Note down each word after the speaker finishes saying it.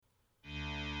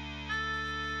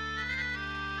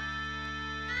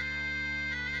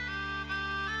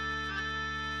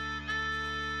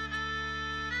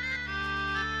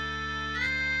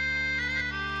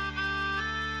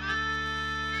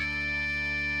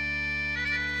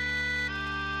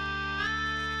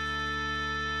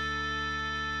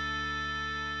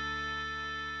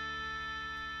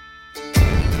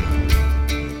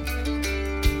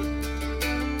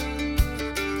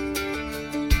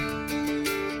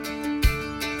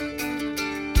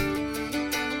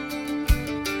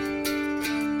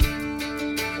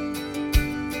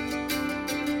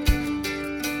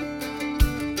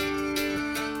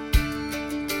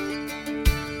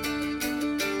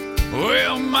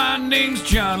my name's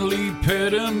John Lee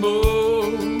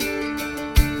Pettimore.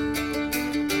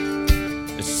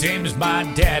 The same as my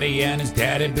daddy and his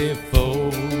daddy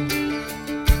before.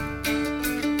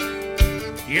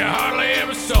 You hardly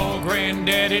ever saw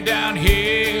Granddaddy down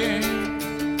here.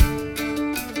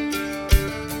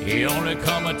 He only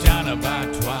come a town about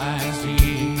twice a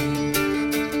year.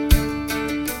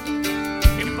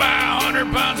 He'd buy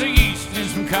 100 pounds of yeast and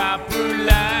some copper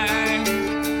line.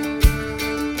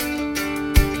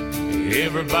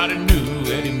 Everybody knew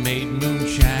that he made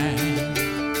moonshine.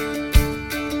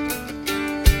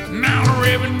 Now the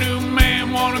revenue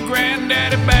man wanted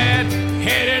Granddaddy bad.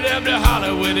 Headed up to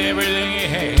Hollywood, everything he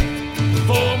had.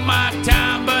 For my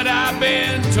time, but I've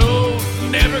been told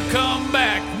never come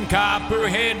back from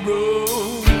Copperhead Road.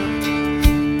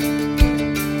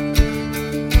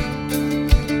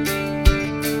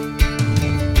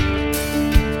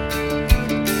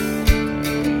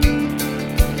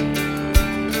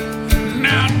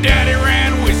 Now Daddy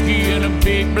ran whiskey in a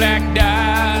big black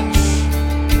Dodge.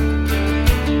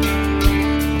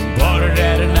 Bought it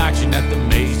at an auction at the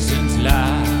Mason's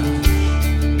Lodge.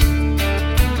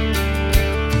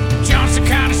 Johnson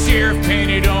County Sheriff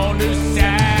painted on the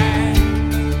side.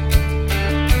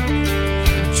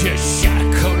 Just shot a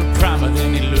coat of primer,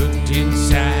 then he looked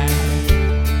inside.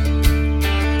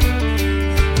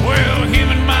 Well, him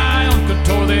and my uncle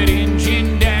tore that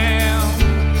engine down.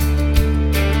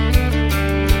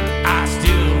 I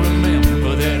still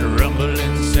remember that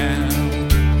rumbling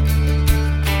sound.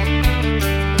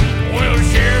 Well, the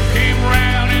sheriff came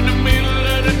round in the middle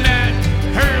of the night.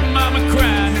 Heard Mama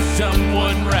crying that something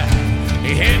wasn't right.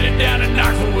 He headed down to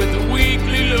Knoxville with a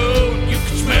weekly load. You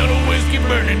could smell the whiskey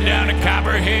burning down the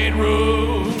Copperhead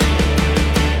Road.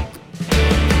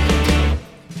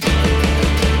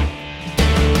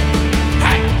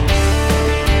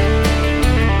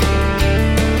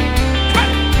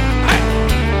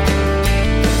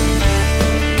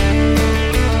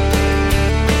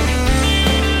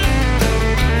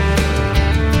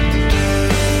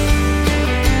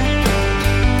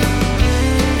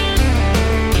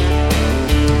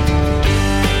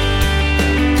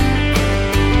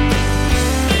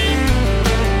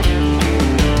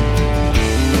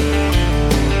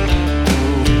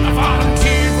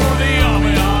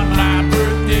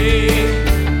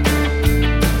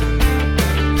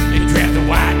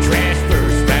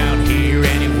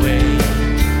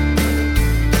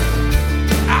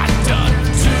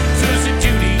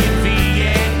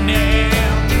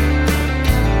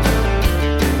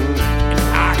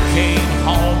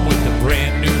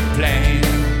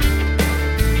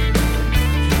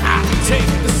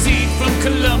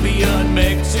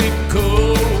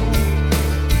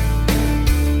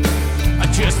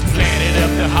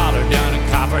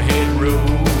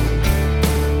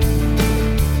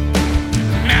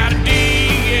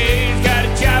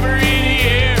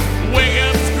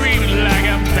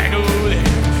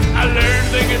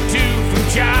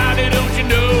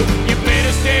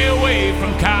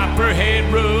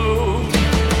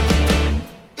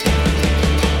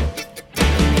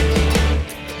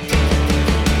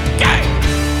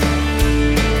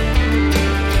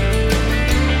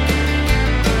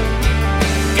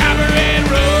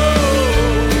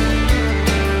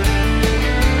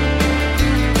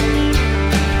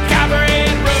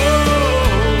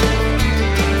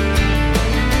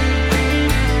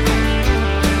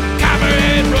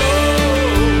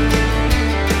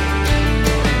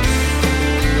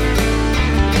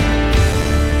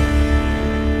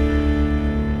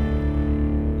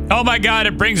 Oh my God,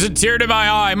 it brings a tear to my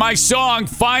eye. My song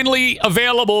finally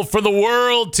available for the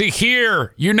world to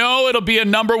hear. You know it'll be a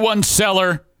 #1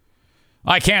 seller.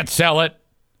 I can't sell it.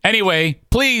 Anyway,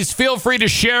 please feel free to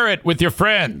share it with your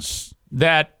friends.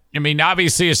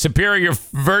 Obviously a superior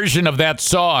version of that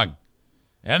song.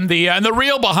 And the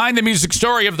real behind the music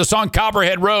story of the song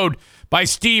Copperhead Road by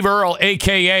Steve Earle,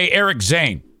 a.k.a. Eric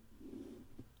Zane.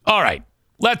 All right,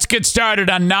 let's get started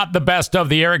on Not the Best of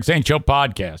the Eric Zane Show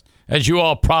podcast as you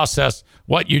all process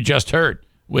what you just heard,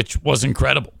 which was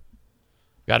incredible.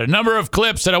 Got a number of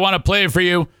clips that I want to play for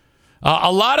you. A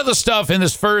lot of the stuff in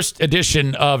this first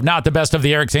edition of Not the Best of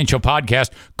the Eric Zane Show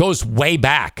podcast goes way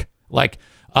back. Like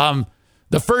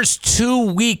the first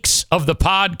 2 weeks of the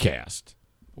podcast,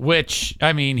 which,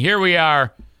 here we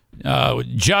are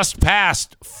just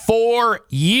past 4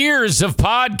 years of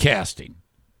podcasting.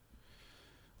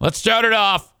 Let's start it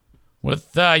off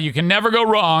with You Can Never Go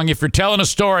Wrong if you're telling a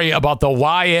story about the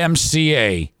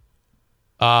YMCA.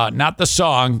 Not the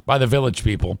song by the Village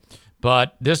People,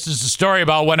 but this is a story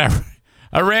about when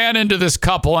I ran into this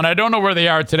couple, and I don't know where they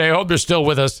are today. I hope they're still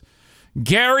with us.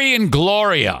 Gary and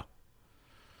Gloria.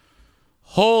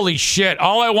 Holy shit.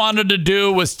 All I wanted to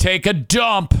do was take a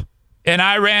dump, and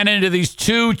I ran into these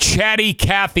two chatty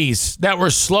Cathys that were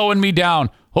slowing me down.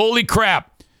 Holy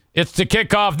crap. It's to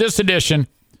kick off this edition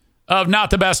of Not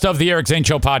the Best of the Eric Zane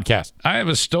Show podcast. I have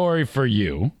a story for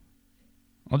you.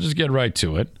 I'll just get right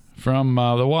to it. From the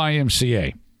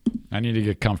YMCA. I need to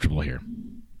get comfortable here.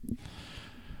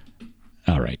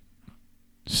 All right.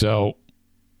 So,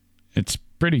 it's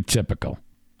pretty typical.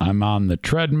 I'm on the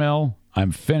treadmill.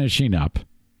 I'm finishing up.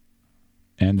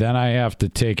 And then I have to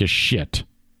take a shit.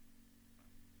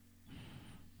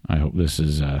 I hope this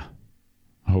is, I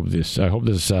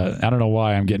don't know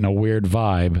why I'm getting a weird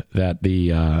vibe that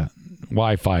the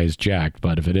Wi-Fi is jacked,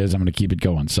 but if it is, I'm going to keep it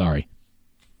going. Sorry.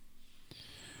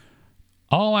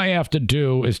 All I have to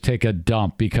do is take a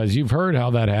dump because you've heard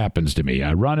how that happens to me.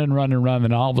 I run,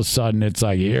 and all of a sudden it's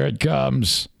like, here it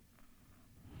comes.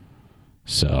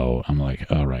 So I'm like,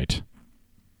 all right.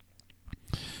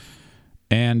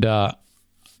 And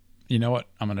you know what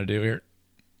I'm going to do here?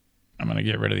 I'm going to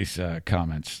get rid of these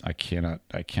comments. I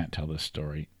can't tell this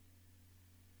story.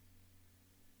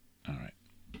 All right.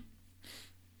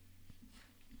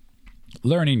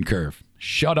 Learning curve.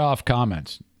 Shut off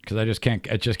comments because I just can't.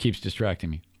 It just keeps distracting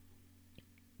me.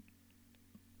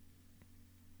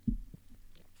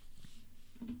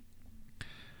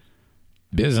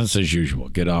 Business as usual.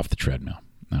 Get off the treadmill.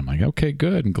 I'm like, okay,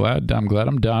 good. I'm glad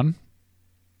I'm done.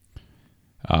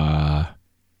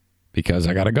 Because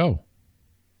I gotta go.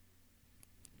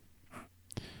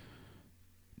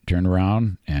 Turn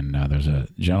around and there's a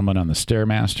gentleman on the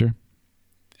Stairmaster,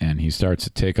 and he starts to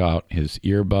take out his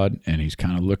earbud, and he's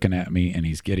kind of looking at me, and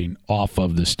he's getting off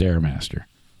of the Stairmaster.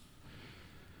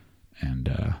 And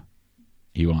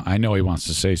I know he wants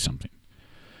to say something.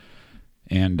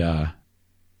 And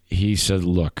he said,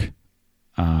 "Look,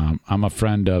 I'm a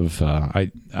friend of.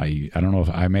 I don't know if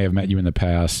I may have met you in the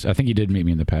past. I think he did meet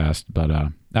me in the past, but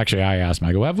actually, I asked him.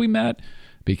 I go, have we met?"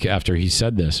 Because after he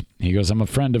said this, he goes, "I'm a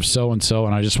friend of so and so,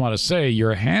 and I just want to say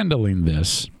you're handling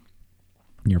this.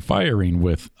 You're firing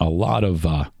with a lot of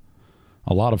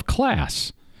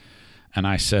class." And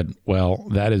I said, "Well,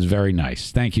 that is very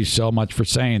nice. Thank you so much for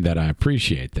saying that. I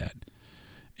appreciate that."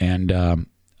 And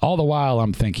all the while,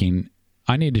 I'm thinking,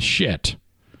 I need to shit.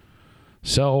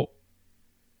 So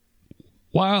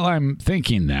while I'm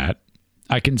thinking that,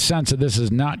 I can sense that this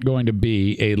is not going to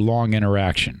be a long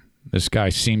interaction. This guy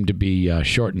seemed to be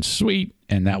short and sweet,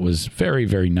 and that was very,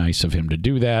 very nice of him to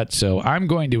do that. So I'm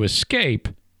going to escape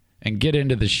and get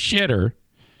into the shitter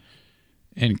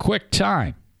in quick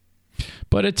time.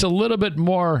 But it's a little bit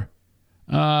more,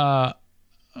 it's a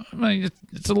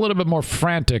little bit more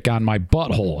frantic on my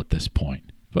butthole at this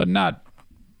point. But I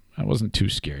wasn't too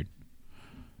scared.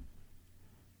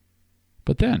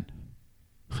 But then,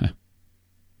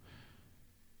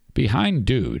 behind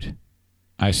dude,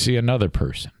 I see another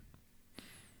person.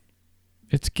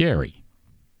 It's Gary.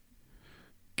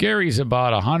 Gary's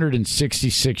about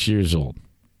 166 years old.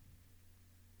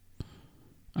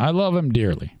 I love him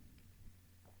dearly.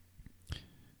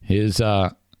 He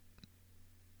comes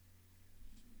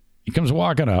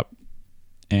walking up,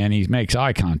 and he makes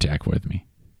eye contact with me.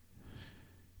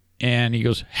 And he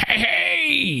goes,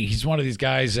 "Hey!" He's one of these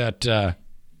guys that,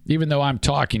 even though I'm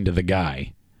talking to the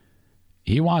guy,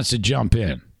 he wants to jump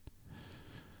in.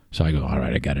 So I go, all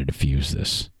right, I got to diffuse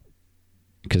this.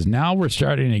 Because now we're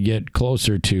starting to get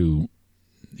closer to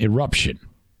eruption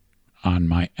on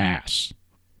my ass.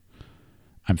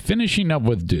 I'm finishing up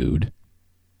with dude.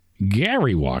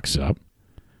 Gary walks up.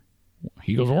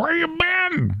 He goes, "Where you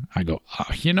been?" I go,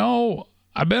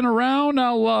 I've been around.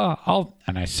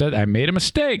 And I said, I made a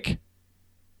mistake.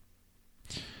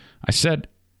 I said,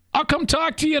 "I'll come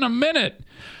talk to you in a minute."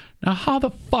 Now, how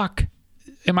the fuck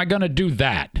am I going to do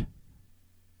that?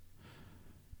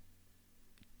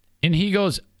 And he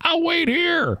goes, "I'll wait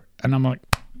here." And I'm like,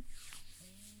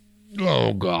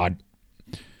 oh, God.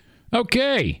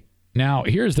 Okay. Now,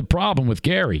 here's the problem with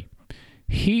Gary.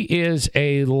 He is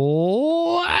a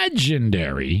legendary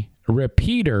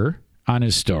repeater on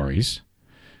his stories.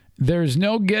 There's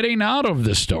no getting out of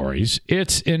the stories.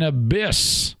 It's an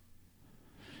abyss.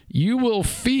 You will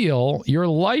feel your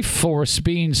life force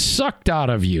being sucked out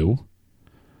of you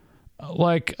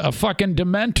like a fucking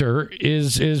dementor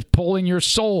is pulling your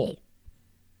soul.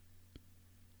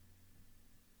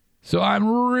 So I'm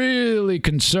really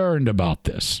concerned about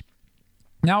this.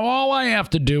 Now, all I have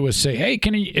to do is say, "Hey,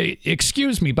 can you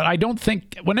excuse me?" But I don't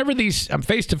think, whenever I'm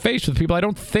face to face with people, I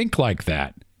don't think like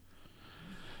that.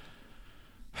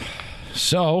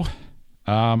 So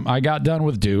I got done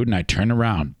with dude, and I turn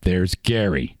around. There's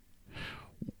Gary.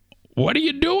 what are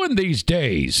you doing these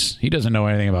days? He doesn't know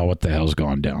anything about what the hell's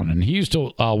going down. And he used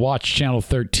to watch Channel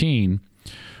 13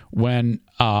 when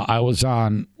I was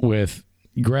on with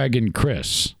Greg and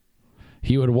Chris.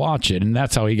 He would watch it, and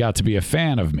that's how he got to be a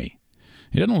fan of me.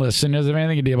 He didn't listen. He doesn't have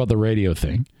anything to do about the radio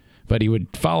thing, but he would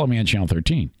follow me on Channel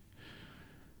 13.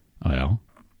 Well,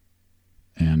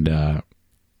 and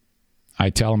I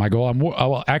tell him, I go,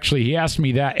 well, actually, he asked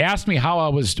me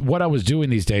what I was doing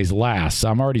these days last. So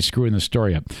I'm already screwing the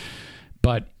story up.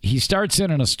 But he starts in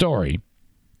a story,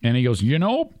 and he goes,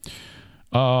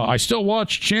 I still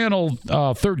watch Channel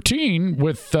 13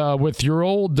 with your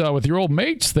old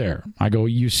mates there. I go,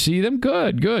 you see them?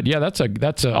 Good. Yeah,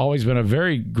 that's always been a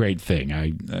very great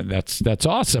thing. That's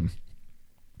awesome.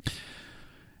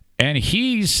 And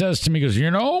he says to me, he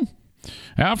goes,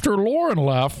 after Lauren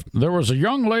left, there was a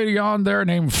young lady on there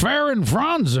named Farron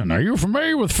Franzen. Are you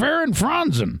familiar with Farron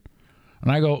Franzen?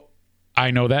 And I go,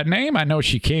 I know that name. I know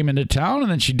she came into town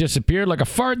and then she disappeared like a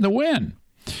fart in the wind.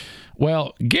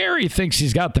 Well, Gary thinks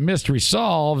he's got the mystery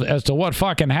solved as to what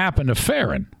fucking happened to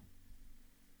Farron.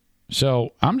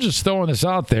 So I'm just throwing this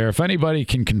out there. If anybody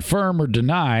can confirm or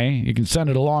deny, you can send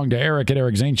it along to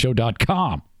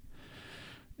eric@ericzaneshow.com.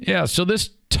 Yeah, so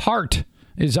this tart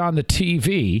is on the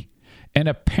TV, and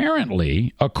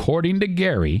apparently, according to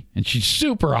Gary, and she's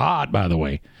super hot, by the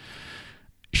way,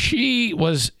 she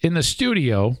was in the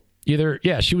studio.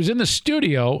 She was in the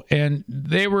studio, and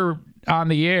they were on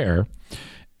the air,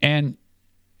 and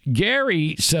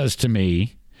Gary says to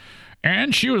me,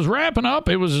 and she was wrapping up.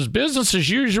 It was as business as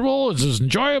usual. It's as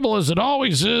enjoyable as it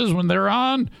always is when they're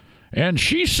on, and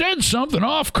she said something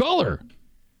off color,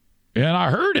 and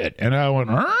I heard it, and I went,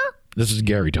 huh? This is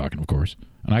Gary talking, of course.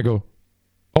 And I go,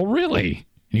 oh, really?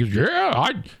 And he goes,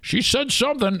 yeah, she said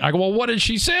something. I go, well, what did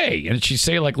she say? And did she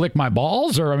say, like, lick my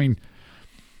balls? Or,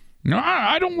 no,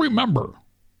 I don't remember.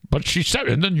 But she said,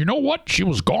 and then you know what? She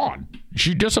was gone.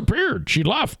 She disappeared. She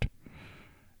left.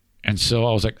 And so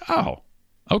I was like, oh,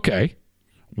 okay.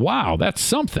 Wow, that's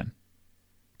something.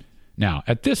 Now,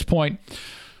 at this point,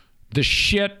 the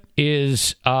shit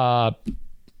is,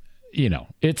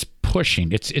 it's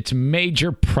pushing. It's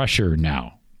major pressure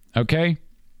now, okay?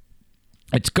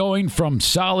 It's going from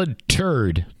solid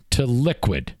turd to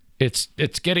liquid. It's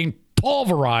getting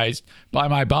pulverized by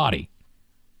my body.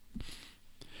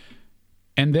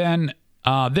 And then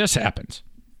this happens.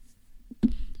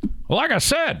 Like I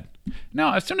said.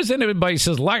 Now, as soon as anybody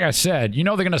says, like I said, they're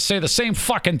going to say the same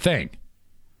fucking thing.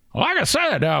 Like I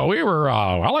said, I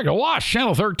like to watch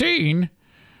Channel 13.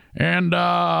 And,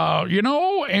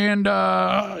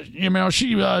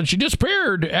 she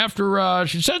disappeared after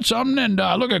she said something. And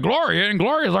I look at Gloria, and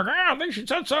Gloria's like, I think she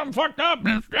said something fucked up.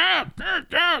 And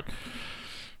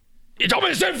you told me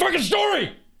the same fucking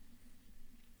story.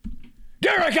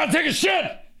 Gary, I gotta take a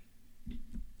shit.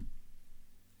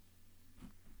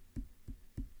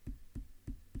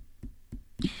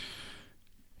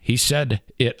 He said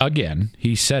it again.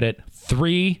 He said it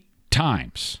 3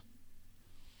 times.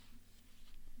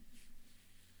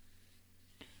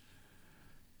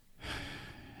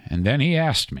 And then he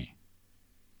asked me,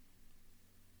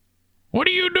 what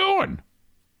are you doing?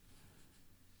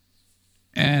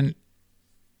 And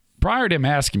prior to him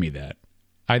asking me that,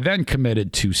 I then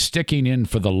committed to sticking in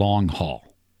for the long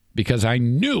haul because I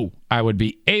knew I would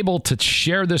be able to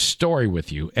share this story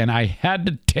with you, and I had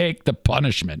to take the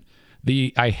punishment.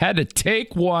 I had to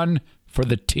take one for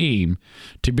the team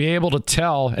to be able to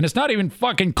tell, and it's not even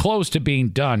fucking close to being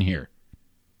done here.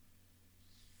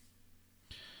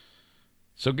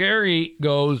 So Gary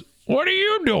goes, what are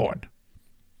you doing?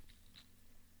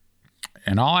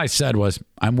 And all I said was,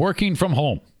 I'm working from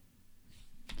home.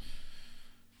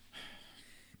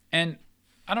 And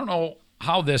I don't know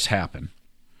how this happened,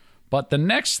 but the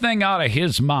next thing out of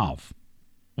his mouth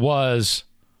was,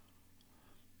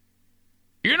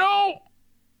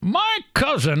 my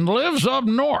cousin lives up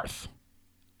north.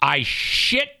 I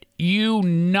shit you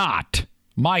not.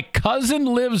 My cousin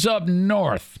lives up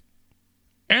north.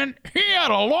 And he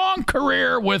had a long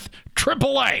career with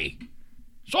AAA.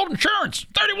 Sold insurance,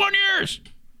 31 years.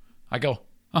 I go,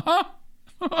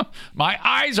 uh-huh. My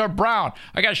eyes are brown.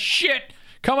 I got shit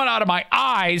coming out of my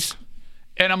eyes.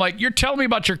 And I'm like, you're telling me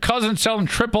about your cousin selling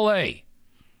AAA?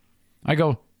 I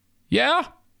go, yeah,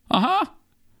 uh-huh.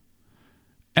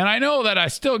 And I know that I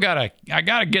still gotta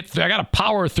get through. I gotta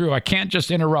power through. I can't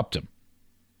just interrupt him.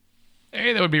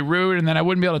 Hey, that would be rude, and then I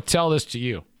wouldn't be able to tell this to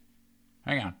you.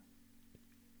 Hang on.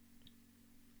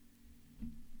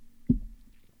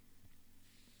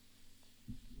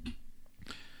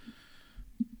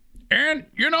 And,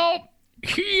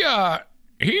 he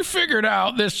he figured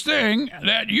out this thing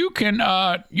that you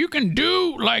can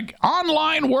do like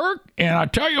online work, and I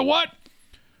tell you what,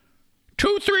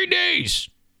 2-3 days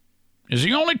is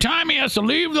the only time he has to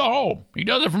leave the home. He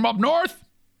does it from up north,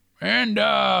 and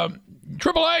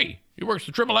AAA. He works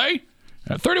for AAA.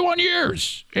 31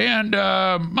 years. And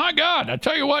my God, I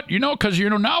tell you what, because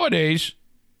nowadays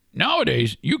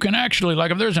you can actually,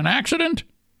 like, if there's an accident,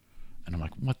 and I'm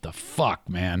like, what the fuck,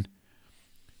 man?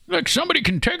 Like, somebody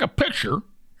can take a picture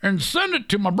and send it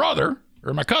to my brother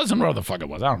or my cousin, whatever the fuck it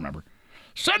was, I don't remember.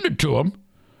 Send it to him,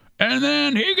 and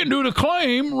then he can do the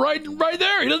claim right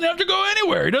there. He doesn't have to go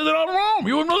anywhere. He does it on home.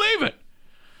 You wouldn't believe it.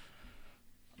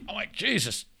 I'm like,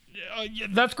 Jesus,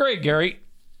 that's great, Gary.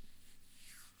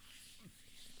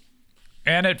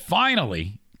 And it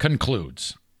finally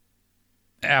concludes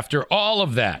after all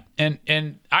of that.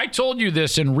 And I told you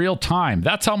this in real time.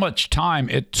 That's how much time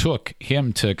it took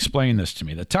him to explain this to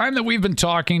me. The time that we've been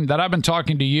talking, that I've been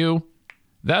talking to you,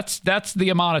 that's the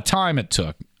amount of time it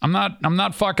took. I'm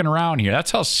not fucking around here.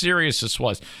 That's how serious this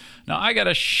was. Now I got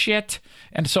a shit,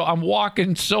 and so I'm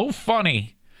walking so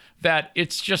funny that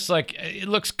it's just like, it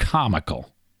looks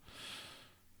comical.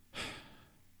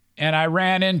 And I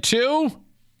ran into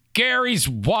Gary's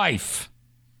wife.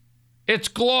 It's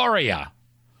Gloria.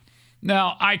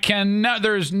 Now,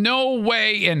 there's no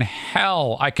way in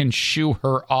hell I can shoo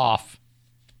her off.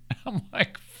 I'm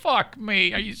like, fuck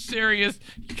me. Are you serious?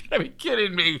 You gotta be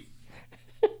kidding me.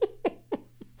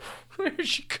 There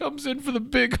she comes in for the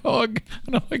big hug.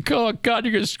 And I'm like, oh, God,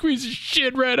 you're gonna squeeze the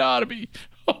shit right out of me.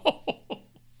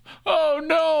 Oh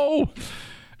no.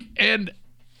 And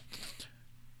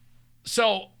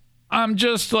so I'm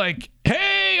just like,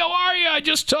 hey, how are you? I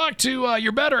just talked to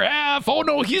your better half. Oh,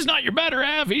 no, he's not your better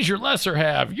half. He's your lesser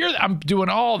half. I'm doing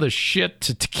all this shit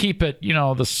to keep it,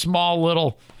 the small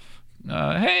little,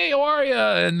 hey, how are you?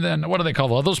 And then what do they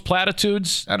call those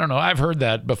platitudes? I don't know. I've heard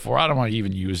that before. I don't want to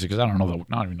even use it because I don't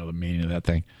even know the meaning of that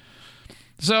thing.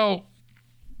 So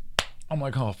I'm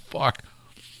like, oh, fuck.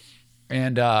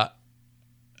 And it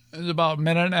was about a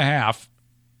minute and a half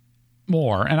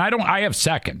more. And I have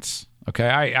seconds. Okay,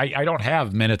 I don't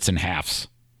have minutes and halves.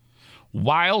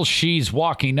 While she's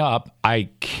walking up, I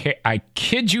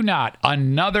kid you not,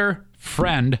 another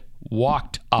friend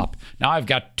walked up. Now I've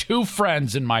got two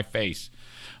friends in my face.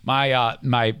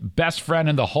 My best friend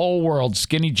in the whole world,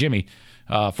 Skinny Jimmy,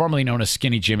 formerly known as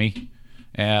Skinny Jimmy,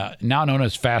 now known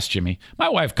as Fast Jimmy. My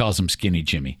wife calls him Skinny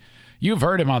Jimmy. You've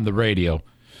heard him on the radio.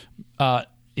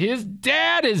 His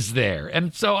dad is there,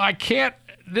 and so I can't.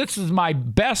 This is my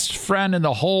best friend in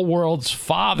the whole world's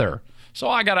father. So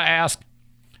I got to ask,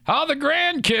 how are the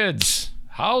grandkids?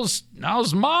 How's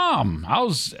mom?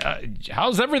 How's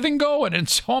everything going? And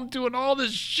so I'm doing all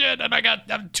this shit, and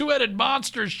I'm two-headed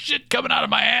monster shit coming out of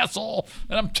my asshole,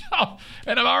 and I'm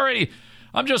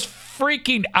just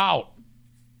freaking out.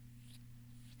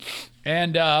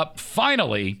 And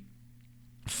finally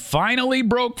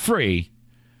broke free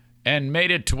and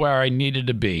made it to where I needed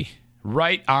to be.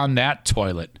 Right on that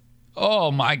toilet.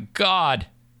 Oh, my God.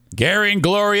 Gary and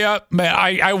Gloria, man,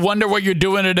 I wonder what you're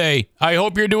doing today. I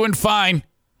hope you're doing fine.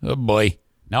 Oh, boy.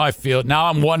 Now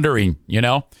I'm wondering,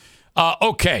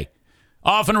 Okay.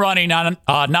 Off and running on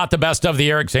Not the Best of the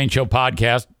Eric Zane Show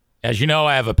podcast. As you know,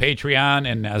 I have a Patreon,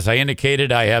 and as I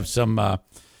indicated, I have some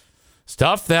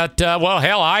stuff that,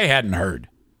 I hadn't heard.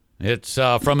 It's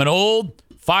from an old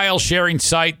file-sharing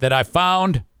site that I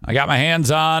found. I got my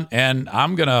hands on, and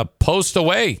I'm going to post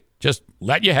away. Just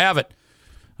let you have it,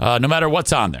 no matter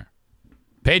what's on there.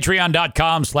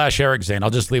 Patreon.com/Eric Zane.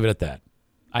 I'll just leave it at that.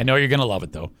 I know you're going to love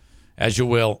it, though, as you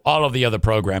will all of the other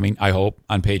programming, I hope,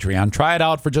 on Patreon. Try it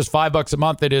out for just $5 a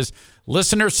month. It is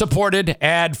listener-supported,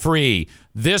 ad-free.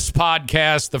 This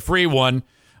podcast, the free one,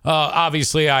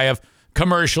 obviously I have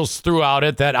commercials throughout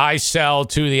it that I sell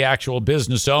to the actual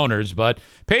business owners, but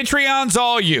Patreon's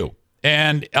all you.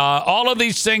 And all of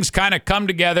these things kind of come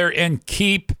together and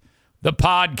keep the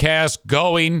podcast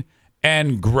going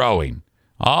and growing.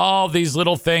 All these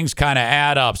little things kind of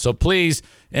add up. So please,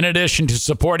 in addition to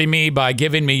supporting me by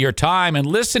giving me your time and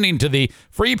listening to the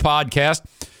free podcast,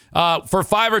 for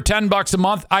 $5 or $10 a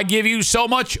month, I give you so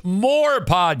much more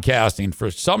podcasting.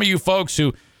 For some of you folks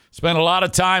who spend a lot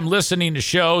of time listening to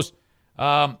shows,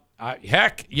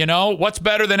 what's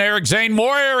better than Eric Zane?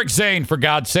 More Eric Zane, for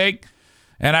God's sake.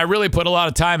 And I really put a lot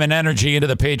of time and energy into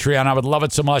the Patreon. I would love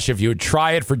it so much if you would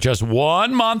try it for just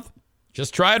 1 month.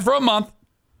 Just try it for a month.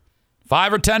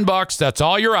 $5 or $10, that's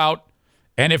all you're out.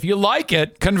 And if you like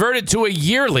it, convert it to a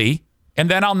yearly, and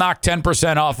then I'll knock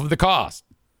 10% off of the cost.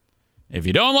 If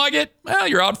you don't like it, well,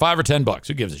 you're out $5 or $10.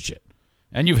 Who gives a shit?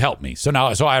 And you've helped me. So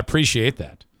I appreciate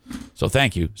that. So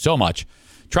thank you so much.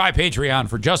 Try Patreon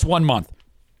for just 1 month.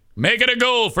 Make it a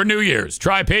goal for New Year's.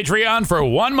 Try Patreon for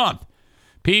 1 month.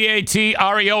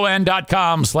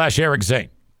 patreon.com/Eric Zane.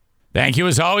 Thank you,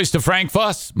 as always, to Frank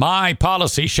Fuss, My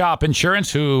Policy Shop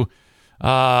Insurance, who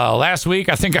last week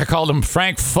I think I called him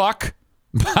Frank Fuck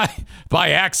by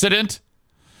accident.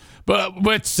 But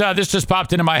this just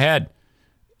popped into my head.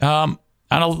 On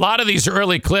a lot of these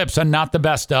early clips, I'm not the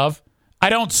best of. I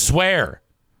don't swear.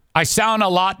 I sound a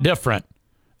lot different.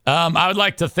 I would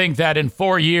like to think that in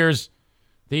 4 years,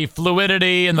 the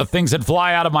fluidity and the things that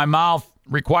fly out of my mouth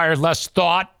require less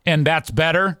thought, and that's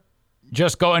better.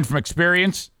 Just going from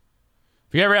experience.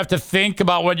 If you ever have to think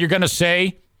about what you're going to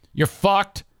say, you're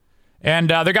fucked. And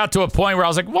there got to a point where I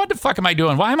was like, what the fuck am I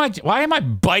doing? Why am I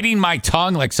biting my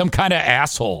tongue like some kind of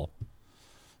asshole?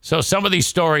 So some of these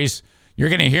stories, you're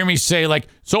going to hear me say like,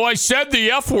 so I said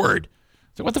the F word.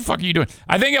 So what the fuck are you doing?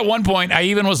 I think at one point I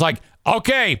even was like,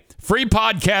 okay, free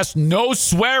podcast, no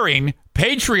swearing,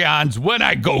 Patreons when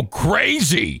I go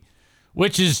crazy,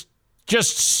 which is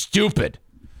just stupid.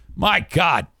 My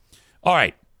God. All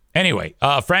right. Anyway,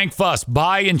 Frank Fuss,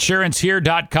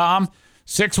 buyinsurancehere.com,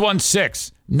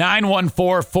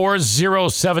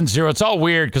 616-914-4070. It's all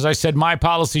weird because I said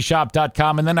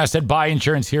mypolicyshop.com and then I said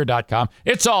buyinsurancehere.com.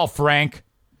 It's all Frank.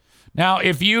 Now,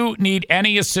 if you need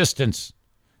any assistance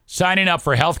signing up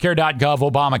for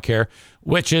healthcare.gov Obamacare,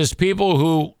 which is people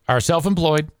who are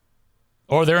self-employed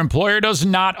or their employer does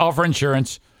not offer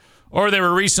insurance or they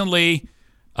were recently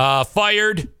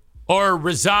fired or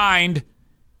resigned,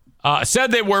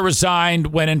 said they were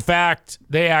resigned when in fact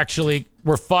they actually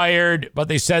were fired, but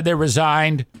they said they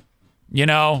resigned. You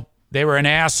know, they were an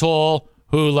asshole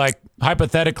who, like,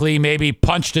 hypothetically maybe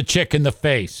punched a chick in the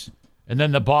face. And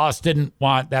then the boss didn't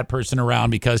want that person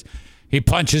around because he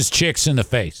punches chicks in the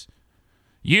face.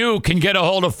 You can get a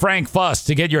hold of Frank Fuss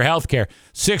to get your health care.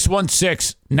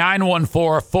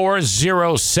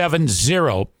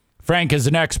 616-914-4070. Frank is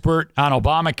an expert on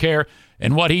Obamacare,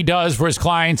 and what he does for his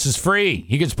clients is free.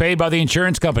 He gets paid by the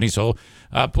insurance company. So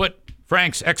put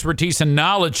Frank's expertise and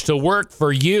knowledge to work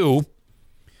for you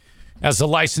as a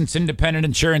licensed independent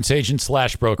insurance agent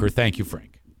 / broker. Thank you,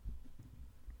 Frank.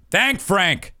 Thank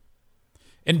Frank.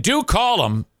 And do call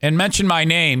him and mention my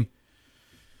name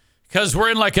because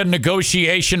we're in like a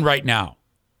negotiation right now.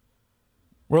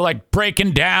 We're like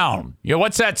breaking down. You know,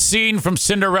 what's that scene from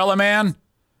Cinderella Man?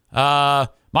 My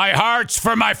heart's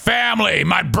for my family.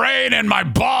 My brain and my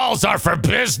balls are for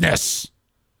business.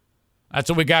 That's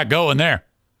what we got going there.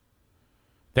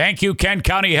 Thank you, Kent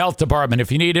County Health Department. If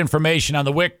you need information on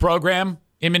the WIC program,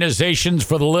 immunizations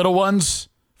for the little ones,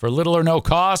 for little or no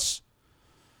costs,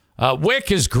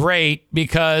 WIC is great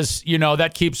because, you know,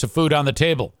 that keeps the food on the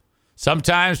table.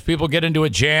 Sometimes people get into a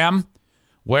jam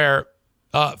where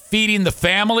feeding the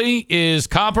family is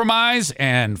compromised,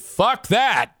 and fuck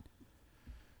that.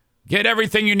 Get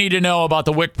everything you need to know about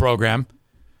the WIC program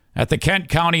at the Kent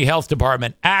County Health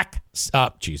Department.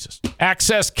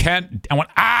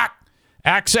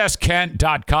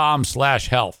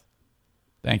 AccessKent.com/health.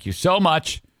 Thank you so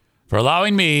much for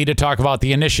allowing me to talk about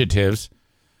the initiatives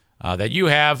that you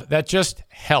have that just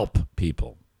help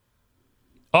people.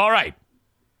 All right.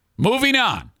 Moving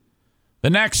on. The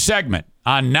next segment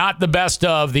on Not the Best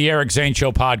of the Eric Zane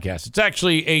Show podcast. It's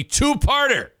actually a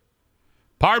two-parter.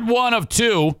 Part 1 of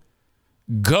 2.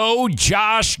 Go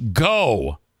Josh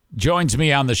Go joins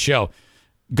me on the show.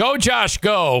 Go Josh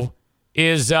Go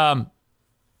is the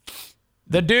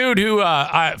dude who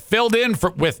filled in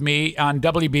with me on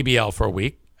WBBL for a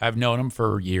week. I've known him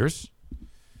for years.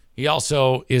 He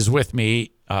also is with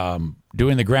me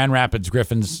doing the Grand Rapids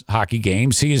Griffins hockey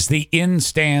games. He is the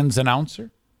in-stands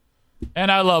announcer,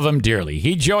 and I love him dearly.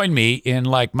 He joined me in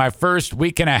like my first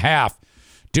week and a half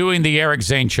doing the Eric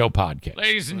Zane Show podcast.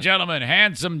 Ladies and gentlemen,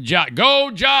 handsome Josh.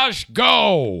 Go, Josh,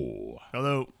 go.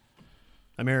 Hello.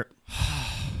 I'm here.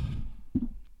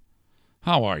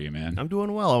 How are you, man? I'm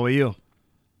doing well. How are you?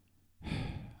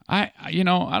 I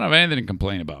don't have anything to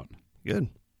complain about. Good.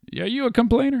 Yeah, you a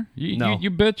complainer? No.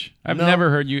 You bitch? I've never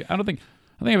heard you. I think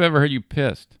I've ever heard you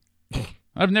pissed.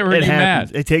 I've never heard you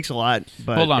mad. It takes a lot.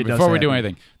 But hold on, before we do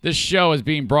anything. This show is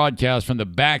being broadcast from the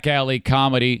Back Alley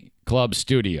Comedy Club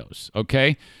studios,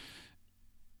 okay?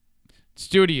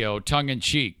 Studio,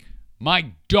 tongue-in-cheek.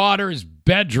 My daughter's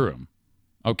bedroom,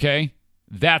 okay?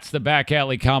 That's the Back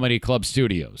Alley Comedy Club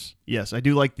studios. Yes, I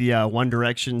do like the One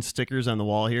Direction stickers on the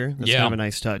wall here. That's kind of a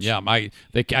nice touch. Yeah, I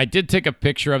did take a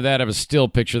picture of that. I have a still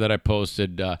picture that I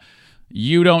posted.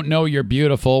 You don't know you're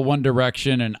beautiful, One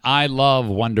Direction, and I love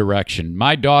One Direction.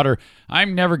 My daughter,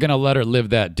 I'm never going to let her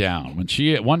live that down.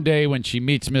 One day when she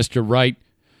meets Mr. Right,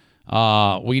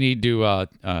 we need to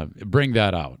bring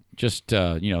that out. just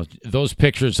those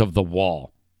pictures of the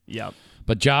wall. Yep.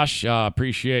 But Josh,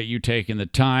 appreciate you taking the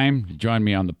time to join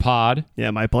me on the pod.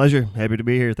 Yeah, my pleasure. Happy to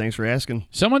be here. Thanks for asking.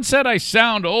 Someone said I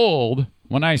sound old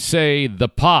when I say the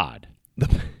pod.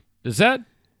 Is that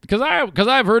because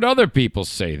I've heard other people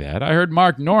say that? I heard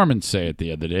Mark Norman say it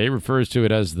the other day. He refers to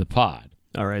it as the pod.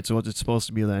 All right, so what's it supposed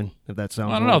to be then? If that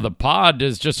sounds, I don't know. The pod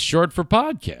is just short for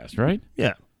podcast, right?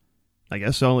 Yeah, I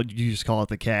guess so. You just call it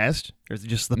the cast, or is it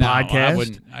just the No, podcast? I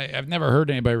wouldn't. I've never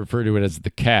heard anybody refer to it as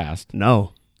the cast.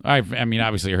 No. I mean,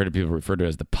 obviously, I heard people refer to it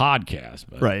as the podcast.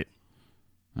 But Right.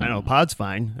 I know pod's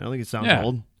fine. I don't think it sounds Yeah.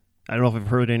 old. I don't know if I've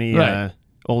heard any Right.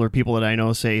 older people that I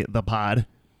know say the pod.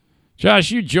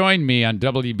 Josh, you joined me on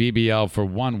WBBL for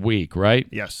 1 week, right?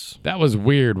 Yes. That was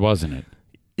weird, wasn't it?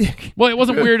 Well, it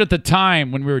wasn't weird at the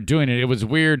time when we were doing it. It was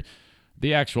weird,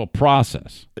 the actual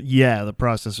process. Yeah, the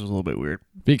process was a little bit weird.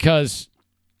 Because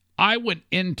I went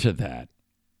into that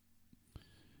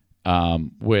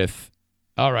with,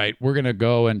 all right, we're going to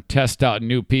go and test out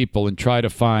new people and try to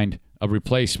find a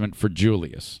replacement for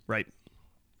Julius. Right.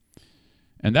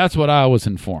 And that's what I was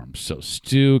informed. So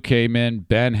Stu came in,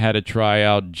 Ben had a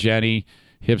tryout, Jenny,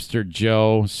 Hipster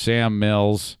Joe, Sam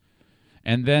Mills.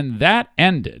 And then that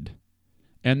ended.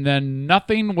 And then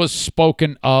nothing was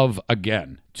spoken of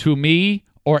again to me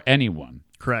or anyone.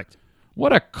 Correct.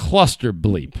 What a cluster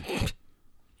bleep.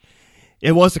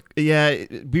 It was,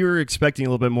 we were expecting a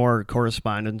little bit more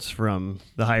correspondence from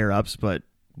the higher-ups, but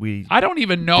I don't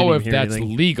even know if hear that's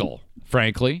anything. legal,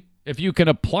 frankly. If you can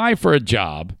apply for a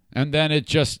job and then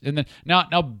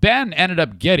now Ben ended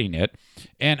up getting it,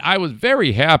 and I was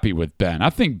very happy with Ben. I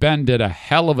think Ben did a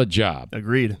hell of a job.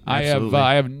 Agreed. Absolutely.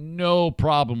 I have no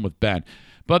problem with Ben.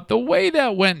 But the way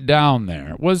that went down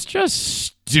there was just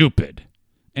stupid.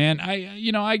 And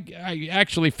I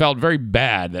actually felt very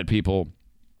bad that people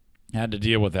had to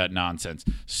deal with that nonsense.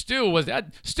 Stu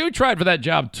tried for that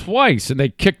job twice, and they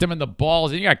kicked him in the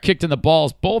balls, and he got kicked in the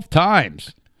balls both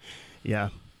times. Yeah.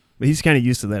 But he's kind of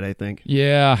used to that, I think.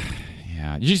 Yeah.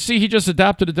 Did you see he just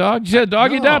adopted a dog? Did you see a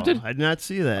dog he adopted? I did not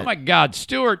see that. Oh my God,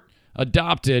 Stuart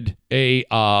adopted a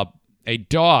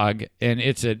dog, and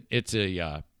it's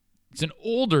an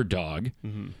older dog,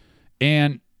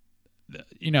 and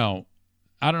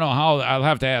I don't know how. I'll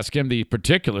have to ask him the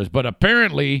particulars, but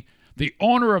apparently the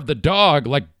owner of the dog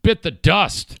bit the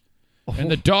dust. And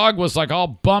the dog was all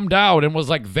bummed out and was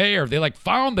there. They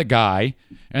found the guy,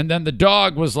 and then the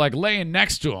dog was laying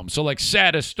next to him. So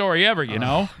saddest story ever, you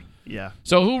know? Yeah.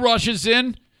 So who rushes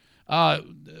in?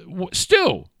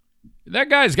 Stu. That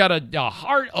guy's got a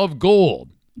heart of gold.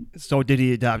 So did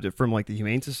he adopt it from the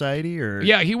Humane Society or?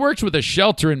 Yeah, he works with a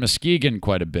shelter in Muskegon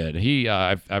quite a bit.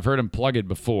 I've heard him plug it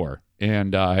before,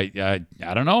 and I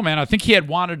don't know, man. I think he had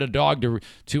wanted a dog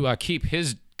to keep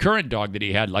his current dog that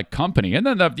he had company, and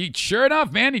then sure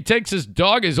enough, man, he takes his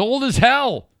dog as old as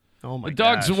hell. Oh my The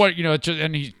dog's gosh.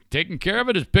 and he's taking care of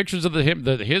it. His pictures of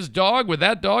his dog with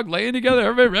that dog laying together.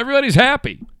 Everybody's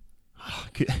happy.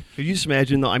 Could you just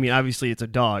imagine, though? I mean, obviously it's a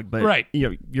dog, but Right.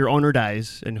 Your owner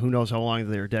dies, and who knows how long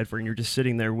they were dead for, and you're just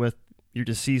sitting there with your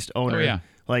deceased owner.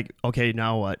 Oh, yeah. Okay,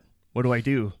 now what? What do I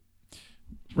do?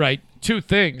 Right. Two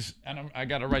things, and I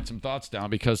got to write some thoughts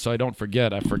down so I don't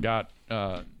forget. I forgot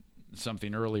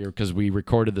something earlier because we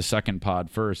recorded the second pod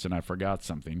first, and I forgot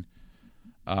something.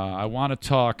 I want to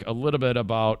talk a little bit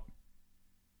about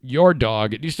your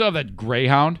dog. Do you still have that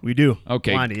Greyhound? We do.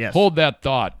 Okay. Blondie, yes. Hold that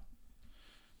thought.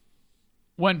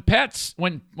 When dogs,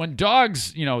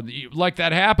 like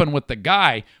that happened with the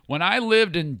guy, when I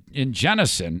lived in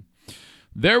Jenison,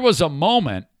 there was a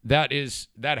moment that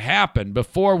happened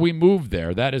before we moved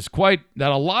there that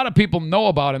a lot of people know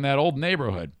about in that old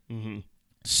neighborhood. Mm-hmm.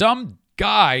 Some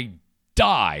guy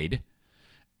died,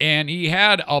 and he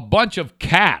had a bunch of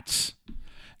cats,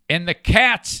 and the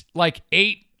cats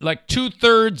ate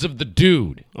 2/3 of the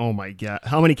dude. Oh my God!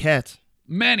 How many cats?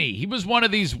 Many. He was one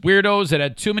of these weirdos that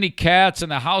had too many cats, and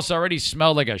the house already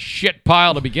smelled like a shit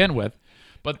pile to begin with.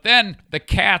 But then the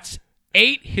cats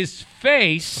ate his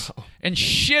face and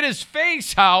shit his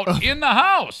face out in the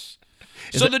house.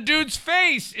 So the dude's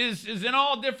face is in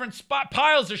all different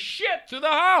piles of shit through the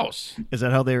house. Is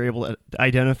that how they were able to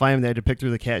identify him? They had to pick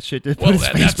through the cat shit to put Well, his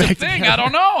face that's the back thing. together? I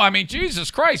don't know. I mean,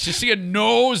 Jesus Christ. You see a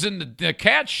nose in the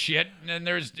cat shit, and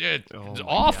it's Oh my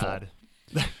awful. God.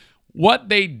 What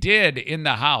they did in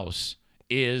the house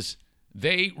is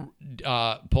they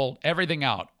pulled everything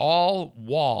out, all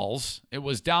walls. It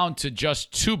was down to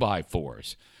just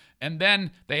 2x4s. And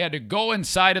then they had to go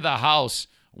inside of the house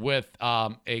with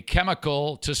a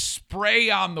chemical to spray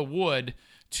on the wood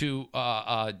to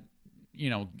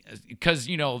because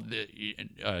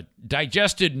the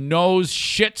digested nose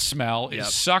shit smell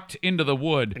is sucked into the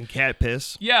wood And cat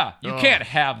piss. Yeah, you can't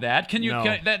have that. Can you?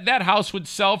 No. That house would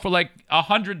sell for like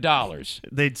 $100.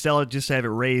 They'd sell it just to have it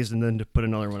raised and then to put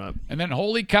another one up. And then,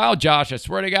 holy cow, Josh! I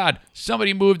swear to God,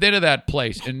 somebody moved into that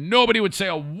place and nobody would say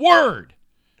a word.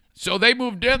 So they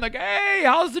moved in like, hey,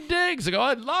 how's the digs? I go,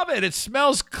 I love it. It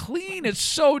smells clean. It's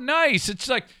so nice. It's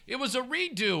like it was a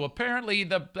redo. Apparently,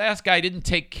 the last guy didn't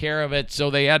take care of it,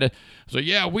 so they had to. So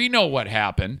yeah, we know what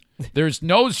happened. There's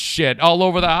nose shit all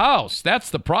over the house. That's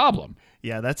the problem.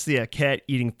 Yeah, that's the cat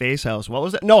eating face house. What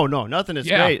was that? No, nothing. It's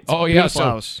great. It's oh a yeah. beautiful So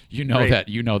house. you know Great.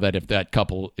 that if that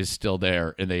couple is still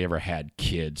there and they ever had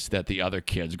kids, that the other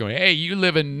kids are going, hey, you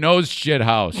live in nose shit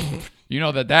house. You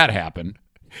know that happened.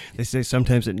 They say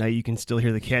sometimes at night you can still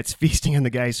hear the cats feasting on the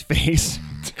guy's face.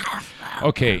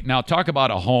 Okay, now talk about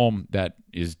a home that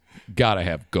is gotta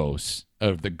have ghosts,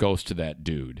 of the ghost to that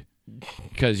dude.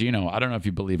 Because, I don't know if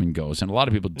you believe in ghosts, and a lot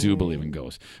of people do believe in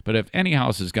ghosts, but if any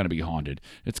house is going to be haunted,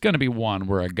 it's going to be one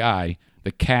where a guy,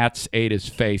 the cats ate his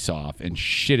face off and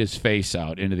shit his face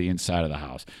out into the inside of the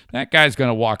house. That guy's going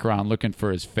to walk around looking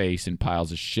for his face in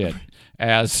piles of shit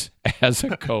as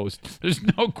a ghost. There's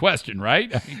no question,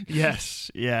 right? I mean, Yes,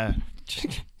 yeah.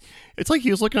 It's like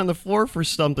he was looking on the floor for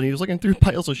something. He was looking through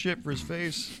piles of shit for his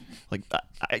face. Like,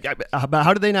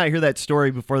 how did they not hear that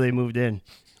story before they moved in?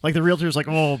 Like the realtor's like,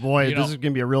 oh boy, this is going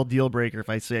to be a real deal breaker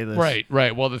if I say this.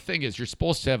 Right. Well, the thing is, you're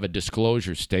supposed to have a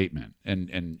disclosure statement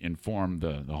and inform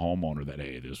the homeowner that,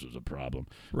 hey, this was a problem.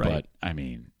 Right. But I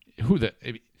mean, you're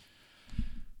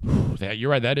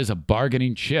right. That is a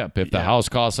bargaining chip. If the house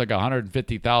costs like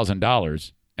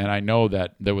 $150,000, and I know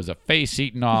that there was a face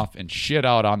eaten off and shit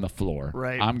out on the floor,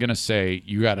 right, I'm gonna say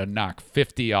you got to knock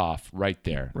 50 off right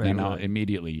there, right,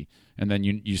 immediately. And then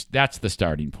you that's the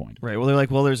starting point. Right. Well, they're like,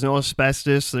 there's no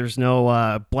asbestos, there's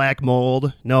no black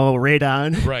mold, no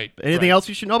radon. Right. Anything else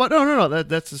you should know about? No.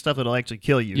 That's the stuff that'll actually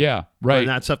kill you. Yeah. Right.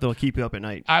 Not stuff that'll keep you up at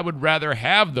night. I would rather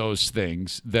have those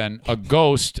things than a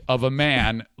ghost of a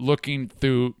man looking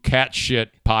through cat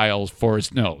shit piles for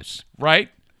his nose. Right.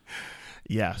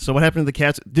 Yeah. So what happened to the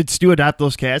cats? Did Stu adopt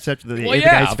those cats after the ate the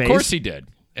guy's face? Of course he did.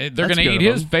 They're going to eat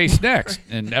his face next,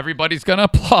 and everybody's going to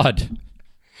applaud.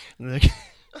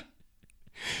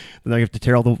 Then they have to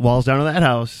tear all the walls down of that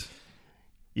house.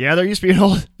 Yeah, there used to be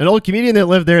an old comedian that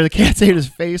lived there. The cats ate his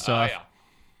face off. Yeah.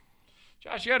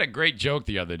 Josh, you had a great joke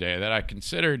the other day that I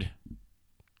considered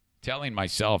telling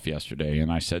myself yesterday,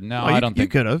 and I said, no, I don't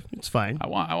think you could have. It's fine. I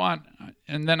want,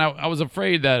 and then I was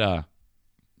afraid that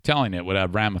telling it would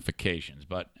have ramifications.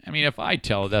 But I mean, if I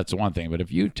tell it, that's one thing. But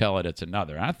if you tell it, it's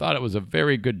another. And I thought it was a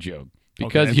very good joke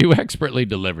because you expertly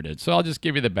delivered it. So I'll just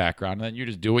give you the background, and then you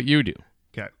just do what you do.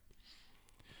 Okay.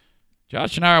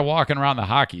 Josh and I are walking around the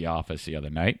hockey office the other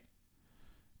night,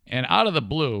 and out of the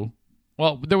blue,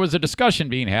 there was a discussion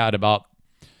being had about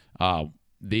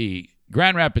the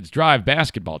Grand Rapids Drive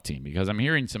basketball team, because I'm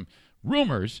hearing some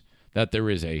rumors that there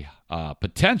is a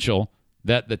potential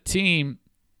that the team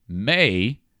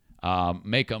may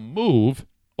make a move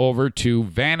over to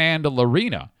Van Andel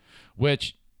Arena,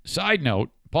 which, side note,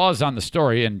 pause on the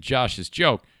story and Josh's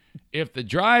joke, if the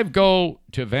Drive go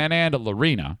to Van Andel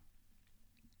Arena,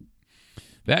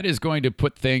 that is going to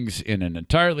put things in an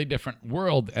entirely different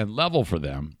world and level for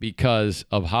them because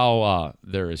of how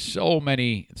there is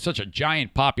such a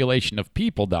giant population of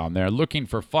people down there looking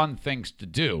for fun things to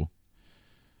do.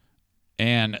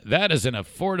 And that is an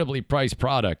affordably priced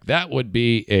product. That would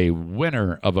be a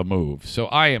winner of a move. So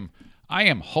I am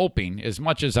hoping, as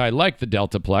much as I like the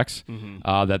Deltaplex,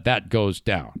 that goes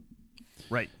down.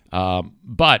 Right.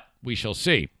 But we shall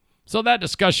see. So that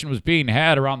discussion was being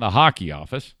had around the hockey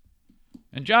office.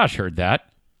 And Josh heard that.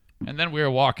 And then we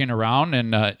were walking around,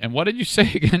 and what did you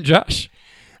say again, Josh?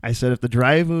 I said, if the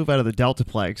Drive move out of the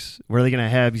Deltaplex, what are they going to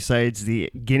have besides the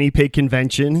guinea pig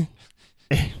convention?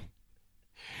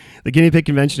 The guinea pig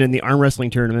convention and the arm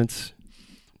wrestling tournaments.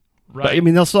 Right. But, I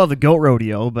mean, they'll still have the goat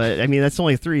rodeo, but, I mean, that's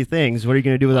only 3 things. What are you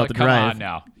going to do without the Drive? Come on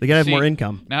now. They got to have more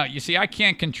income. Now, you see, I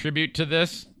can't contribute to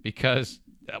this because...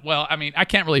 Well, I mean, I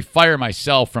can't really fire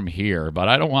myself from here, but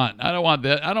I don't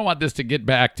want this to get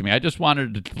back to me. I just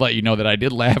wanted to let you know that I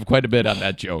did laugh quite a bit on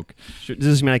that joke. Does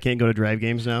this mean I can't go to Drive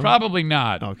games now? Probably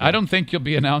not. Okay. I don't think you'll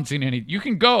be announcing any. You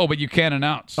can go, but you can't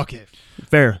announce. Okay,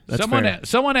 fair. That's fair.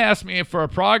 Someone asked me for a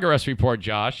progress report,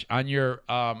 Josh, on your.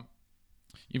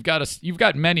 You've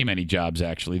got many jobs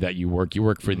actually that you work. You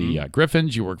work for the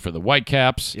Griffins. You work for the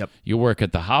Whitecaps. Yep. You work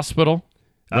at the hospital.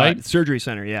 Right? Surgery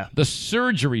center, yeah. The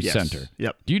surgery center.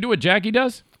 Yep. Do you do what Jackie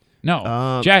does?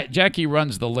 No. Jackie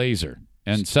runs the laser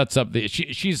and sets up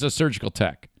she's a surgical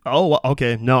tech. Oh,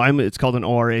 okay. No, it's called an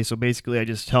ORA, so basically I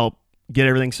just help get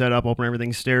everything set up, open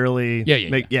everything sterilely.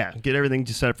 Yeah. Get everything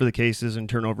just set up for the cases and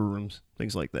turnover rooms,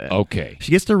 things like that. Okay.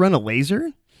 She gets to run a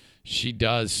laser? She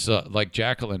does, like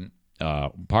Jacqueline,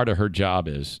 part of her job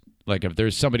is, like, if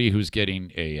there's somebody who's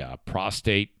getting a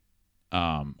prostate,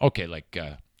 there's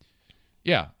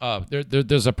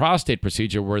a prostate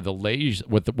procedure where the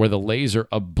laser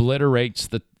obliterates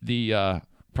the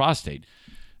prostate.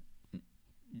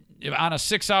 On a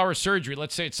 6-hour surgery,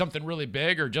 let's say it's something really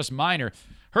big or just minor,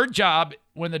 her job,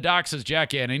 when the doc says,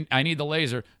 Jackie, I need the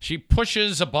laser, she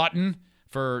pushes a button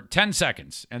for 10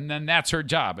 seconds, and then that's her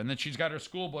job. And then she's got her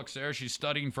school books there. She's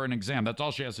studying for an exam. That's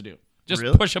all she has to do. Just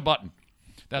push a button.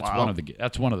 That's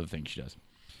one of the things she does.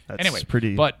 That's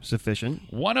pretty sufficient.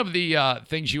 One of the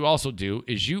things you also do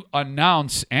is you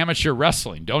announce amateur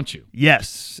wrestling, don't you?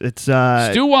 Yes. It's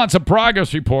Stu wants a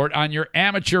progress report on your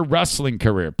amateur wrestling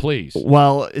career, please.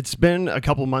 Well, it's been a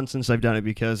couple months since I've done it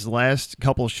because the last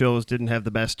couple shows didn't have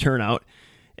the best turnout.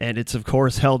 And it's, of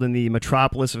course, held in the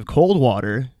metropolis of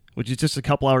Coldwater, which is just a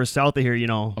couple hours south of here,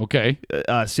 Okay.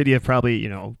 City of probably,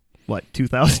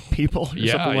 2,000 people or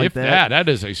something like that. That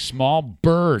is a small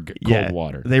burg,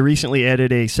 Coldwater. They recently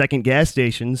added a second gas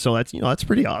station, so that's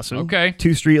pretty awesome. Okay. 2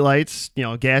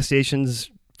 streetlights, gas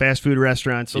stations, fast food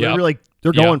restaurants. So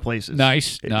they're going places.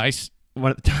 Nice.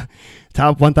 One of the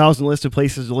top 1,000 list of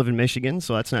places to live in Michigan,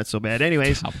 so that's not so bad.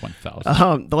 Anyways, top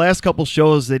 1,000. The last couple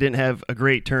shows, they didn't have a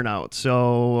great turnout.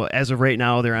 So as of right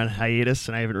now, they're on hiatus,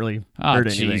 and I haven't really heard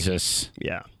anything. Jesus.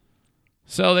 Yeah.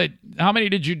 So how many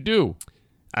did you do?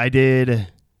 I did,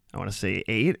 I want to say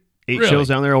 8 Really? shows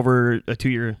down there over a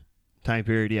 2-year time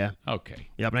period, yeah. Okay.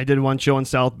 Yep, and I did one show in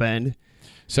South Bend.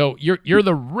 So you're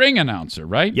the ring announcer,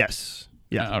 right? Yes.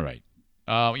 Yeah. All right.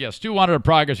 Stu wanted a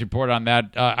progress report on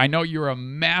that. I know you're a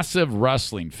massive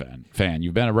wrestling fan.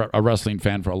 You've been a wrestling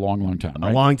fan for a long, long time,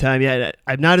 right? A long time, yeah.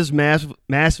 I'm not as massive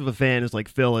a fan as like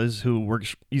Phil is, who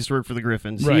used to work for the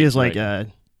Griffins. Right, he is like a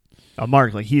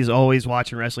mark. Like he's always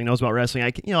watching wrestling, knows about wrestling.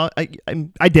 I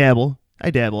dabble.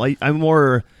 I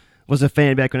more was a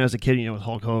fan back when I was a kid, with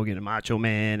Hulk Hogan and Macho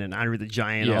Man and Andre the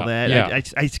Giant and all that. Yeah. I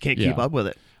just can't keep up with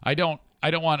it.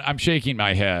 I'm shaking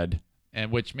my head,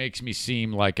 and which makes me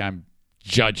seem like I'm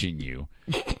judging you.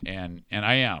 and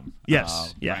I am.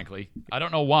 Yes. Frankly. I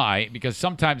don't know why, because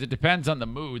sometimes it depends on the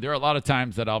mood. There are a lot of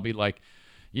times that I'll be like,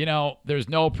 there's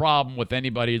no problem with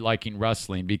anybody liking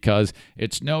wrestling because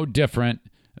it's no different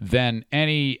than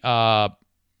any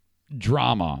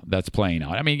drama that's playing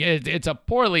out. I mean, it's a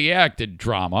poorly acted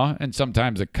drama and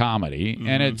sometimes a comedy,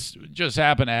 and it's just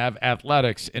happened to have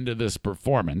athletics into this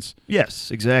performance.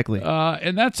 Yes, exactly.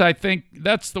 And I think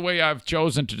that's the way I've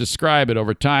chosen to describe it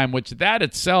over time, which that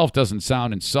itself doesn't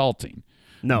sound insulting.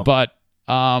 No. But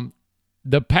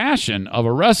the passion of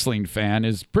a wrestling fan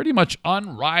is pretty much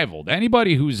unrivaled.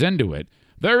 Anybody who's into it,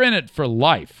 they're in it for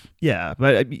life. Yeah,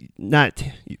 but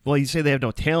you say they have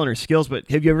no talent or skills,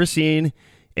 but have you ever seen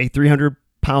a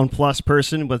 300-pound plus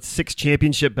person with 6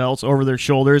 championship belts over their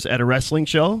shoulders at a wrestling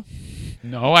show?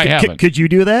 No, I haven't. Could you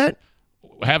do that?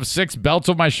 Have 6 belts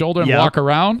over my shoulder and walk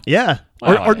around? Yeah.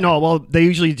 Well, they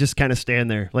usually just kind of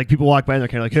stand there. Like people walk by and they're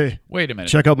kind of like, "Hey, wait a minute.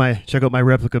 Check out my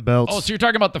replica belts." Oh, so you're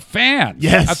talking about the fans?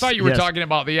 Yes. I thought you were talking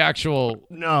about the actual.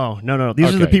 No.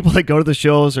 These are the people that go to the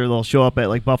shows, or they'll show up at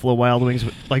like Buffalo Wild Wings,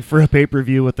 like for a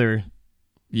pay-per-view with their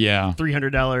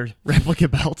 $300 replica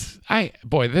belts.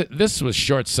 This was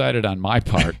short-sighted on my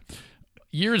part.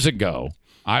 Years ago,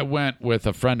 I went with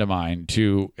a friend of mine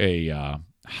to a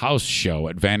house show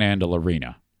at Van Andel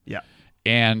Arena. Yeah.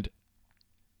 And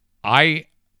I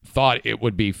thought it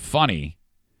would be funny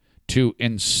to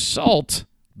insult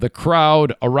the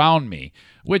crowd around me,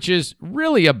 which is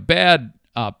really a bad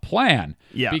plan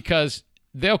because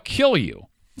they'll kill you.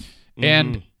 Mm-hmm.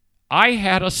 And I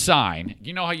had a sign.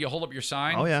 You know how you hold up your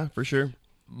sign? Oh, yeah, for sure.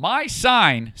 My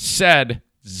sign said,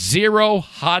 "Zero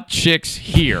hot chicks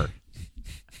here."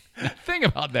 Now, think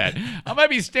about that. I might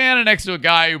be standing next to a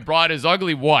guy who brought his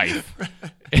ugly wife,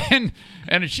 and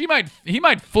he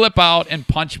might flip out and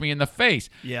punch me in the face.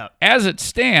 Yeah. As it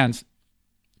stands,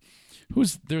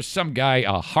 there's some guy,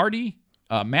 Hardy,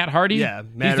 Matt Hardy. Yeah,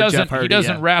 Jeff Hardy. He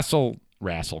doesn't wrestle.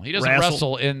 He doesn't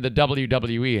wrestle in the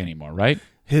WWE anymore, right?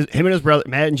 Him and his brother,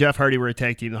 Matt and Jeff Hardy, were a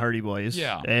tag team, the Hardy Boys.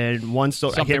 Yeah. And one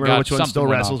still, I can't remember which one still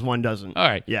wrestles, one doesn't. All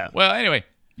right. Yeah. Well, anyway,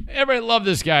 everybody loved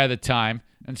this guy at the time.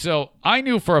 And so I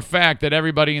knew for a fact that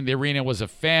everybody in the arena was a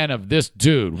fan of this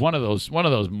dude, one of those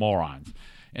morons.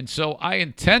 And so I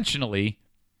intentionally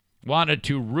wanted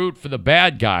to root for the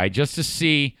bad guy just to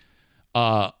see,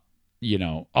 all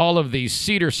of these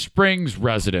Cedar Springs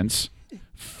residents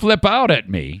flip out at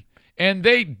me. And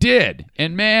they did.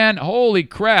 And man, holy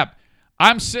crap.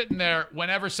 I'm sitting there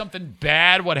whenever something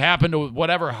bad would happen to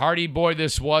whatever Hardy Boy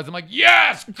this was. I'm like,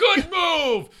 yes, good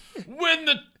move. Win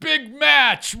the big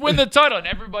match. Win the title. And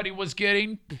everybody was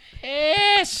getting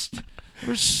pissed.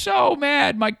 We're so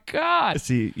mad. My God.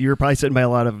 See, you were probably sitting by a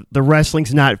lot of the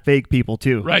wrestling's not fake people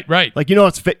too. Right. Like,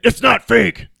 it's fake. It's not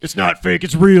fake. It's not fake.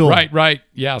 It's real. Right.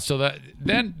 Yeah. So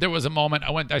then there was a moment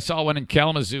I saw one in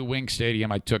Kalamazoo Wing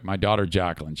Stadium. I took my daughter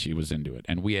Jacqueline. She was into it,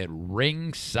 and we had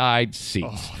ringside seats.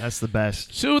 Oh, that's the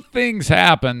best. Two things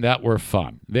happened that were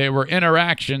fun. They were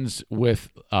interactions with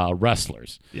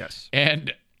wrestlers. Yes.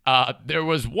 And there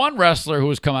was one wrestler who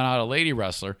was coming out, a lady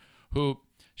wrestler, who.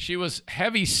 She was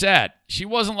heavy set. She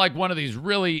wasn't like one of these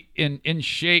really in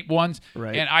shape ones.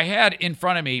 Right. And I had in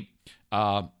front of me,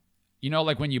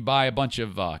 like when you buy a bunch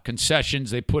of concessions,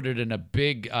 they put it in a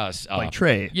big like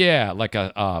tray. Yeah, like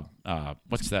a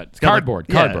what's that? Cardboard.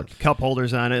 Cup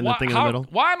holders on it and the thing in the middle.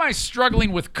 Why am I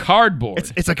struggling with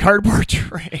cardboard? It's a cardboard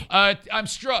tray. I'm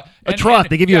struggling. A trough.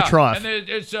 They give you a trough. And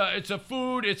it's a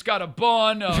food. It's got a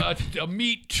bun, a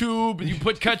meat tube, and you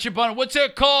put ketchup on it. What's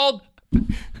it called?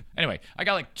 Anyway, I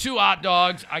got like 2 hot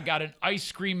dogs. I got an ice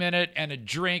cream in it and a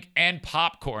drink and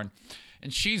popcorn.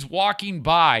 And she's walking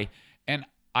by, and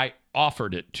I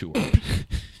offered it to her.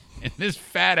 And this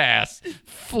fat ass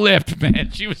flipped, man.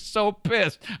 She was so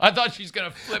pissed. I thought she's going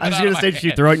to flip it out of my hand. I was going to say,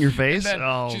 she'd throw it in your face?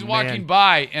 She's walking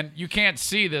by, and you can't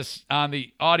see this on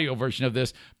the audio version of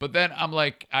this, but then I'm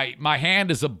like, my hand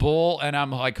is a bowl, and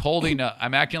I'm like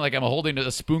I'm acting like I'm holding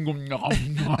a spoon going, nom,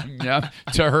 nom, yeah,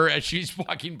 to her as she's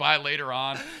walking by later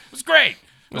on. It was great.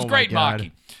 It was great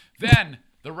mocking. Then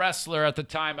the wrestler at the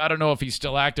time, I don't know if he's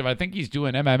still active. I think he's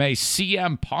doing MMA.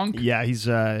 CM Punk. Yeah, he's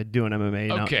doing MMA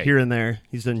now, here and there.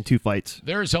 He's done 2 fights.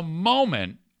 There's a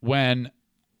moment when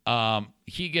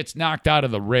he gets knocked out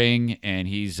of the ring, and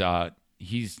he's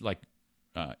like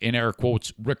in air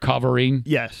quotes recovering.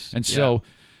 Yes. And so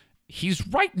he's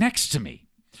right next to me,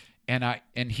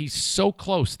 and he's so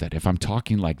close that if I'm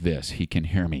talking like this, he can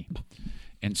hear me.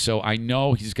 And so I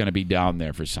know he's going to be down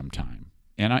there for some time,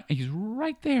 and he's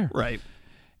right there. Right.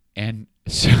 And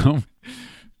so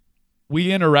we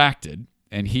interacted,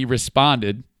 and he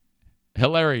responded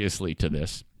hilariously to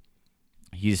this.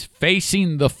 He's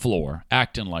facing the floor,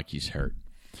 acting like he's hurt.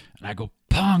 And I go,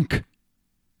 Punk,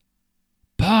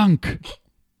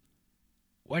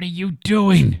 what are you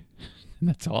doing? And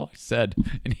that's all I said.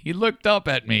 And he looked up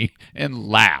at me and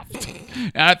laughed.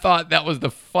 And I thought that was the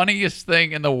funniest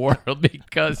thing in the world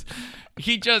because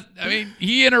he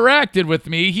interacted with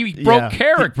me. He broke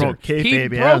character. He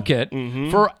broke it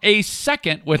for a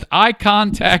second with eye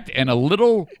contact and a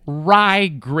little wry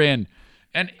grin.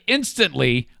 And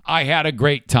instantly, I had a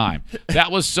great time.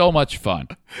 That was so much fun.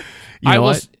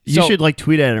 You should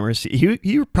tweet at him or see.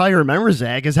 He probably remembers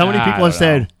that because how many people have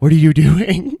said, "What are you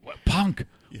doing, Punk?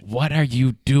 What are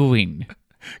you doing?"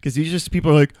 Because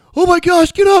people are like, "Oh my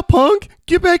gosh, get up, Punk!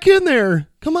 Get back in there!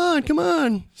 Come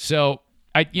on!" So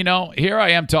here I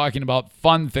am talking about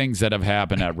fun things that have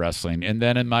happened at wrestling, and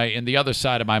then in the other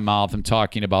side of my mouth, I'm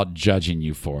talking about judging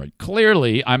you for it.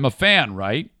 Clearly, I'm a fan,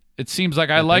 right? It seems like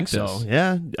I like this. So.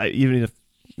 Yeah, even if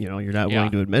you're not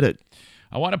willing to admit it.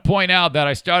 I want to point out that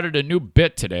I started a new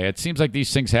bit today. It seems like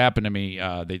these things happen to me.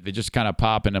 They just kind of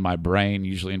pop into my brain,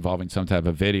 usually involving some type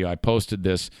of video. I posted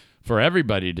this for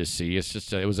everybody to see. It's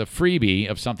just it was a freebie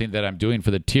of something that I'm doing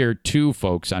for the Tier 2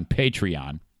 folks on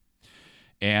Patreon.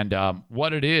 And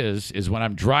what it is when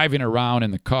I'm driving around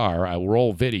in the car, I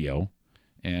roll video,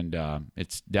 and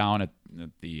it's down at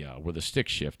the where the stick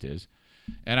shift is,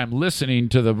 and I'm listening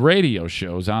to the radio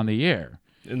shows on the air.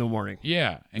 In the morning.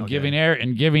 Yeah, and giving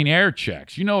air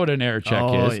checks. You know what an air check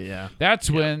is. Oh, yeah. That's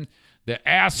when the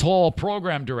asshole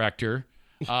program director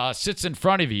sits in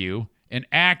front of you and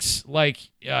acts like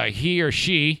he or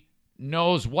she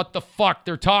knows what the fuck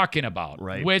they're talking about,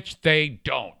 right? Which they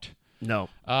don't. No.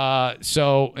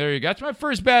 So there you go. That's my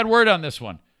first bad word on this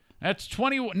one. That's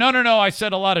 20. No. I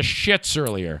said a lot of shits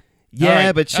earlier. Yeah,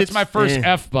 right, but that's my first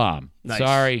F-bomb. Nice.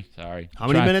 Sorry. How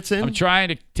many minutes in? I'm trying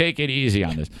to take it easy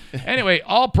on this. Anyway,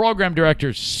 all program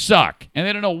directors suck, and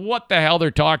they don't know what the hell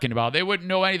they're talking about. They wouldn't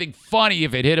know anything funny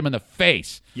if it hit them in the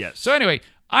face. Yes. So anyway,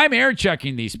 I'm air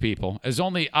checking these people as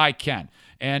only I can.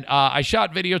 And I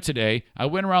shot video today. I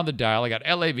went around the dial. I got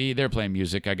LAV. They're playing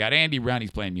music. I got Andy Brown.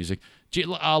 He's playing music.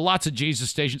 Lots of Jesus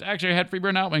stations. Actually, I had Free Beer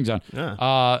and Hot Wings on. Yeah.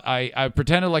 I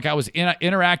pretended like I was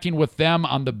interacting with them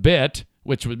on the bit,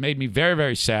 which made me very,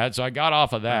 very sad. So I got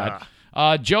off of that.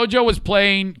 JoJo was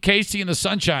playing Casey and the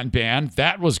Sunshine Band.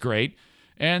 That was great.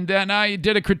 And then I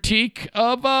did a critique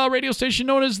of a radio station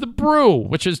known as The Brew,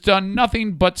 which has done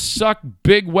nothing but suck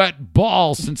big wet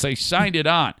balls since they signed it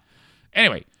on.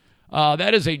 Anyway,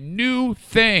 That is a new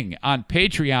thing on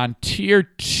Patreon, Tier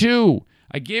 2.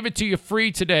 I gave it to you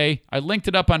free today. I linked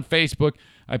it up on Facebook.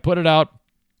 I put it out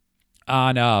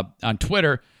on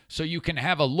Twitter so you can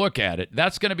have a look at it.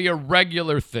 That's going to be a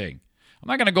regular thing. I'm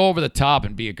not going to go over the top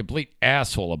and be a complete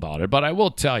asshole about it, but I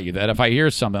will tell you that if I hear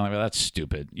something like that's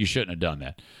stupid, you shouldn't have done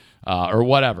that, or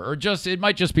whatever, or just it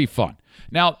might just be fun.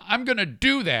 Now, I'm going to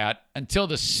do that until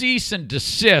the cease and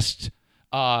desist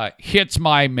hits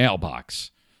my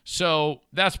mailbox. So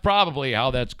that's probably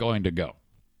how that's going to go.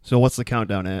 So what's the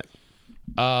countdown at?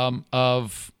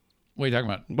 Of what are you talking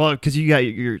about? Well, because you got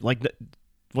your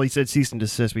you said cease and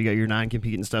desist, but you got your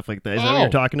non-compete and stuff like that. Is that what you're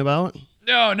talking about?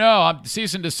 No.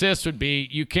 Cease and desist would be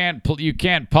you can't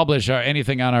publish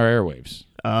anything on our airwaves.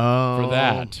 Oh, for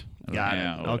that. Got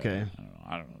it. Okay.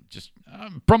 I don't know. Just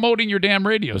promoting your damn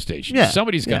radio station. Yeah.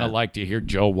 Somebody's gonna like to hear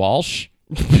Joe Walsh.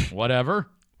 Whatever.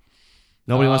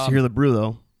 Nobody wants to hear the brew,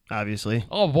 though. Obviously.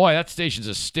 Oh boy, that station's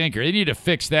a stinker. They need to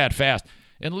fix that fast.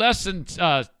 In less than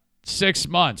 6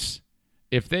 months,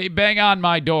 if they bang on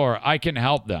my door, I can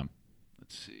help them.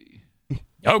 Let's see.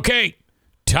 Okay,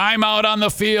 timeout on the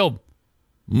field.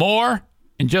 More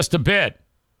in just a bit.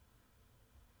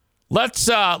 Let's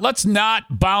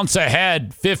not bounce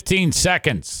ahead 15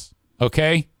 seconds,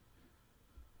 okay?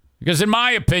 Because in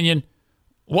my opinion,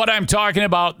 what I'm talking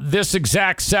about this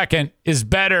exact second is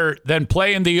better than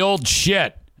playing the old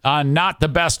shit on Not the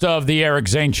Best of the Eric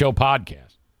Zane Show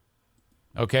podcast.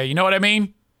 Okay, you know what I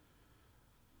mean?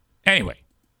 Anyway,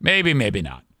 maybe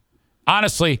not.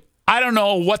 Honestly, I don't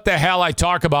know what the hell I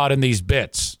talk about in these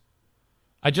bits.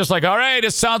 I just all right,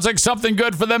 it sounds like something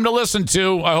good for them to listen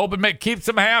to. I hope it keeps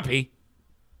them happy.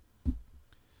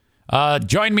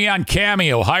 Join me on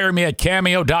Cameo. Hire me at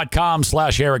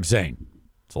cameo.com/Eric Zane.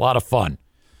 It's a lot of fun.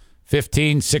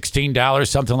 $15, $16,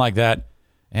 something like that.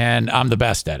 And I'm the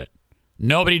best at it.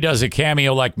 Nobody does a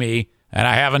Cameo like me, and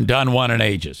I haven't done one in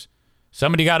ages.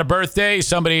 Somebody got a birthday.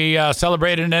 Somebody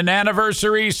celebrated an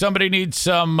anniversary. Somebody needs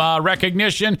some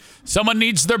recognition. Someone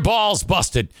needs their balls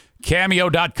busted.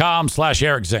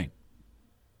 Cameo.com/Eric Zane.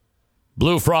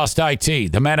 Blue Frost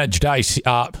IT, the managed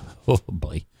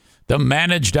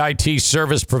IT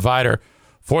service provider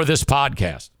for this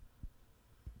podcast.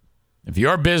 If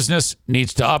your business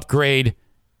needs to upgrade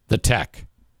the tech,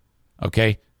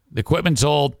 okay, the equipment's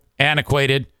old,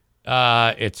 antiquated,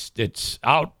 it's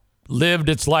outlived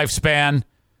its lifespan,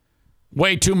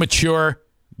 way too mature,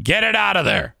 get it out of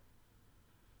there.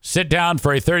 Sit down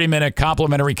for a 30-minute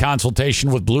complimentary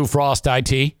consultation with Blue Frost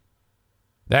IT.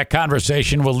 That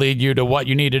conversation will lead you to what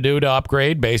you need to do to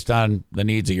upgrade based on the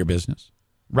needs of your business.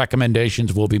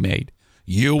 Recommendations will be made.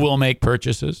 You will make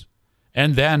purchases.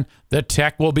 And then the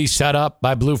tech will be set up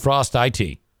by Blue Frost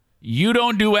IT. You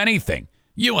don't do anything.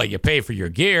 You pay for your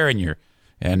gear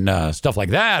and stuff like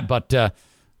that, but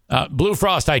Blue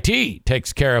Frost IT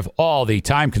takes care of all the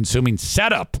time-consuming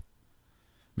setup.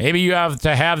 Maybe you have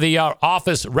to have the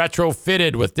office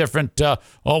retrofitted with different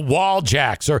wall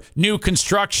jacks or new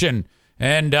construction,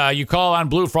 and you call on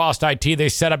Blue Frost IT. They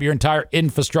set up your entire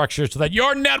infrastructure so that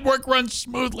your network runs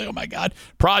smoothly. Oh, my God.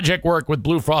 Project work with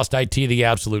Blue Frost IT, the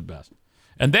absolute best.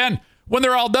 And then when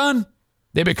they're all done,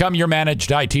 they become your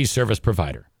managed IT service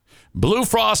provider. Blue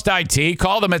Frost IT,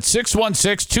 call them at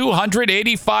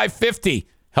 616-200-8550.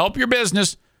 Help your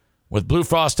business with Blue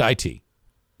Frost IT.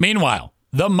 Meanwhile,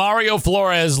 the Mario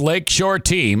Flores Lakeshore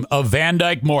team of Van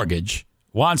Dyke Mortgage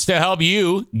wants to help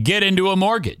you get into a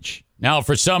mortgage. Now,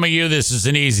 for some of you, this is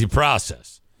an easy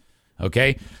process,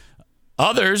 okay?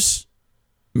 Others,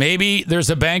 maybe there's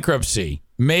a bankruptcy.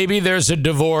 Maybe there's a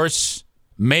divorce.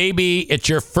 Maybe it's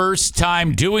your first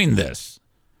time doing this.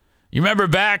 You remember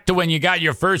back to when you got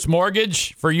your first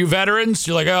mortgage for you veterans?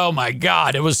 You're like, oh, my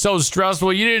God, it was so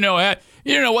stressful. You didn't know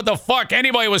what the fuck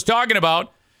anybody was talking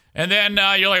about. And then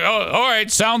you're like, oh, all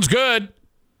right, sounds good.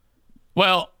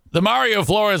 Well, the Mario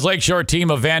Flores Lakeshore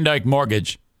team of Van Dyke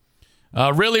Mortgage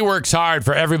really works hard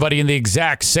for everybody in the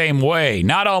exact same way.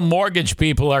 Not all mortgage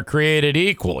people are created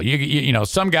equal. You know,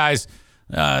 some guys,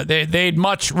 they'd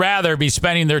much rather be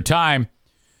spending their time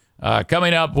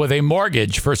coming up with a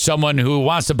mortgage for someone who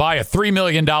wants to buy a $3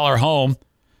 million home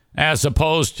as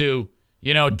opposed to,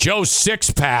 Joe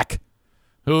Sixpack,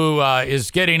 who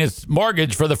is getting his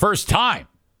mortgage for the first time.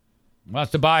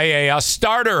 Wants to buy a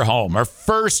starter home or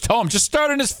first home. Just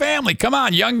starting his family. Come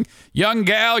on, young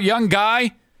gal, young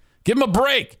guy. Give him a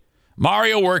break.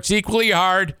 Mario works equally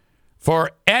hard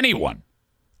for anyone.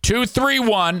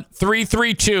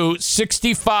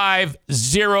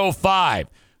 231-332-6505.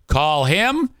 Call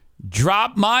him,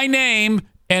 drop my name,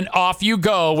 and off you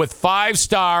go with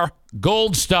 5-star,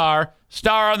 gold star,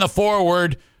 star on the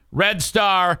forward, red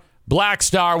star, black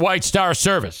star, white star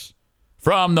service.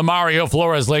 from the Mario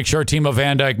Flores Lakeshore team of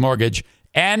Van Dyke Mortgage.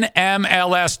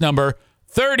 NMLS number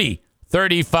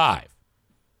 3035.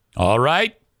 All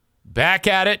right, back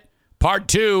at it. Part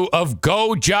 2 of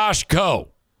Go Josh Go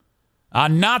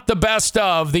on Not the Best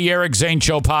of the Eric Zane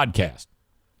Show podcast.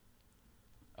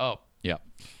 Oh, yeah.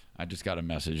 I just got a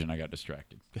message and I got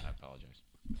distracted. I apologize.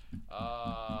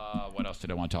 What else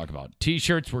did I want to talk about?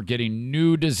 T-shirts. We're getting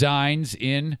new designs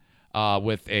in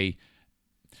with a...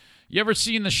 You ever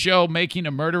seen the show Making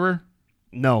a Murderer?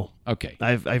 No. Okay.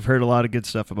 I've heard a lot of good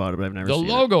stuff about it, but I've never seen it.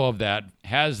 The logo of that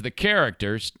has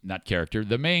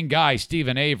the main guy,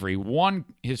 Stephen Avery.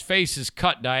 His face is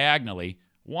cut diagonally.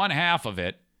 One half of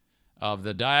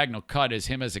the diagonal cut is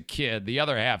him as a kid. The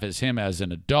other half is him as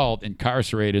an adult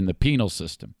incarcerated in the penal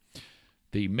system.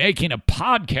 The Making a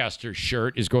Podcaster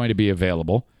shirt is going to be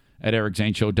available at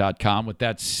ericzaneshow.com with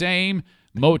that same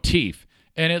motif.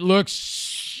 And it looks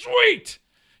sweet.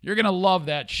 You're going to love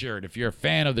that shirt. If you're a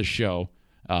fan of the show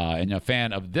and a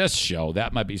fan of this show,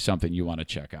 that might be something you want to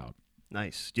check out.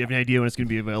 Nice. Do you have any idea when it's going to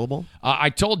be available? I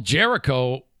told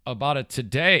Jericho about it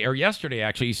today, or yesterday,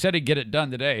 actually. He said he'd get it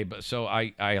done today, but so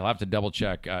I'll have to double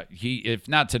check. If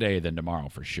not today, then tomorrow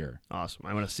for sure. Awesome.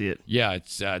 I want to see it. Yeah,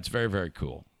 it's very, very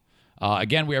cool.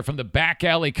 Again, we are from the Back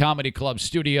Alley Comedy Club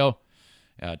studio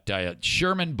at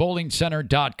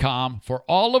ShermanBowlingCenter.com for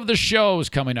all of the shows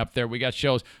coming up there. We got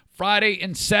shows Friday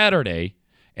and Saturday,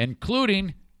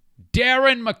 including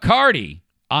Darren McCarty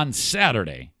on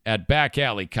Saturday at Back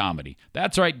Alley Comedy.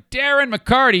 That's right. Darren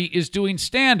McCarty is doing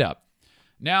stand-up.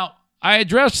 Now, I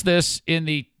addressed this in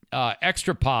the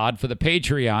extra pod for the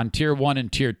Patreon, Tier 1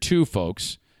 and Tier 2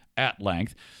 folks at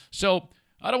length. So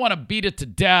I don't want to beat it to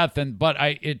death, but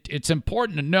it's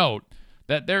important to note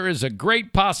that there is a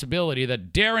great possibility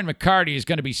that Darren McCarty is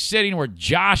going to be sitting where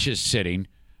Josh is sitting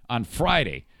on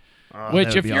Friday.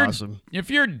 Which, if you're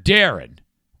Darren,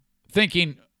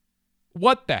 thinking,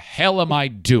 what the hell am I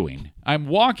doing? I'm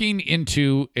walking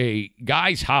into a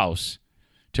guy's house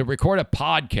to record a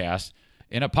podcast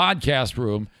in a podcast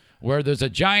room where there's a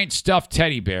giant stuffed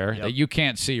teddy bear that you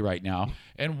can't see right now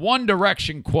and One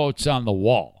Direction quotes on the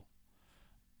wall.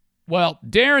 Well,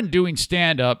 Darren doing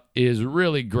stand-up is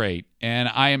really great, and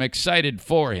I am excited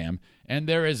for him. And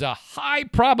there is a high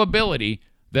probability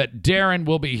that Darren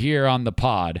will be here on the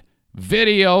pod,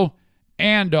 video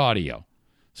and audio.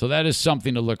 So that is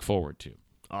something to look forward to.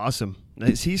 Awesome.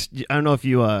 I don't know if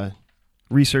you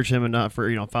research him enough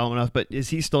or follow him enough, but is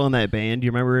he still in that band? Do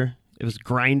you remember? It was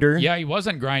Grinder. Yeah, he was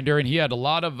in Grinder, and he had a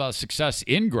lot of success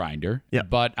in Grinder. Yeah.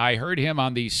 But I heard him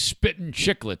on the Spittin'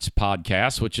 Chicklets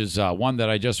podcast, which is one that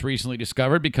I just recently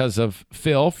discovered because of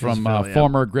Phil from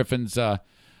former Griffin's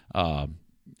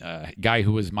guy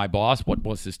who was my boss. What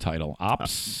was his title?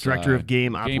 Ops? Director of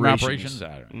Game Operations.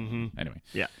 I don't know. Mm-hmm. Anyway.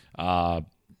 Yeah.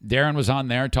 Darren was on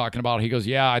there talking about, he goes,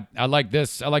 yeah, I like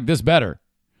this. I like this better.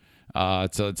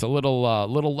 It's a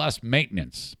little less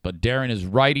maintenance, but Darren is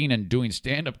writing and doing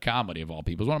stand-up comedy of all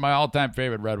people. He's one of my all-time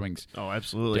favorite Red Wings. Oh,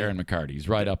 absolutely. Darren McCarty. He's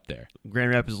right up there.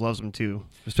 Grand Rapids loves him too,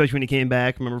 especially when he came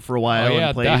back. Remember for a while? Oh yeah,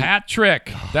 and played. the hat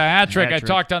trick. I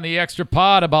talked on the extra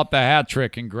pod about the hat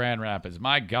trick in Grand Rapids.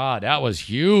 My God, that was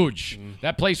huge.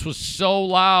 That place was so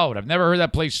loud. I've never heard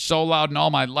that place so loud in all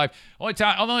my life. Only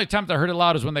time I heard it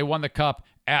loud is when they won the cup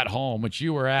at home, which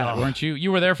you were at, weren't you?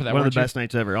 You were there for that, One weren't of the best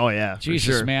nights ever. Oh, yeah.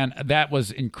 Jesus, sure. man. That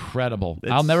was incredible.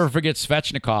 I'll never forget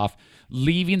Svechnikov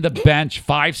leaving the bench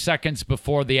 5 seconds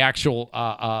before the actual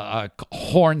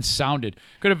horn sounded.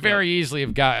 Could have very easily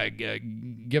have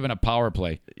given a power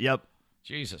play. Yep.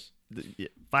 Jesus.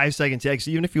 5 seconds. Yeah, 'cause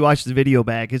even if you watch the video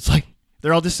back, it's like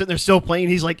they're all just sitting there still playing.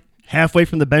 He's like halfway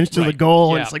from the bench to the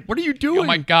goal, and it's like, what are you doing? Oh,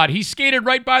 my God. He skated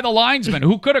right by the linesman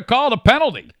who could have called a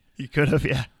penalty. He could have,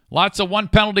 yeah. Lots of one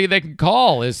penalty they can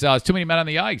call is too many men on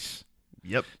the ice.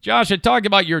 Yep. Josh, I talked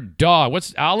about your dog.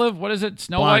 What's Olive? What is it?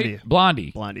 White?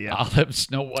 Blondie. Blondie, yeah. Olive,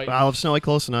 Snow White. Olive, Snow White,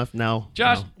 close enough. No.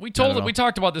 Josh, we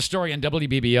talked about this story on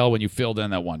WBBL when you filled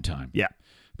in that one time. Yeah.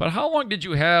 But how long did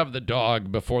you have the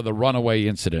dog before the runaway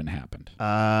incident happened?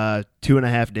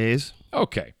 2.5 days.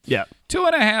 Okay. Yeah.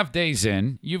 2.5 days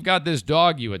in, you've got this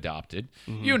dog you adopted.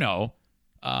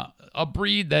 Mm-hmm. A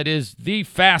breed that is the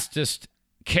fastest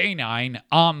canine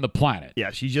on the planet.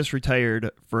 Yeah, she just retired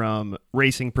from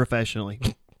racing professionally.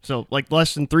 So, like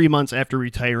less than 3 months after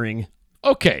retiring.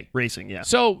 Okay. Racing, yeah.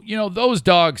 So, those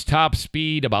dogs top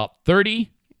speed about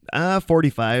 30?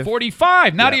 45.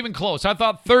 45, not even close. I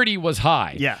thought 30 was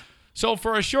high. Yeah. So,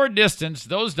 for a short distance,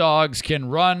 those dogs can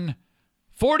run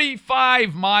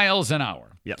 45 miles an hour.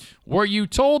 Yep. Were you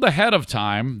told ahead of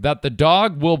time that the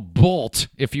dog will bolt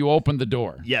if you open the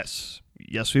door? Yes.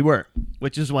 Yes, we were.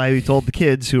 Which is why we told the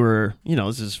kids who were,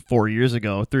 this is 3 or 4 years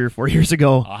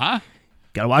ago.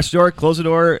 Gotta watch the door, close the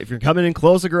door. If you're coming in,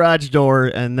 close the garage door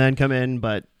and then come in.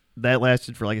 But that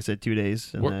lasted for, like I said, 2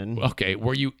 days. And then Okay,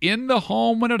 were you in the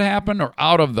home when it happened or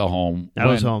out of the home? I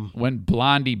was home. When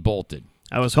Blondie bolted.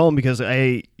 I was home because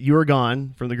you were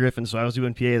gone from the Griffin, so I was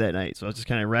doing PA that night. So I was just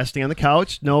kind of resting on the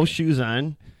couch, no shoes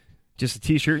on, just a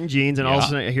T-shirt and jeans, and all of a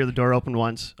sudden I hear the door open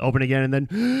once, open again, and then,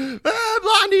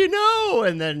 Blondie, no!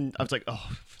 And then I was like,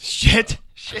 oh, shit.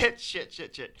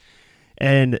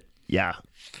 And, yeah,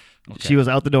 she was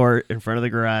out the door in front of the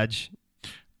garage.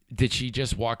 Did she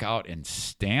just walk out and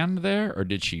stand there, or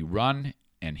did she run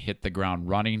and hit the ground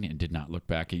running and did not look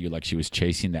back at you like she was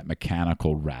chasing that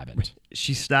mechanical rabbit?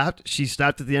 She stopped. She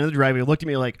stopped at the end of the driveway, looked at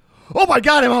me like, oh, my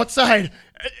God, I'm outside,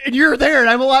 and you're there, and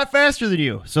I'm a lot faster than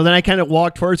you. So then I kind of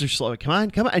walked towards her slowly. Come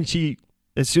on. And she,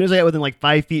 as soon as I got within like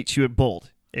 5 feet, she would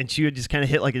bolt, and she would just kind of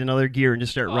hit like another gear and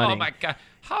just start running. Oh, my God.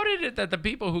 How did it that the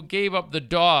people who gave up the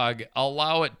dog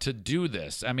allow it to do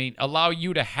this? I mean, allow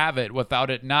you to have it without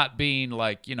it not being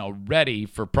like, ready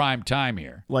for prime time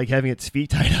here. Like having its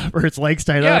feet tied up or its legs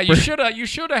tied Yeah, up. you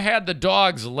should have had the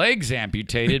dog's legs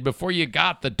amputated before you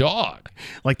got the dog.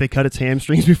 Like they cut its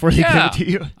hamstrings before they give it to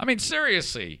you. I mean,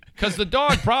 seriously, because the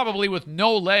dog probably with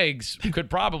no legs could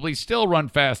probably still run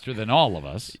faster than all of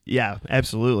us. Yeah,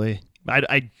 absolutely.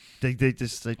 I think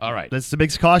all right. That's the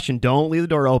biggest caution. Don't leave the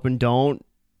door open. Don't.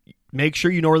 Make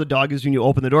sure you know where the dog is when you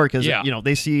open the door because,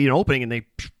 they see an opening and they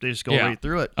just go right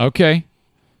through it. Okay.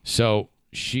 So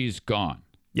she's gone.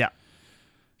 Yeah.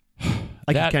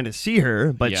 I could kind of see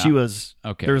her, but she was,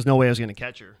 there was no way I was going to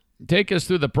catch her. Take us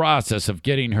through the process of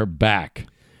getting her back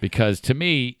because to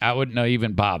me, I wouldn't have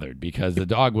even bothered because the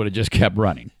dog would have just kept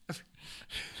running.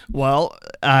 Well,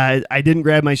 I didn't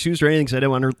grab my shoes or anything because I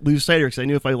didn't want to lose sight of her because I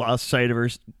knew if I lost sight of her,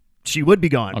 she would be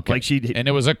gone. Okay. Like and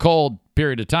it was a cold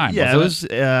period of time. Yeah,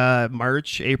 wasn't it was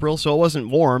March, April, so it wasn't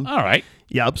warm. All right.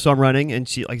 Yep. So I'm running, and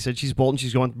she, like I said, she's bolting.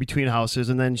 She's going between houses,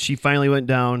 and then she finally went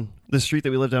down the street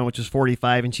that we lived on, which is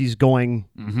 45, and she's going.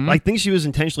 I think she was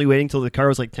intentionally waiting till the car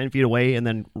was like 10 feet away, and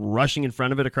then rushing in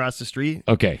front of it across the street.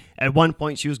 Okay. At one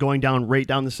point, she was going right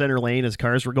down the center lane as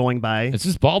cars were going by. Is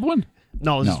this Baldwin?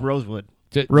 No, this is Rosewood.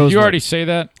 Did you already say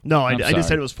that? No, I just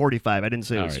said it was 45. I didn't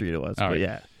say what street it was, but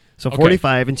yeah. So Okay.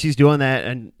 45, and she's doing that,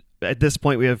 and at this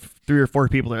point, we have 3 or 4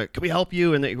 people that are like, can we help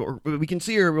you? And we can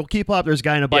see her. We'll keep up. There's a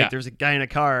guy in a bike. Yeah. There's a guy in a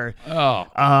car.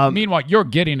 Oh. Meanwhile, you're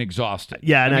getting exhausted.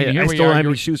 Yeah, and I still don't have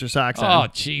any shoes or socks on.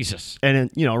 Oh, Jesus.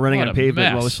 And then, running What on a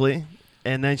pavement mess. mostly.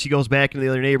 And then she goes back into the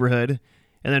other neighborhood.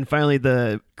 And then finally,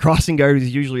 the crossing guard,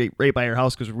 who's usually right by her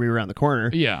house because we were around the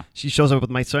corner. Yeah. She shows up with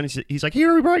my son. He's like,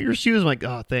 here, we brought your shoes. I'm like,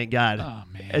 oh, thank God. Oh,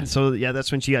 man. And so, yeah,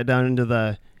 that's when she got down into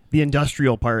the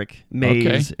industrial park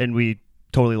maze, and we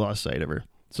totally lost sight of her.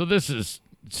 So this is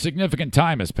significant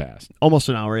time has passed. Almost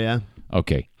an hour, yeah.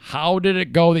 Okay. How did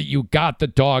it go that you got the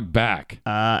dog back?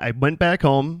 I went back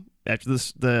home after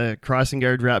the crossing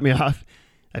guard dropped me off.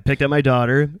 I picked up my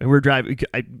daughter, and we're driving.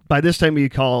 By this time, we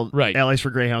called Allies for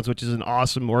Greyhounds, which is an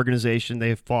awesome organization.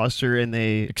 They foster and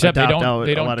they Except they adopt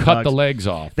don't out cut dogs. the legs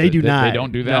off. They do not. They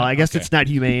don't do that. No, I guess it's not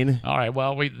humane. All right.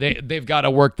 Well, they've got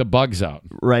to work the bugs out.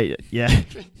 Right. Yeah.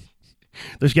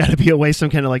 There's got to be a way, some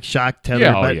kind of like shock tether.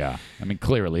 Yeah. But Yeah. I mean,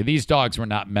 clearly, these dogs were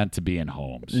not meant to be in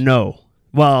homes. No.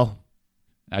 Well,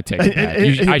 I take it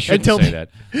back. I shouldn't say that.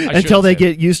 Until they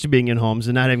get used to being in homes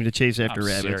and not having to chase after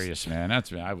rabbits. Serious, man.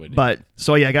 I would. But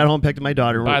so yeah, I got home, picked up my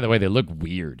daughter. By the way, they look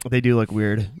weird. They do look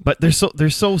weird, but they're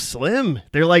so slim.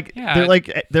 They're like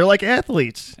like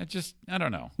athletes. I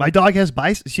don't know. My dog has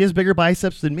biceps. She has bigger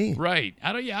biceps than me. Right.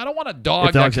 I don't want a dog.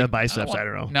 If dogs have biceps, I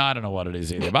don't know. No, I don't know what it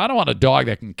is either. But I don't want a dog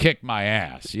that can kick my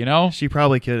ass. She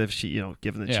probably could if she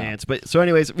given the chance. But so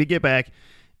anyways, we get back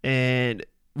and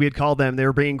we had called them. They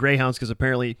were bringing greyhounds because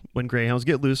apparently when greyhounds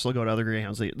get loose, they'll go to other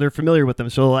greyhounds. They're familiar with them,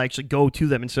 so they'll actually go to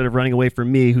them instead of running away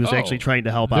from me, who's actually trying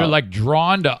to help out. They're like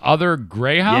drawn to other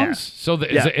greyhounds?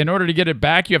 Yeah. So in order to get it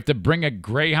back, you have to bring a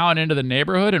greyhound into the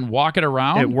neighborhood and walk it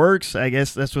around? It works. I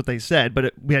guess that's what they said,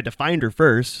 but we had to find her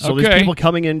first. So there's people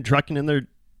coming in, trucking in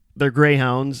their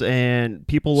greyhounds, and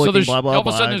people looking, blah, blah, blah. All of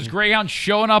a sudden, there's greyhounds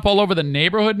showing up all over the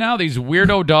neighborhood now, these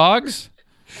weirdo dogs?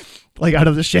 Like out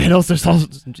of the shadows, there's all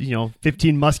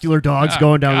 15 muscular dogs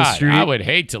going down the street. I would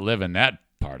hate to live in that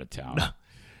part of town.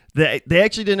 They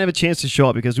actually didn't have a chance to show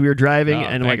up because we were driving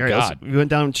and like, all right, we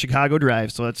went down Chicago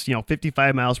Drive, so that's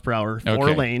 55 miles per hour,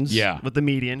 4 lanes with the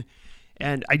median,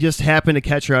 and I just happened to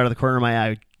catch her out of the corner of my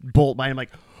eye, bolt by. I'm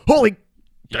like, holy!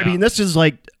 Yeah. I mean, this is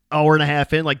like hour and a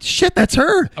half in. Like, shit, that's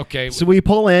her. Okay, so we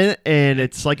pull in, and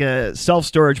it's like a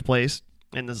self-storage place,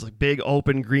 and this like big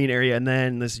open green area, and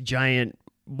then this giant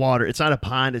water. It's not a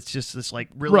pond. It's just this like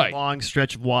really long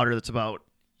stretch of water that's about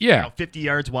 50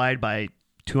 yards wide by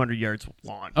 200 yards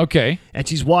long. Okay. And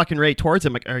she's walking right towards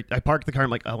him. Like, I parked the car. I'm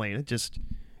like, Elena, just.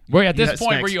 Wait, at this got point,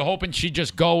 snacks. were you hoping she'd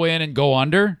just go in and go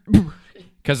under?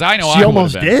 Because I know She I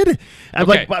almost would've been. did. I'm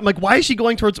Okay. like, why is she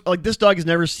going towards? Like, this dog has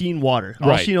never seen water. All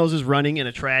Right. she knows is running in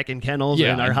a track and kennels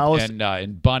Yeah, in our house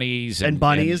and bunnies And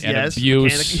bunnies, and yes,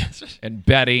 abuse mechanic, yes. and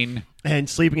bedding. and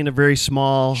sleeping in a very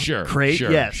small Sure, crate.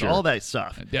 sure, Yes, sure. all that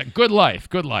stuff. Yeah, good life.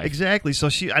 Exactly. So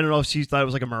I don't know if she thought it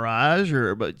was like a mirage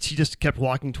but she just kept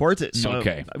walking towards it. So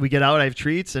Okay. we get out, I have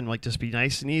treats and like just be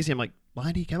nice and easy. I'm like,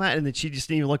 why do you come out? And then she just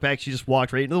didn't even look back. She just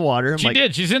walked right into the water. I'm She like,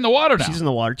 did. She's in the water now. she's in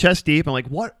the water, chest deep. I'm like,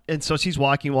 what? And so she's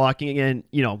walking, and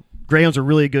greyhounds are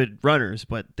really good runners,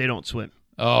 but they don't swim.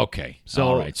 Okay. So-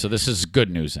 all right. So this is good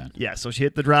news then. Yeah. So she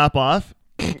hit the drop off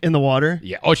in the water.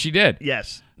 Yeah. Oh, she did.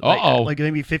 Yes. Uh-oh. Like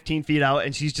maybe 15 feet out,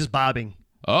 and she's just bobbing.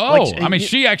 Oh, Like, I mean, you-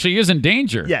 she actually is in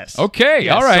danger. Yes. Okay.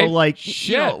 Yes. All right. So like,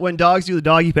 shit. when dogs do the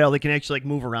doggy paddle, they can actually like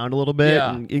move around a little bit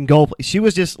Yeah. and go. She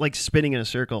was just like spinning in a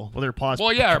circle with her paws.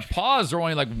 Well, yeah, her paws are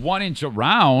only like 1 inch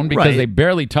around because Right. they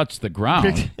barely touch the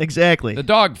ground. Exactly. The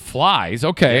dog flies.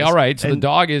 Okay. Yes. All right. So the And-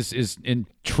 dog is in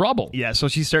trouble. Yeah, so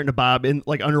she's starting to bob in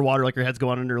like underwater, like her head's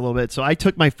going under a little bit. So I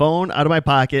took my phone out of my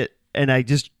pocket and I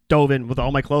just dove in with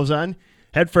all my clothes on,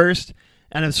 head first,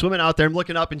 and I'm swimming out there. I'm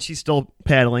looking up and she's still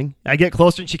paddling. I get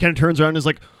closer and she kind of turns around and is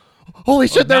like, "Holy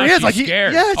shit, there now he is!" she's Like,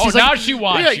 scared. yeah, Oh, she's now like, she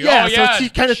wants yeah, you. Yeah, Oh, yeah, so she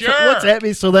kind of sure. looks at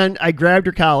me. So then I grabbed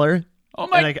her collar. Oh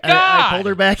my and God. I pulled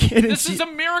her back in. And This is a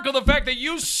miracle. The fact that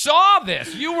you saw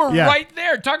this, you were Yeah. right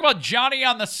there. Talk about Johnny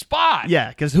on the spot. yeah,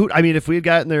 because if we had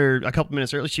gotten there a couple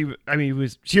minutes early, she would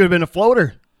have been a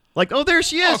floater. Like, oh, there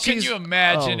she is. Oh, can She's- you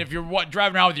imagine oh. if you're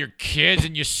driving around with your kids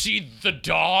and you see the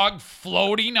dog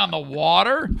floating on the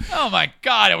water? Oh my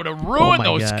God, it would have ruined my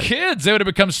those God. kids. They would have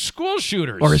become school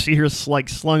shooters. Or see her like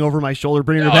slung over my shoulder,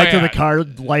 bringing her Oh, back to yeah. the car,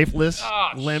 lifeless,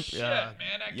 Oh, limp. shit, Yeah.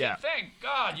 man. Yeah. Thank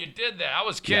God you did that. I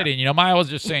was kidding. I was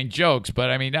just saying jokes, but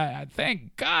I mean,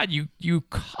 thank God you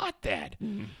caught that.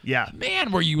 Yeah.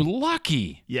 Man, were you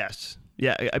lucky. Yes.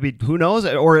 Yeah. I mean, who knows?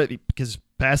 Or because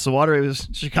past the water, it was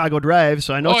Chicago Drive,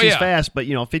 so I know Oh, she's yeah. fast, but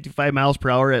 55 miles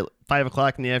per hour at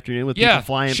 5:00 in the afternoon with Yeah, people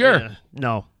flying. sure.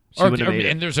 No, she wouldn't have made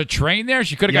and it. there's a train there.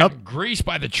 She could have Yep. gotten greased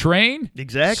by the train.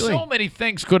 Exactly. So many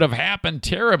things could have happened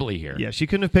terribly here. Yeah, she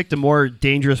couldn't have picked a more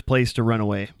dangerous place to run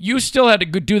away. You still had to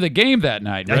go do the game that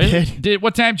night, I right? did.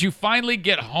 What time did you finally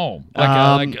get home?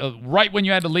 Right when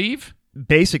you had to leave?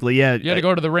 Basically, yeah. You had to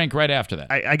go to the rink right after that.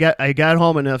 I got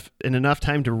home enough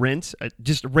time to rinse.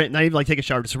 Just rinse, not even like take a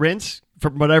shower, just rinse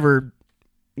from whatever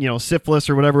syphilis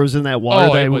or whatever was in that water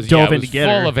that I dove in to get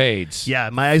full her. of AIDS. Yeah,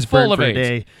 my eyes Full burned of for a AIDS.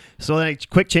 day. So then I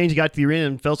quick change, got to the arena,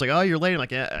 and Phil's like, "Oh, you're late." I'm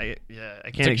like, "Yeah, I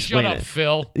It's can't like, explain shut up, it."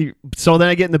 Phil. So then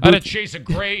I get in the I had to booth. chase a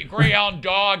greyhound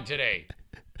dog today.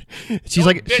 She's Don't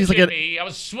like, bitch at me. I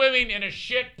was swimming in a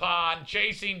shit pond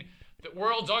chasing the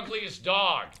world's ugliest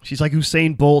dog. she's like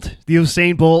Usain Bolt, the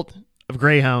Usain Bolt of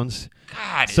greyhounds.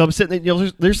 God. So I'm sitting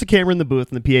there, there's the camera in the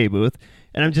booth, in the PA booth,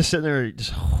 and I'm just sitting there,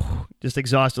 just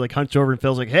exhausted, like hunched over, and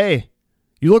Phil's like, "Hey,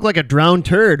 you look like a drowned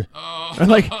turd." I'm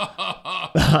like, oh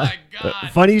my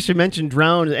God. funny you should mention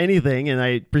drowned anything, and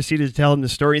I proceeded to tell him the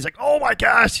story. He's like, "Oh my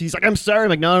gosh!" He's like, "I'm sorry." I'm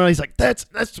like, "No." He's like, "That's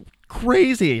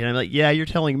crazy," and I'm like, "Yeah, you're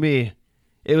telling me."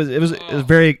 It was a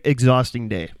very exhausting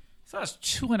day. So that's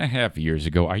 2.5 years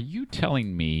ago. Are you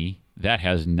telling me that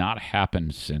has not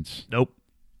happened since? Nope.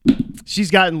 She's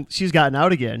gotten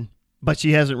out again, but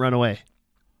she hasn't run away.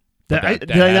 Did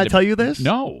I not tell you this?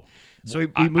 No. So we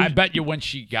I moved. bet you when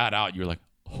she got out, you're like,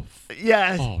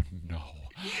 Yeah. oh no.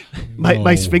 My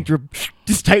No. sphincter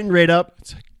just tightened right up.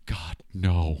 It's like, God,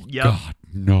 no. Yep. God,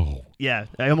 no. Yeah.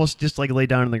 I almost just like laid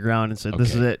down on the ground and said, "This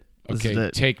is Okay. it. This is Okay,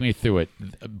 it." take me through it.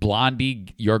 Blondie,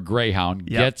 your greyhound,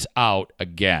 Yep. gets out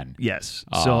again. Yes.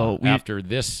 So after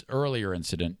this earlier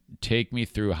incident, take me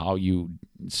through how you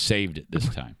saved it this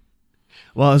time.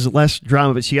 well, it was less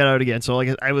drama, but she got out again. So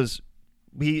like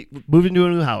we moved into a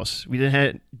new house. We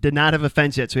did not have a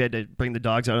fence yet, so we had to bring the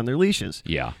dogs out on their leashes.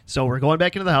 Yeah. So we're going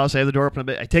back into the house. I have the door open a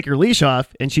bit. I take her leash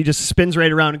off, and she just spins right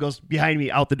around and goes behind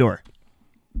me out the door.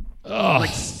 Oh,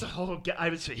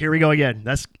 Here we go again.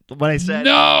 That's what I said.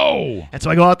 no. And so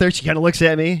I go out there. She kind of looks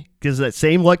at me, gives that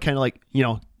same look, kind of like,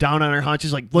 down on her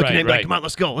haunches, like looking Right, at me, like, right. "Come on,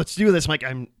 let's go. Let's do this." I'm like,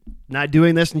 "I'm not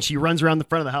doing this." And she runs around the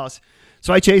front of the house.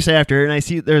 So I chase after her, and I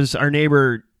see there's our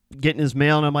neighbor getting his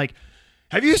mail, and I'm like,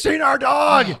 "Have you seen our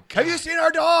dog? Have you seen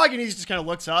our dog?" And he just kind of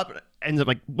looks up, and ends up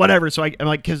like, whatever. So I'm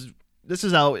like, because this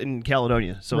is out in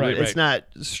Caledonia, so Right, it's right.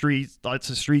 not streets, lots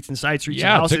of streets and side streets.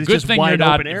 Yeah, and it's houses. a good just thing you're wide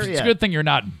not. open area. It's a good thing you're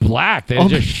not black. They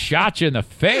just shot you in the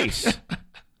face.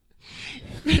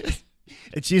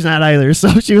 And she's not either,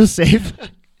 so she was safe.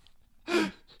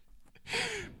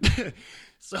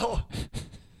 So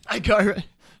I got her.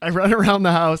 I run around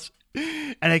the house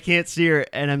and I can't see her.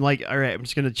 And I'm like, all right, I'm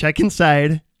just going to check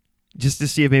inside just to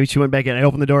see if maybe she went back in. I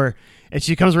open the door and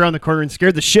she comes around the corner and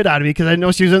scared the shit out of me because I didn't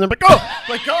know she was in there. I'm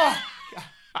like, oh!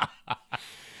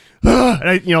 And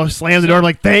I, slammed the door. I'm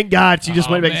like, thank God she just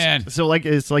went back. Man. So like,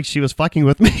 it's like she was fucking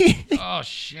with me. Oh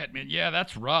shit, man. Yeah,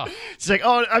 that's rough. She's like,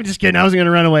 oh, I'm just kidding. I wasn't going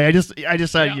to run away. I just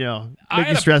thought, make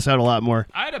you stress out a lot more.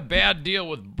 I had a bad deal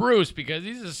with Bruce because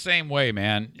he's the same way,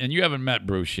 man. And you haven't met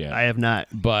Bruce yet. I have not.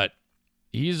 But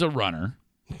he's a runner,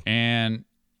 and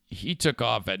he took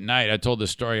off at night. I told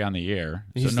this story on the air,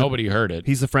 so nobody heard it.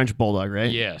 He's the French bulldog,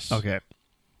 right? Yes. Okay.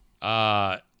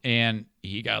 And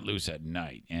he got loose at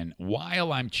night. And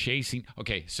while I'm chasing,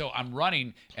 so I'm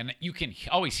running, and you can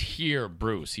always hear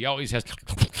Bruce. He always has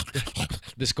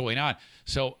this going on.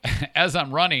 So as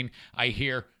I'm running, I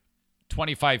hear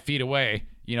 25 feet away,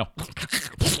 So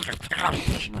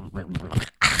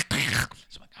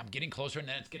I'm getting closer, and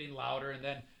then it's getting louder, and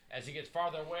then as he gets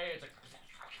farther away, it's like.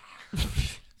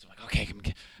 So I'm like, okay,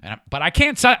 but I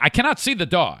cannot see the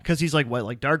dog because he's like what,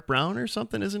 like dark brown or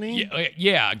something, isn't he?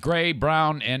 Yeah, gray,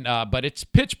 brown, and but it's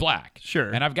pitch black. Sure.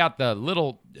 And I've got the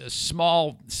little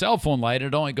small cell phone light.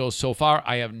 It only goes so far.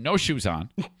 I have no shoes on,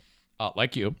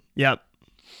 like you. Yep.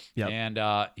 And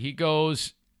he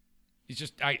goes. He's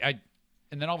just and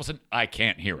then all of a sudden I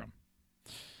can't hear him.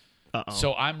 Uh-oh.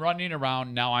 So I'm running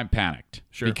around now. I'm panicked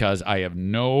because I have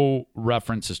no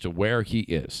reference as to where he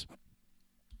is.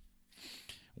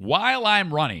 While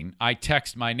I'm running, I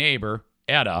text my neighbor,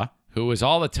 Etta, who is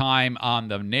all the time on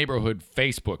the neighborhood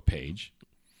Facebook page.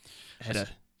 Etta.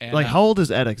 And, how old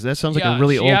is Etta? Because that sounds like a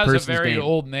really old person's name. She has a very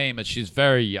old name, but she's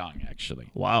very young,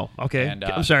 actually. Wow. Okay. And,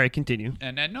 I'm sorry. Continue.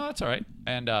 And no, that's all right.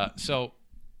 And so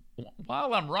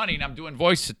while I'm running, I'm doing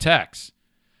voice to text.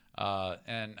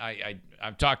 And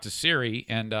I've talked to Siri,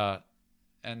 and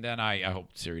then I hope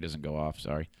Siri doesn't go off.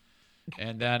 Sorry.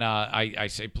 And then I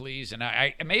say, please. And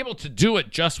I am able to do it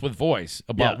just with voice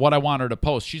about what I want her to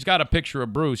post. She's got a picture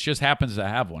of Bruce. Just happens to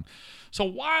have one. So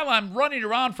while I'm running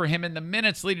around for him in the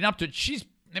minutes leading up to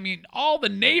it, all the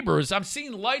neighbors, I'm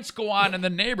seeing lights go on in the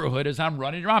neighborhood as I'm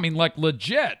running around. Like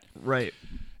legit. Right.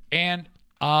 And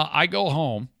I go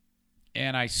home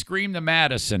and I scream to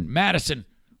Madison,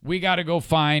 we got to go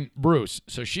find Bruce.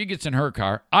 So she gets in her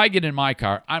car. I get in my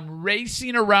car. I'm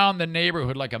racing around the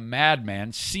neighborhood like a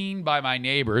madman, seen by my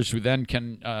neighbors, who then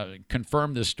can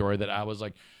confirm this story that I was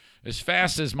like, as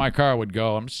fast as my car would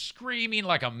go, I'm screaming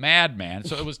like a madman.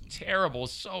 So it was terrible,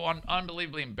 so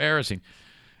unbelievably embarrassing.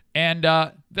 And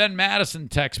then Madison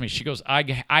texts me. She goes,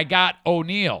 I got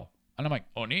O'Neill. And I'm like,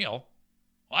 O'Neill?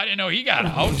 Well, I didn't know he got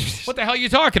out. What the hell are you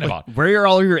talking about? Where are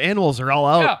all your animals? Are all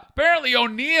out? Yeah, apparently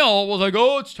O'Neill was like,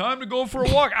 oh, it's time to go for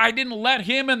a walk. I didn't let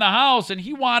him in the house, and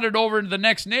he wandered over into the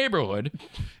next neighborhood.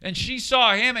 And she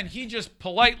saw him, and he just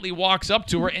politely walks up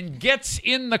to her and gets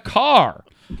in the car.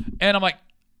 And I'm like,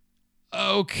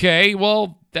 okay,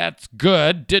 well, that's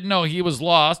good. Didn't know he was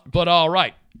lost, but all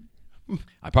right.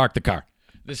 I parked the car.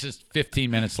 This is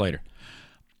 15 minutes later.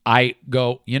 I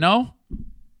go,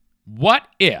 what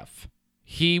if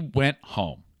he went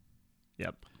home?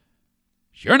 Yep.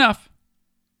 Sure enough,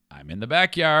 I'm in the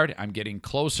backyard. I'm getting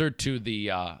closer to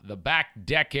the back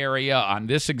deck area on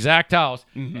this exact house,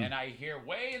 and I hear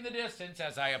way in the distance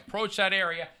as I approach that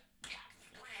area.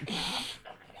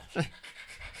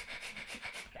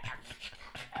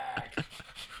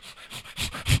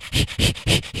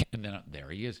 And then there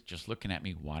he is, just looking at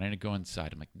me, wanting to go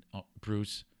inside. I'm like, oh,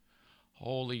 Bruce,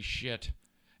 holy shit.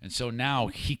 And so now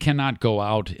he cannot go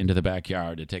out into the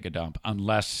backyard to take a dump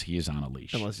unless he is on a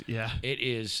leash. It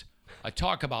is, I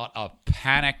talk about a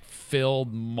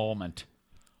panic-filled moment.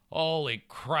 Holy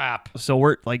crap. So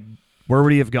where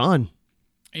would he have gone?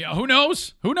 Yeah, who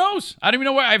knows? Who knows? I don't even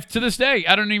know where. To this day,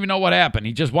 I don't even know what happened.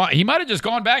 He might have just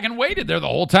gone back and waited there the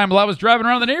whole time while I was driving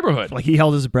around the neighborhood. Like he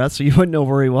held his breath so you wouldn't know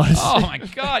where he was. Oh, my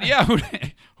God. Yeah,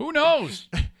 who knows?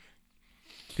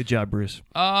 Good job, Bruce.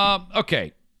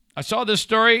 Okay. I saw this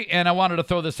story, and I wanted to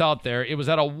throw this out there. It was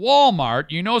at a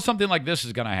Walmart. You know something like this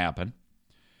is going to happen.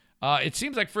 It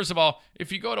seems like, first of all,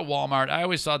 if you go to Walmart, I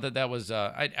always thought that was,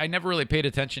 I never really paid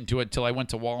attention to it until I went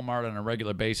to Walmart on a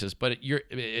regular basis, but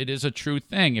it is a true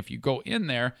thing. If you go in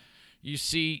there, you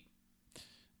see,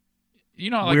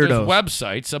 like weirdos. there's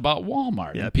websites about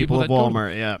Walmart. Yeah, and people at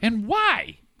Walmart, yeah. And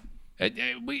why?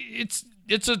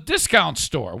 It's a discount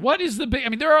store. What is the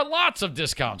big? There are lots of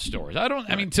discount stores.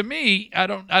 To me, I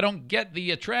don't get the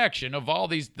attraction of all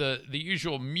these the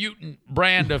usual mutant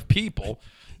brand of people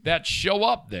that show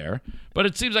up there. But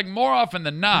it seems like more often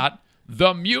than not,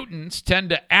 the mutants tend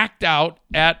to act out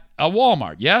at a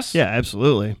Walmart. Yes? Yeah,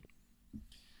 absolutely.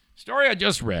 Story I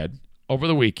just read over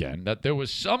the weekend that there was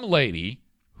some lady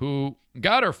who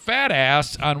got her fat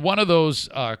ass on one of those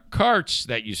carts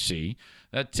that you see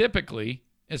that typically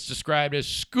is described as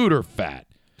scooter fat.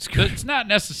 It's not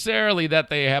necessarily that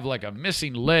they have like a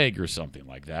missing leg or something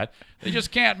like that. They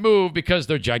just can't move because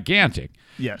they're gigantic.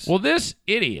 Yes. Well, this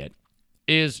idiot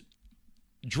is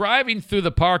driving through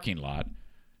the parking lot,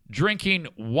 drinking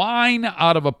wine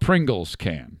out of a Pringles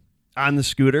can. On the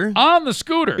scooter? On the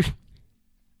scooter.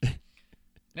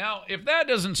 Now, if that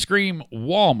doesn't scream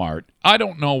Walmart, I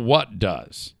don't know what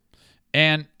does.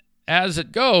 And as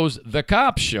it goes, the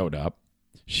cops showed up.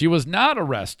 She was not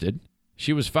arrested.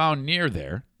 She was found near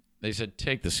there. They said,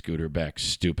 take the scooter back,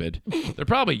 stupid. They're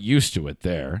probably used to it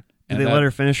there. Did they let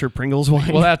her finish her Pringles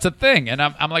wine? Well, that's a thing. And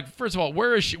I'm like, first of all,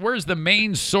 where is she? Where's the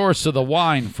main source of the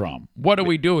wine from? What are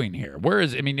we doing here?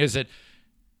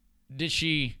 Did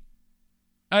she...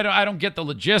 I don't get the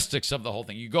logistics of the whole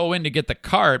thing. You go in to get the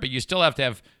cart, but you still have to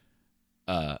have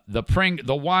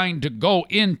the wine to go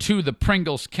into the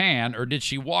Pringles can, or did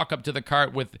she walk up to the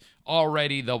cart with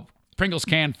already the Pringles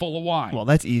can full of wine? Well,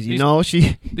 that's easy.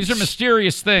 These are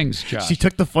mysterious things, Josh. She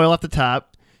took the foil off the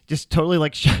top, just totally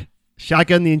like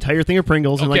shotgun the entire thing of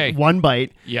Pringles in like one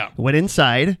bite. Yeah. Went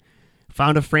inside,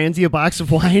 found a Franzia box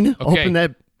of wine, opened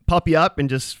that puppy up, and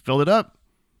just filled it up.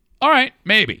 All right,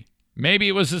 maybe. Maybe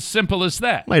it was as simple as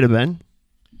that. Might have been.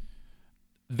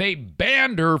 They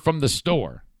banned her from the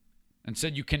store and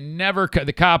said you can never,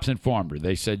 the cops informed her.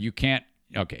 They said you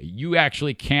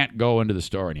actually can't go into the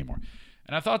store anymore.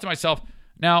 And I thought to myself,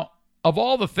 now, of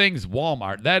all the things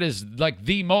Walmart, that is like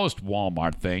the most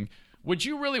Walmart thing. Would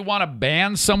you really want to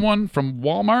ban someone from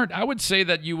Walmart? I would say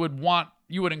that you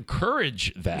would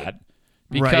encourage that.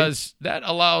 Because that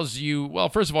allows you, well,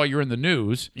 first of all, you're in the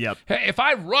news. Yep. Hey, if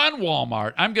I run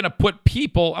Walmart, I'm going to put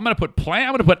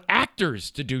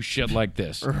actors to do shit like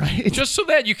this. Right. Just so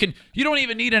that you don't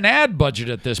even need an ad budget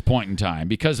at this point in time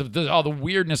because of all the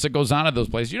weirdness that goes on at those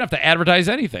places. You don't have to advertise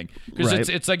anything because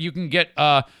it's like you can get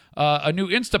a new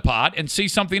Instapot and see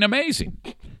something amazing.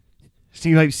 So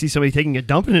you might see somebody taking a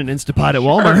dump in an Instapot at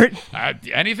Walmart.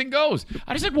 Anything goes.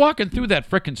 I just like walking through that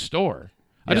frickin' store.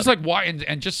 I just like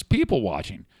and just people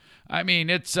watching. I mean,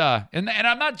 it's and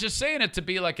I'm not just saying it to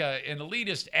be like an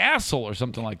elitist asshole or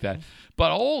something like that,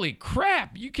 but holy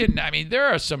crap, you can. I mean, there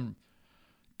are some.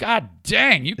 God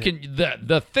dang, you can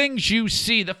the things you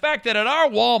see. The fact that at our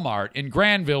Walmart in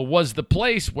Granville was the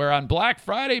place where on Black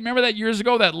Friday, remember that years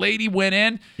ago, that lady went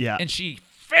in and she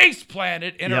face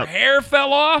planted and her hair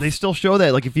fell off. They still show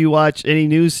that. Like if you watch any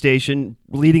news station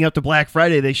leading up to Black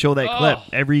Friday, they show that clip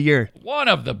every year. One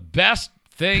of the best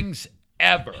things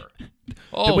ever.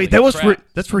 Wait,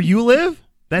 that's where you live?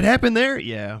 That happened there?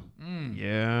 Yeah.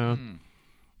 Yeah. And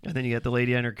then you got the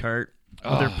lady on her cart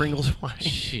with her Pringles wine.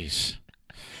 Jeez.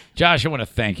 Josh, I want to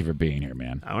thank you for being here,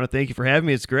 man. I want to thank you for having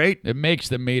me. It's great. It makes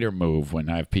the meter move when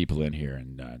I have people in here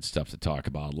and stuff to talk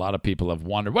about. A lot of people have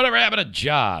wondered, whatever happened to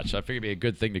Josh? I figured it'd be a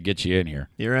good thing to get you in here.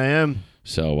 Here I am.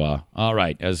 So, all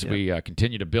right, as we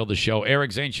continue to build the show,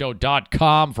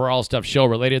 ericzaneshow.com for all stuff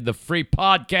show-related. The free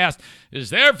podcast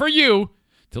is there for you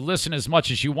to listen as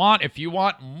much as you want. If you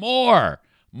want more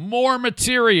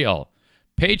material,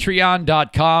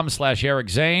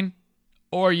 patreon.com/ericzane,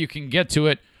 or you can get to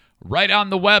it right on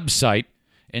the website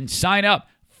and sign up.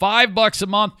 $5 a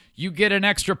month, you get an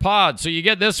extra pod. So you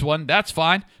get this one, that's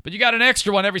fine, but you got an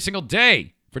extra one every single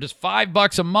day for just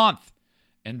 $5 a month.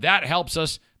 And that helps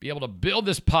us be able to build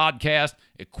this podcast,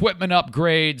 equipment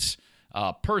upgrades,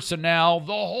 personnel,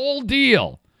 the whole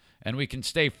deal. And we can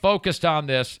stay focused on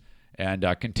this and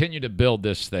continue to build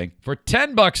this thing. For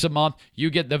 $10 a month,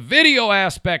 you get the video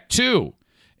aspect too.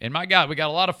 And my God, we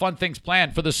got a lot of fun things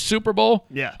planned for the Super Bowl.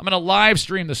 Yeah. I'm going to live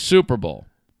stream the Super Bowl.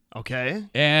 Okay.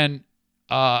 And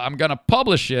I'm going to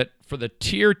publish it for the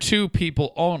Tier 2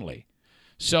 people only.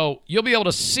 So you'll be able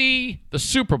to see the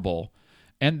Super Bowl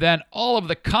and then all of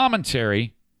the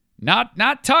commentary, not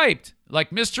typed,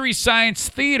 like Mystery Science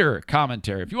Theater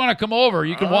commentary. If you want to come over,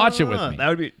 you can watch it with me.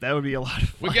 That would be a lot of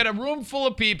fun. We get a room full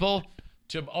of people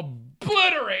to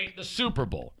obliterate the Super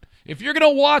Bowl. If you're going to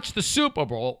watch the Super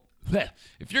Bowl,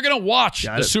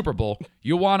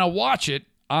 you want to watch it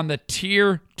on the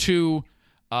Tier 2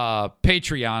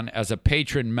 Patreon as a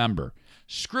patron member.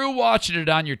 Screw watching it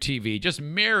on your TV. Just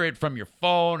mirror it from your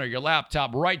phone or your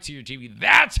laptop right to your TV.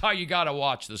 That's how you got to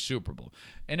watch the Super Bowl.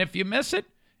 And if you miss it,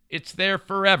 it's there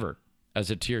forever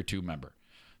as a Tier 2 member.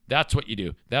 That's what you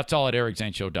do. That's all at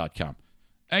ericzaneshow.com.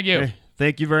 Thank you. Hey,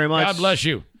 thank you very much. God bless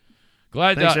you.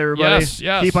 Glad Thanks, everybody.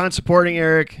 Yes. Keep on supporting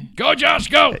Eric. Go, Josh,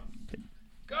 go.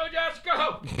 Go, Josh,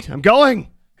 go. I'm going.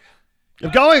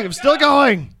 I'm still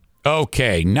going.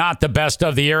 Okay, not the best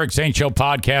of the Eric Zane Show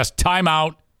podcast. Time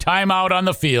out on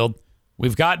the field.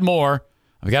 We've got more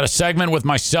I've got a segment with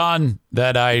my son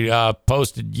that I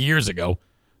posted years ago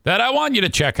that I want you to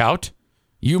check out.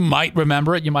 You might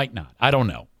remember it. You might not. I don't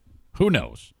know. Who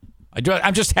knows?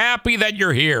 I'm just happy that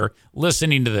you're here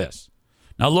listening to this.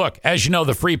 Now, look, as you know,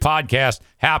 the free podcast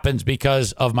happens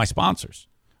because of my sponsors,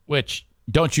 which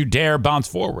don't you dare bounce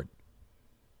forward.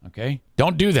 Okay?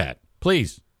 Don't do that.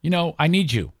 Please. I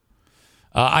need you.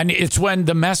 It's when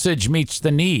the message meets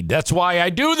the need. That's why I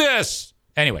do this.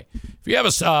 Anyway, if you have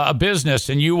a business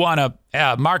and you want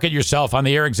to market yourself on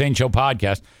the Eric Zane Show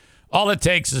podcast, all it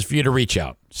takes is for you to reach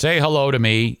out. Say hello to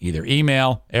me, either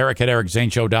email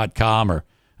eric@ericzaneshow.com, or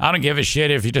I don't give a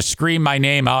shit if you just scream my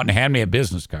name out and hand me a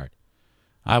business card.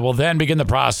 I will then begin the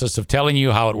process of telling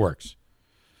you how it works.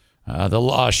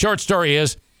 The short story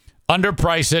is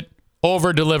underprice it,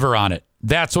 over-deliver on it.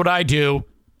 That's what I do.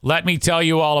 Let me tell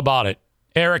you all about it.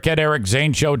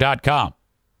 eric@ericzaneshow.com.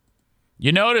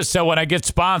 You notice that when I get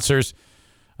sponsors,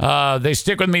 they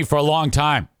stick with me for a long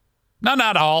time. No,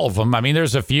 not all of them. I mean,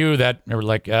 there's a few that are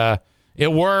like,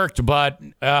 it worked, but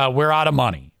we're out of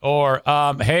money. Or,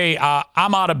 hey,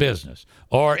 I'm out of business.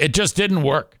 Or it just didn't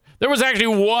work. There was actually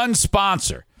one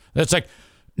sponsor that's like,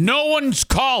 no one's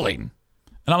calling.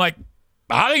 And I'm like,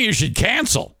 I think you should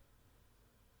cancel.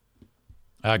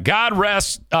 God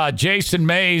rest Jason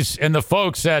Mays and the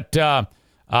folks at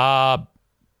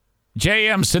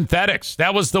JM Synthetics.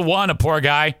 That was the one, a poor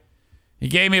guy. He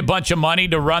gave me a bunch of money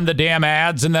to run the damn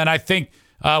ads, and then I think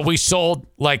we sold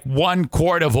like 1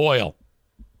 quart of oil.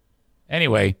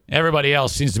 Anyway, everybody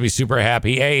else seems to be super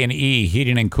happy. A&E,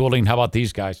 Heating and Cooling. How about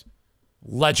these guys?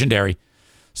 Legendary.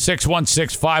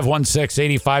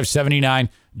 616-516-8579.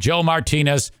 Joe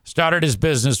Martinez started his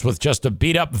business with just a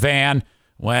beat-up van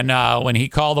when he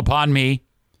called upon me.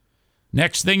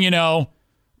 Next thing you know,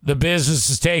 the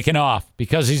business is taking off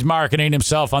because he's marketing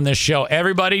himself on this show.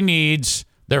 Everybody needs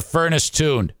their furnace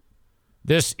tuned.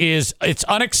 It's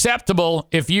unacceptable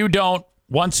if you don't,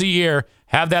 once a year,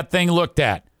 have that thing looked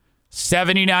at.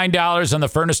 $79 on the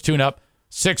furnace tune-up.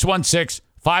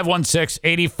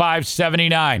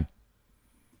 616-516-8579.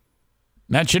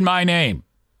 Mention my name.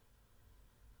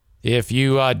 If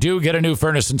you do get a new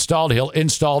furnace installed, he'll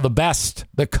install the best,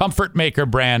 the Comfort Maker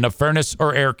brand of furnace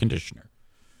or air conditioner.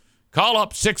 Call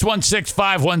up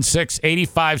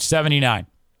 616-516-8579.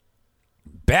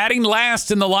 Batting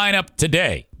last in the lineup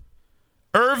today,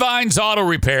 Irvine's Auto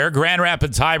Repair, Grand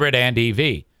Rapids Hybrid and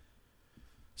EV.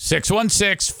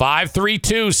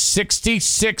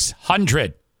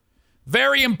 616-532-6600.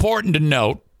 Very important to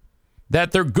note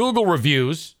that their Google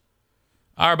reviews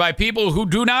are by people who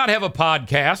do not have a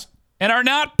podcast and are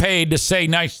not paid to say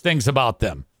nice things about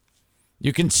them.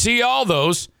 You can see all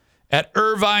those at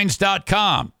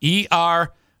irvines.com, ervines.com.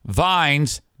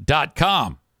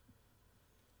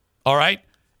 All right?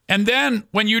 And then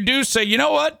when you do say, you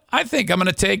know what? I think I'm going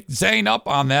to take Zane up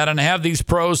on that and have these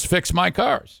pros fix my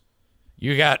cars.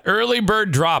 You got early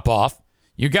bird drop-off.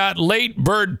 You got late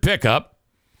bird pickup.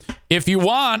 If you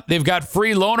want, they've got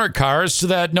free loaner cars so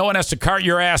that no one has to cart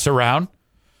your ass around.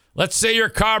 Let's say your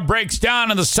car breaks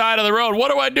down on the side of the road. What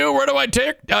do I do? Where do I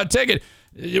take it?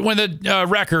 When the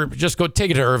wrecker, just go take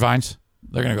it to Irvine's.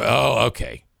 They're going to go, oh,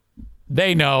 okay.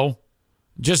 They know.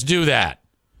 Just do that.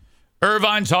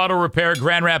 Irvine's Auto Repair,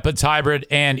 Grand Rapids Hybrid,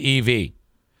 and EV.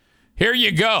 Here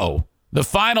you go. The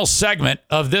final segment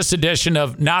of this edition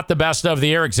of Not the Best of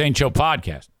the Eric Zane Show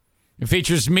podcast. It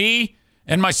features me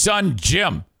and my son,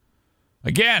 Jim.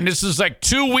 Again, this is like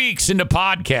 2 weeks into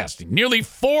podcasting. Nearly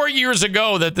 4 years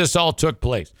ago that this all took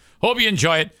place. Hope you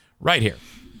enjoy it right here.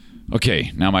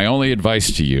 Okay, now my only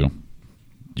advice to you,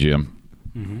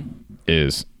 Jim,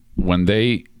 is when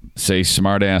they say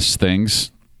smart-ass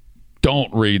things,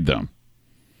 don't read them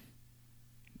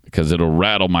because it'll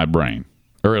rattle my brain,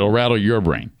 or it'll rattle your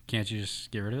brain. Can't you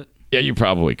just get rid of it? Yeah, you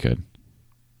probably could.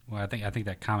 Well, I think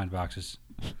that comment box is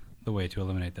the way to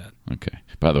eliminate that. Okay.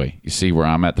 By the way, you see where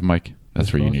I'm at the mic?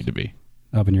 That's where you need to be.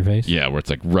 Up in your face? Yeah, where it's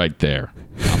like right there.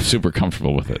 I'm super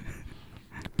comfortable with it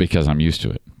because I'm used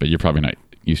to it. But you're probably not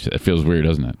used to it. It feels weird,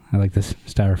 doesn't it? I like this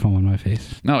styrofoam on my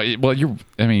face. No, I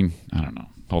don't know.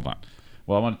 Hold on.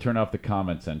 Well, I want to turn off the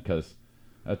comments then because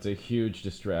that's a huge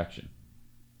distraction.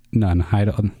 None.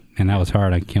 And that was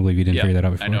hard. I can't believe you didn't figure that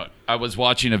out before. I know. I was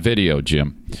watching a video,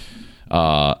 Jim.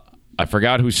 I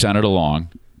forgot who sent it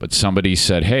along, but somebody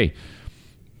said, hey,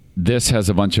 this has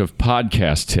a bunch of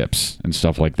podcast tips and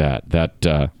stuff like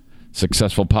that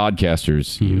successful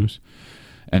podcasters use.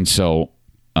 And so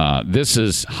this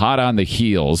is hot on the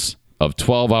heels of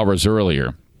 12 hours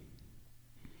earlier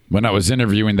when I was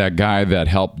interviewing that guy that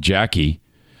helped Jackie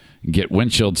get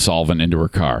windshield solvent into her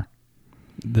car.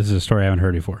 This is a story I haven't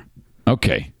heard before.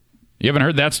 Okay. You haven't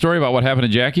heard that story about what happened to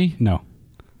Jackie? No.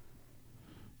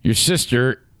 your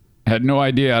sister had no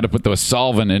idea how to put the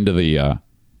solvent into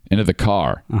the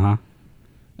car. Uh-huh.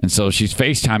 And so she's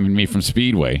FaceTiming me from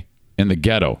Speedway in the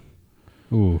ghetto.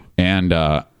 Ooh. And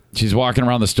she's walking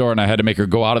around the store, and I had to make her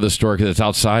go out of the store because it's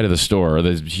outside of the store.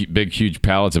 There's big, huge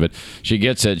pallets of it. She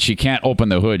gets it. She can't open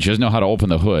the hood. She doesn't know how to open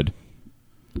the hood.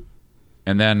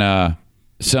 And then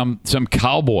some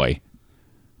cowboy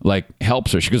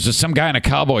helps her. She goes, there's some guy in a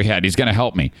cowboy hat. He's going to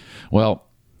help me. Well,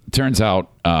 it turns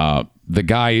out the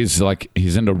guy is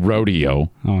he's into rodeo.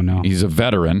 Oh, no. He's a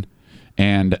veteran.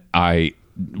 And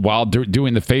while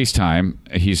doing the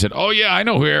FaceTime, he said, oh, yeah, I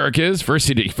know who Eric is. First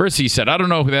he said, I don't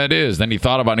know who that is. Then he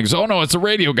thought about it. He goes, oh, no, it's a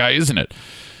radio guy, isn't it?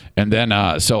 And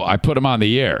then so I put him on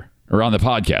the air or on the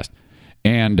podcast.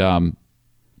 And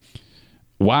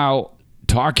while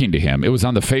talking to him, it was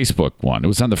on the Facebook one. It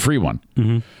was on the free one.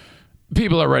 Mm-hmm.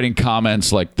 People are writing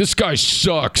comments like, this guy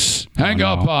sucks. Hang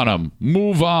up on him.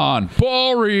 Move on.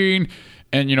 Boring.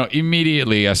 And,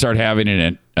 immediately I start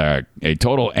having a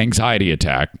total anxiety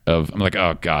attack I'm like,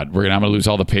 oh, God, I'm going to lose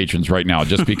all the patrons right now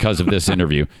just because of this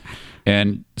interview.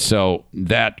 And so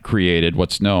that created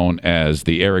what's known as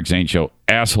the Eric Zane Show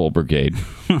Asshole Brigade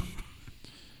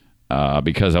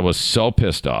because I was so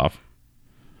pissed off.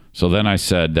 So then I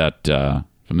said that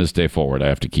from this day forward, I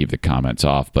have to keep the comments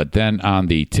off. But then on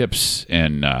the tips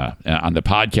and on the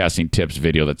podcasting tips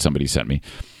video that somebody sent me,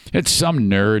 it's some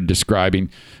nerd describing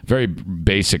very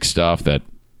basic stuff that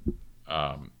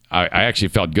I actually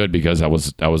felt good because I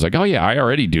was like, oh yeah, I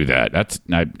already do that. That's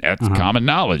common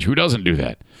knowledge. Who doesn't do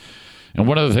that? And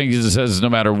one of the things it says is no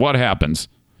matter what happens,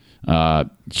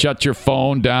 shut your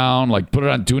phone down, put it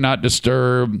on do not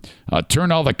disturb,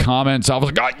 turn all the comments off. I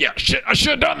was like, oh yeah, shit, I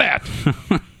should have done that.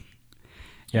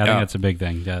 Yeah, I think that's a big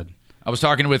thing, Dad. I was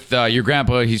talking with your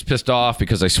grandpa. He's pissed off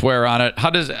because I swear on it.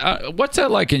 What's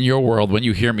that like in your world when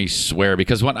you hear me swear?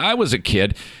 Because when I was a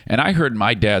kid and I heard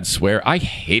my dad swear, I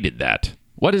hated that.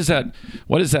 What is that?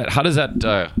 How does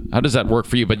that work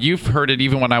for you? But you've heard it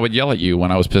even when I would yell at you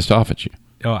when I was pissed off at you.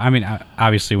 Oh, I mean,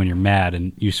 obviously when you're mad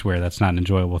and you swear, that's not an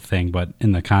enjoyable thing. But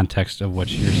in the context of what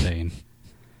you're saying,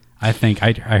 I think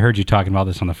I heard you talking about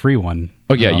this on the free one.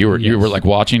 Oh yeah, you were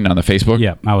watching on the Facebook?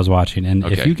 Yeah, I was watching. And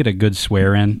okay. If you get a good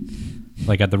swear in,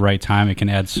 at the right time, it can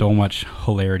add so much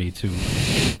hilarity to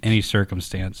any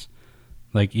circumstance.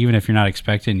 Even if you're not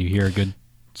expecting, you hear a good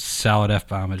solid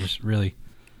F-bomb, it just really...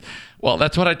 Well,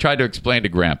 that's what I tried to explain to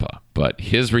Grandpa, but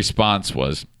his response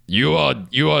was, you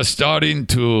are starting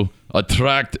to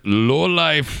attract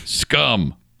low-life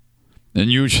scum. And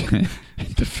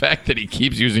the fact that he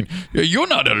keeps using, you're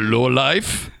not a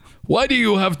low-life. Why do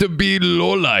you have to be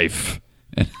low-life?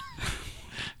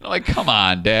 Come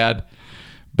on, Dad.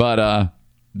 But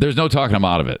there's no talking him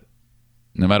out of it,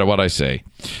 no matter what I say.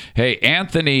 Hey,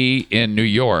 Anthony in New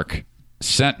York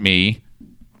sent me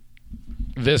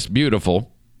this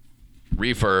beautiful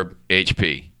Refurb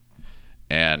HP,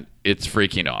 and it's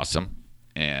freaking awesome,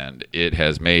 and it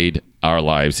has made our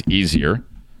lives easier.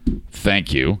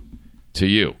 Thank you to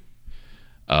you.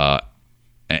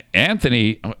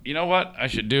 Anthony, you know what I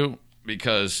should do?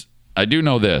 Because I do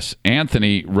know this.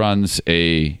 Anthony runs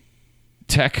a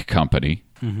tech company,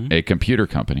 a computer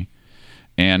company,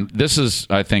 and this is,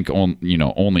 I think,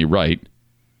 only right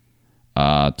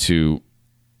to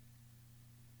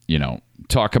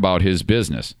talk about his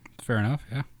business. Fair enough,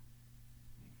 yeah.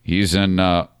 He's in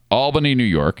Albany, New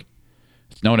York.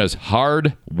 It's known as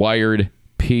Hardwired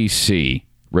PC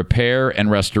Repair and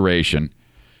Restoration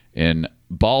in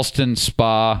Ballston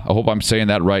Spa. I hope I'm saying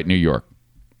that right, New York.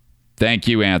 Thank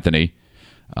you, Anthony.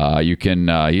 You can.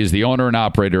 He is the owner and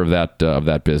operator of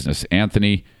that business.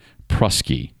 Anthony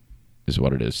Prusky is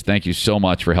what it is. Thank you so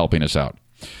much for helping us out,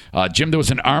 Jim. There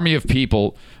was an army of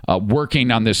people working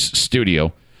on this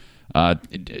studio.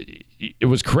 It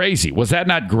was crazy. Was that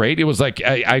not great? It was like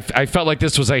I felt like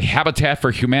this was a Habitat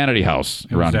for Humanity house.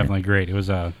 It was definitely great. It was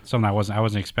something I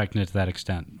wasn't expecting it to that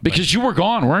extent. Because you were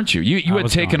gone, weren't you? You had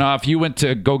taken off. You went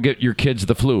to go get your kids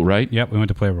the flu, right? Yep, we went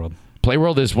to Playworld.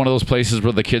 Playworld is one of those places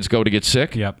where the kids go to get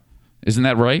sick? Yep. Isn't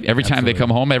that right? Every time they come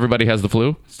home, everybody has the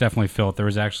flu? It's definitely filled. There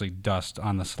was actually dust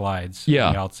on the slides on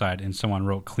the outside, and someone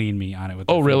wrote "clean me" on it. With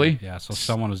really? Yeah, so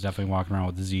someone was definitely walking around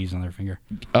with disease on their finger.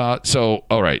 So,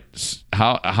 all right.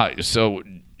 So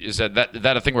is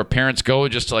that a thing where parents go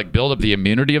just to build up the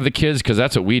immunity of the kids? Because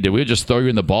that's what we did. We would just throw you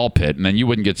in the ball pit, and then you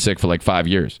wouldn't get sick for 5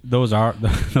 years. Those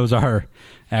are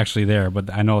actually there,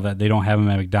 but I know that they don't have them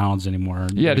at McDonald's anymore.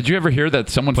 Yeah, did you ever hear that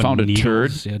someone found a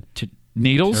turd?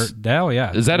 Needles? Oh,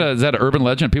 yeah. Is that an urban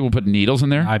legend? People put needles in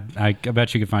there? I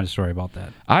bet you could find a story about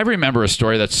that. I remember a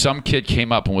story that some kid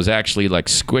came up and was actually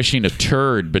squishing a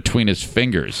turd between his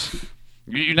fingers.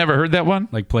 You never heard that one?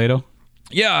 Like Play-Doh?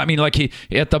 Yeah, I mean, like he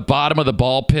at the bottom of the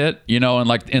ball pit, you know, and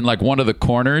like in like one of the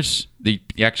corners, they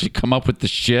actually come up with the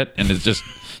shit, and it's just.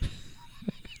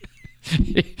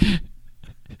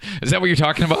 Is that what you're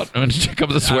talking about? When it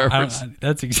comes to swear words?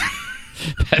 That's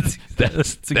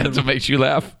what makes you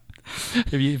laugh.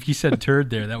 If you said turd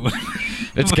there, that would.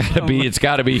 It's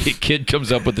gotta be. A kid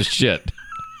comes up with the shit.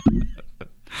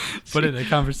 But in a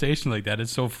conversation like that,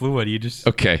 it's so fluid. You just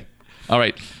okay. All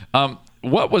right.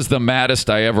 What was the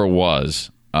maddest I ever was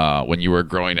when you were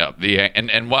growing up?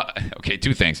 And what? Okay,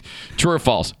 two things. True or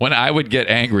false? When I would get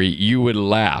angry, you would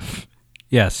laugh.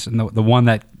 Yes, and the one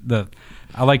that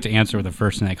I like to answer with the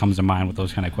first thing that comes to mind with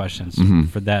those kind of questions.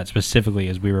 For that specifically,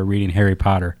 is we were reading Harry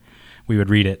Potter. We would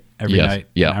read it every night.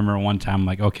 Yeah. And I remember one time, I'm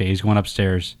like, okay, he's going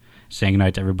upstairs saying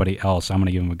goodnight to everybody else. I'm going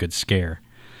to give him a good scare.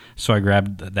 So I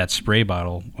grabbed that spray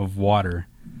bottle of water.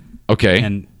 Okay.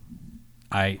 And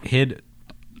I hid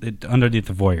it underneath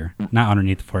the foyer. Not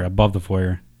underneath the foyer, above the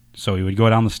foyer. So we would go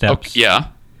down the steps. Okay, yeah.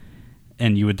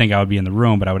 And you would think I would be in the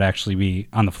room, but I would actually be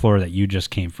on the floor that you just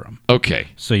came from. Okay.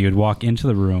 So you would walk into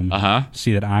the room,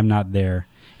 see that I'm not there,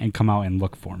 and come out and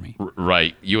look for me.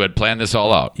 Right. You had planned this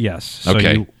all out. Yes. So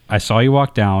okay. I saw you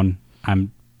walk down.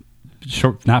 I'm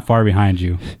not far behind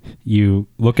you. You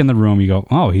look in the room. You go,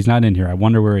 oh, he's not in here. I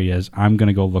wonder where he is. I'm going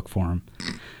to go look for him.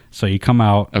 So you come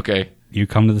out. Okay. You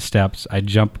come to the steps. I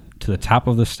jump to the top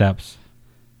of the steps,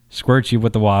 squirt you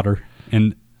with the water,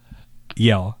 and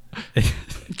yell.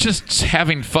 Just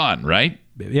having fun, right?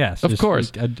 Yes. Of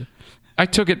course. I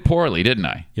took it poorly, didn't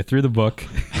I? You threw the book.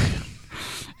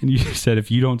 And you said,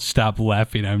 if you don't stop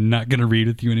laughing, I'm not going to read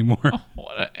with you anymore. Oh,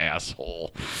 what an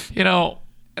asshole. You know,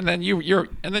 and then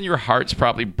your heart's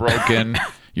probably broken.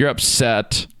 You're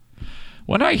upset.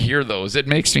 When I hear those, it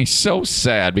makes me so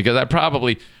sad because I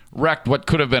probably wrecked what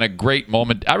could have been a great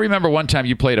moment. I remember one time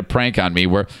you played a prank on me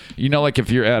where, you know, like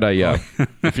if you're at a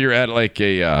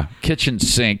kitchen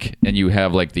sink and you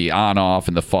have like the on off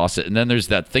and the faucet, and then there's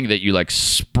that thing that you like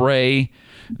spray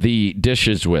the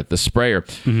dishes with, the sprayer.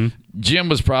 Jim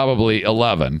was probably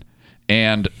 11,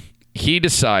 and he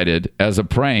decided as a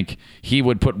prank he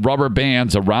would put rubber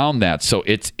bands around that so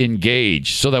it's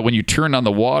engaged, so that when you turn on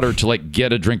the water to like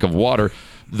get a drink of water,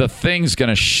 the thing's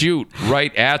gonna shoot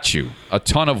right at you, a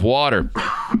ton of water.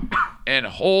 And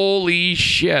holy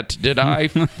shit, did I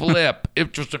flip.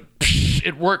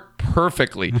 It worked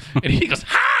perfectly. And he goes,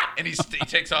 ha! And he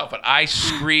takes off, and I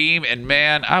scream, and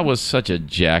man, I was such a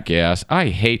jackass.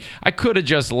 I could have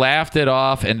just laughed it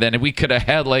off, and then we could have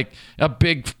had like a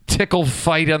big tickle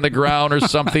fight on the ground or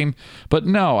something. But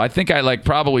no, I think I like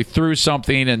probably threw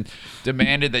something and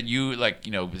demanded that you like,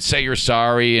 you know, say you're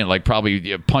sorry and like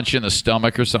probably punch you in the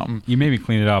stomach or something. You made me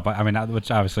clean it up. I mean,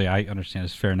 which obviously I understand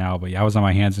is fair now, but yeah, I was on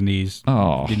my hands and knees,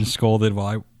 getting scolded while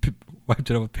I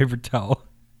wiped it up with paper towel.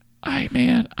 I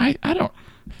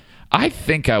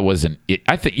think I was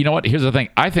you know what? Here's the thing.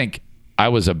 I think I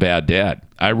was a bad dad.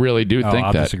 I really do think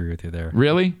I'll that. disagree with you there.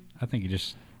 Really? I think you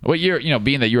just. Well,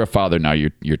 being that you're a father now,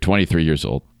 you're 23 years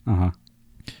old.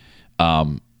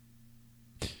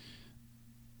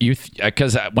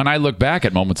 Because when I look back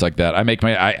at moments like that, I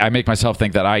make myself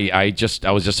think that I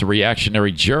was just a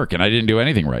reactionary jerk and I didn't do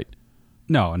anything right.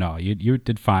 No, you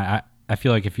did fine. I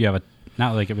feel like if you have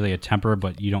not like really a temper,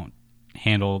 but you don't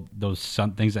handle those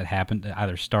things that happen that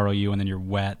either startle you and then you're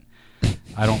wet.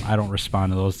 I don't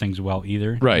respond to those things well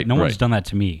either. Right. No one's done that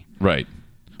to me. Right.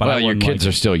 But well, your kids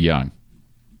are still young.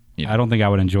 I don't think I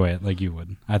would enjoy it like you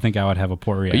would. I think I would have a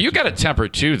poor reaction. You got a temper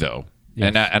too, though.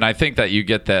 Yes. And I think that you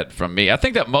get that from me. I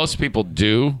think that most people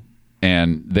do,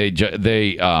 and they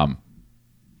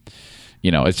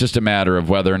it's just a matter of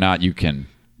whether or not you can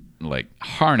like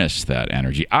harness that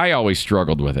energy. I always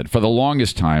struggled with it. For the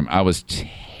longest time, I was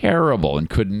terrible and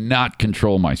could not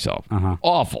control myself.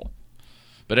 Awful.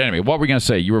 But anyway, what were we going to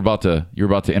say? You were about to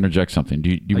interject something. Do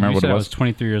you remember what it was? I was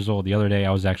 23 years old. The other day,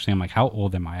 I'm like, how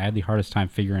old am I? I had the hardest time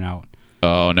figuring out.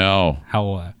 Oh, no. How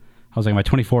old? I was like, am I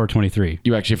 24 or 23?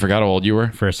 You actually forgot how old you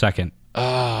were? For a second.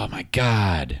 Oh, my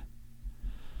God.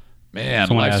 Man,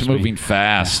 life's moving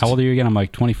fast. How old are you again? I'm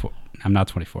like 24. I'm not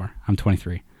 24. I'm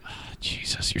 23. Oh,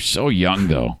 Jesus, you're so young,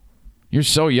 though. You're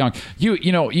so young. You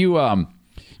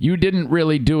didn't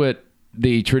really do it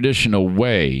the traditional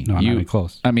way. No, I'm not even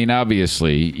close. I mean,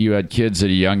 obviously, you had kids at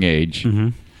a young age.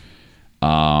 And,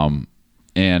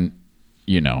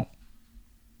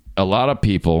 a lot of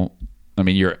people, I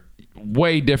mean, you're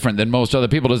way different than most other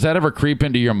people. Does that ever creep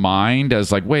into your mind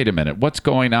as like, wait a minute, what's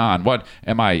going on?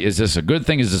 Is this a good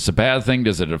thing? Is this a bad thing?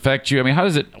 Does it affect you? I mean, how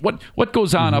does it, what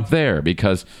goes on up there?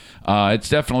 Because it's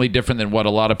definitely different than what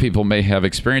a lot of people may have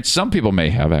experienced. Some people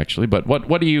may have actually, but what's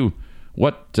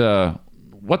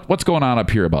going on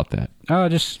up here about that?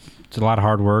 Just It's a lot of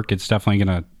hard work. It's definitely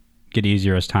going to get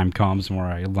easier as time comes, the more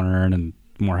I learn and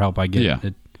the more help I get. Yeah.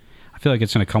 I feel like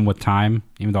it's going to come with time,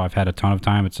 even though I've had a ton of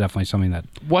time. It's definitely something that...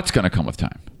 What's going to come with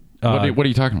time? What are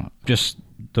you talking about? Just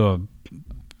the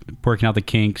working out the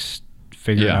kinks,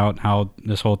 figuring out how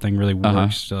this whole thing really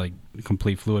works, to like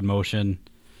complete fluid motion.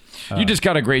 You just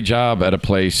got a great job at a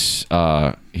place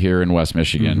here in West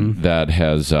Michigan that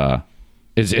has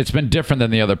it's been different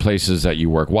than the other places that you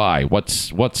work. Why?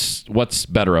 What's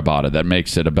better about it that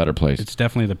makes it a better place? It's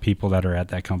definitely the people that are at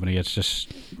that company. It's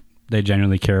just they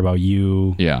genuinely care about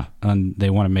you. Yeah. And they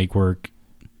want to make work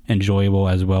enjoyable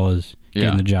as well as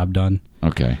getting the job done.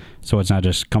 Okay. So it's not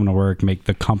just coming to work, make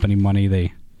the company money.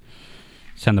 They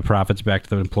send the profits back to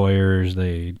the employers.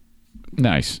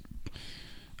 Nice.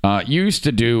 You used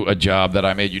to do a job that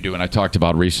I made you do, and I talked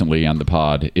about recently on the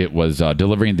pod. It was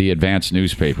delivering the advanced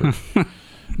newspaper.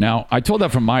 Now, I told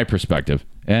that from my perspective.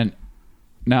 And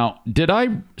now, did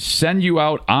I send you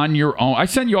out on your own? I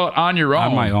sent you out on your own.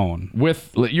 On my own.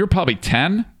 You're probably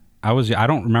 10? I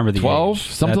don't remember the 12? age.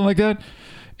 Something like that?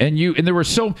 And there were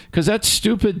because that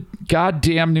stupid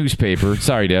goddamn newspaper,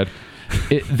 sorry, Dad,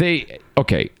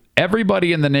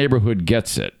 everybody in the neighborhood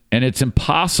gets it, and it's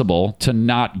impossible to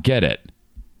not get it.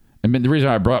 I mean, the reason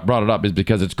I brought it up is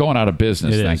because it's going out of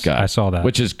business, thank God. I saw that.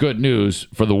 Which is good news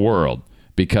for the world,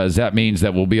 because that means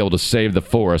that we'll be able to save the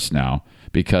forest now,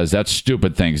 because that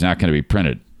stupid thing's not going to be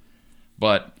printed.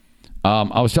 But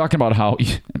I was talking about how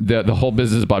the whole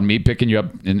business about me picking you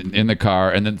up in the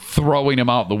car and then throwing him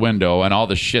out the window and all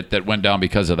the shit that went down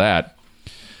because of that.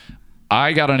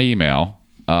 I got an email.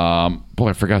 I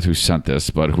forgot who sent this,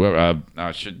 but whoever,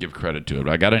 I should give credit to it.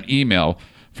 I got an email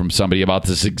from somebody about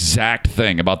this exact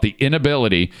thing, about the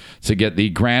inability to get the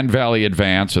Grand Valley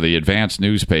Advance or the advanced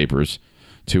newspapers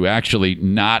to actually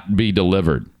not be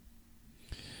delivered.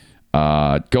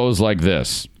 It goes like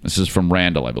this. This is from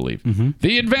Randall, I believe.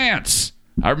 The Advance.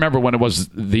 I remember when it was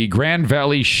the Grand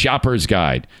Valley Shopper's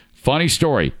Guide. Funny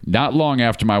story. Not long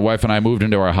after my wife and I moved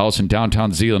into our house in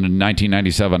downtown Zeeland in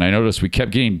 1997, I noticed we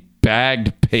kept getting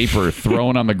bagged paper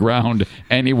thrown on the ground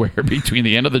anywhere between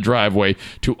the end of the driveway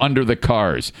to under the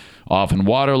cars. Often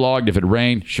waterlogged if it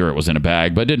rained. Sure, it was in a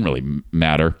bag, but it didn't really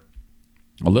matter.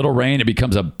 A little rain, it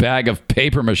becomes a bag of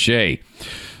paper mache.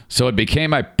 So it became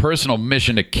my personal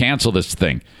mission to cancel this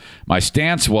thing. My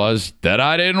stance was that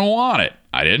I didn't want it.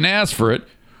 I didn't ask for it.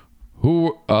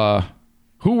 Who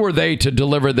were they to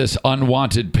deliver this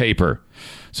unwanted paper?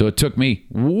 So it took me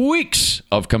weeks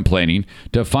of complaining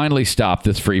to finally stop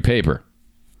this free paper.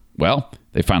 Well,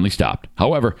 they finally stopped.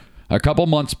 However, a couple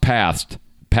months passed,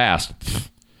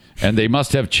 and they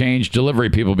must have changed delivery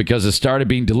people because it started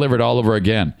being delivered all over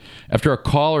again. After a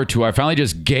call or two, I finally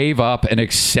just gave up and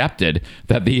accepted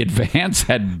that the Advance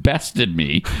had bested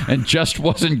me and just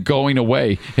wasn't going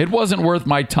away. It wasn't worth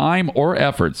my time or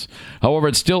efforts. However,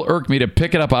 it still irked me to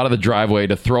pick it up out of the driveway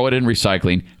to throw it in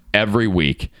recycling every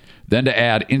week. Then to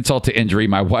add insult to injury,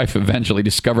 my wife eventually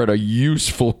discovered a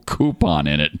useful coupon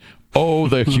in it. Oh,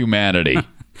 the humanity.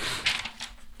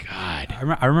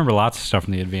 God. I remember lots of stuff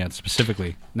from the Advance,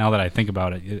 specifically. Now that I think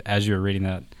about it, as you were reading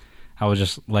that, I was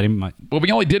just letting my... Well,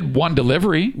 we only did one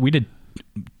delivery. We did...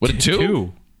 Was it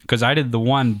two? Because I did the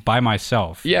one by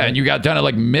myself. Yeah, and you got done at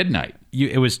like midnight.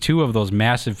 It was two of those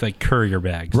massive like courier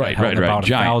bags. Right. About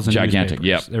 1,000 gigantic.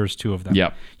 newspapers. Yep. There was two of them.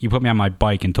 Yep. You put me on my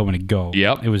bike and told me to go.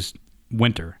 Yep. It was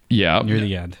winter. Yeah. Near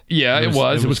the end. Yeah, it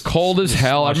was cold as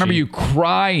hell. I remember you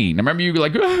crying. I remember you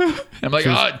like, I'm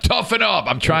like, toughen up.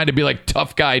 I'm trying to be like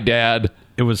tough guy dad.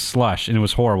 It was slush and it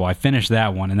was horrible. I finished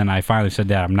that one and then I finally said,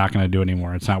 Dad, I'm not going to do it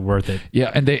anymore. It's not worth it.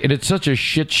 Yeah, and it's such a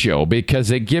shit show because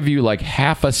they give you like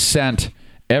half a cent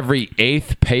every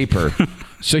eighth paper.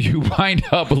 So you wind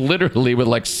up literally with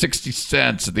like 60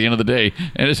 cents at the end of the day.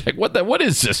 And it's like, what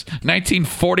is this?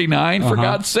 1949, for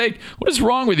God's sake? What is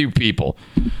wrong with you people?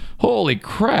 Holy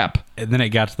crap. And then it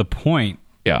got to the point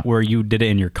where you did it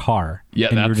in your car. Yeah,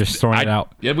 and you were just throwing it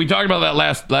out. Yeah, we talked about that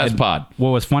last pod.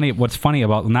 What's funny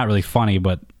about, not really funny,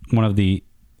 but one of the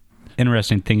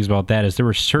interesting things about that is there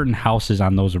were certain houses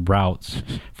on those routes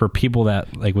for people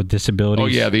that like with disabilities. Oh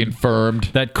yeah, the infirmed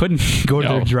that couldn't go to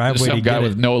their driveway. Some to guy get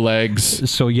with no legs.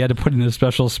 So you had to put it in a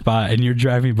special spot, and you're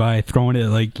driving by, throwing it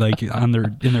like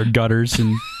on in their gutters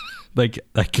and like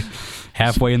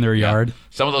halfway in their yard.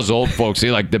 Some of those old folks,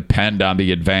 they like depend on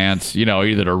the Advance,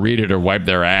 either to read it or wipe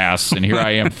their ass. And here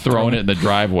I am throwing it in the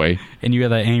driveway. And you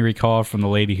had that angry call from the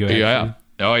lady who actually...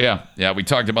 Oh yeah. We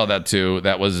talked about that too.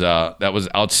 That was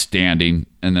outstanding.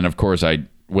 And then of course I,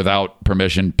 without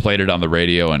permission, played it on the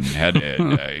radio and had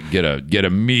to get a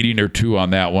meeting or two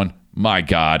on that one. My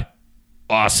God,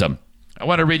 awesome! I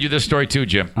want to read you this story too,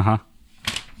 Jim.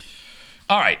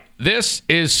 All right, this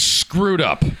is screwed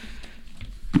up.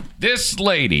 This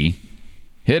lady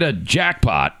hit a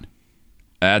jackpot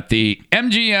at the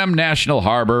MGM National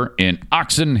Harbor in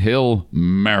Oxon Hill,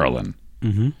 Maryland.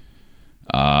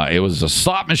 It was a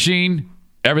slot machine.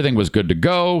 Everything was good to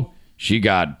go. She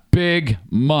got big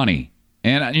money.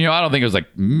 And, I don't think it was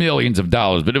like millions of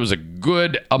dollars, but it was a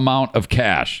good amount of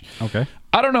cash. Okay.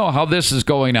 I don't know how this is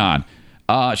going on.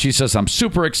 She says, I'm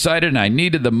super excited and I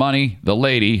needed the money. The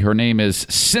lady, her name is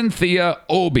Cynthia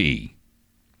Obi.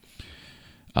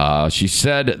 She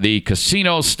said the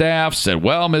casino staff said,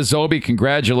 well, Ms. Obi,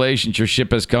 congratulations. Your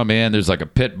ship has come in. There's like a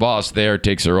pit boss there.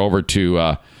 Takes her over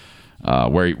to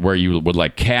where you would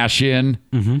like cash in.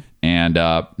 And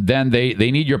then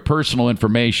they need your personal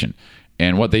information.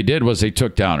 And what they did was they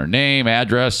took down her name,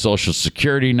 address, social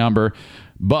security number.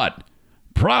 But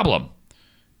problem,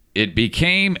 it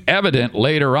became evident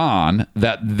later on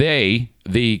that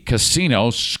the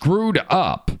casino, screwed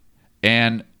up.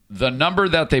 And the number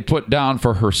that they put down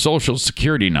for her social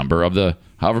security number of the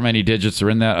however many digits are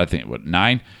in that, I think,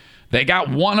 9? They got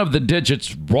one of the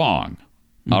digits wrong.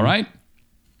 All right?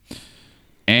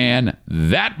 And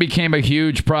that became a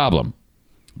huge problem.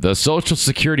 The social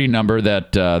security number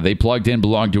that they plugged in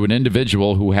belonged to an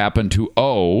individual who happened to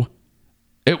owe,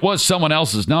 it was someone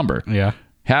else's number. Yeah.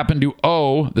 Happened to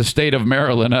owe the state of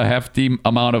Maryland a hefty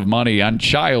amount of money on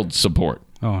child support.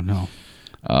 Oh, no.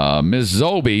 Ms.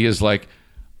 Zobi is like,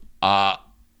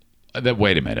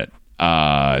 wait a minute.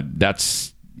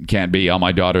 That's can't be. All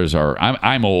my daughters are,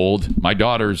 I'm old. My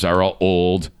daughters are all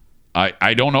old.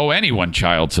 I don't owe anyone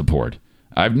child support.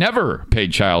 I've never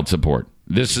paid child support.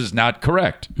 This is not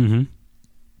correct. The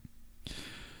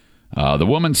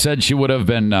woman said she would have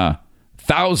been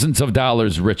thousands of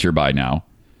dollars richer by now.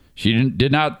 She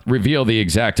did not reveal the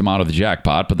exact amount of the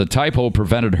jackpot, but the typo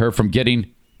prevented her from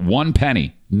getting 1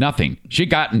 penny. Nothing. She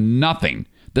got nothing.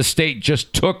 The state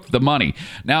just took the money.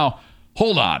 Now,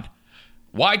 hold on.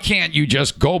 Why can't you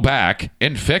just go back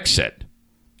and fix it?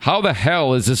 How the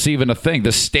hell is this even a thing?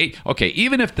 The state, okay,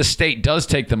 even if the state does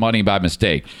take the money by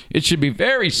mistake, it should be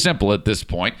very simple at this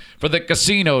point for the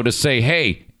casino to say,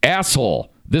 hey,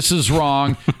 asshole, this is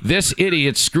wrong. This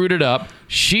idiot screwed it up.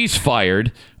 She's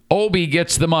fired. Obi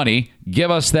gets the money.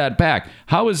 Give us that back.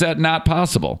 How is that not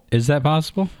possible? Is that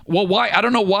possible? Well, why? I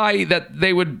don't know why that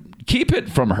they would keep it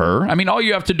from her. I mean, all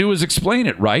you have to do is explain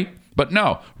it, right? But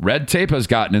no, red tape has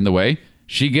gotten in the way.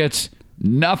 She gets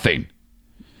nothing.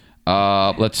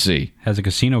 Let's see. Has a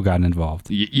casino gotten involved?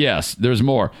 Yes, there's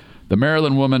more. The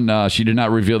Maryland woman, she did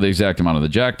not reveal the exact amount of the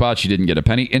jackpot. She didn't get a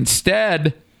penny.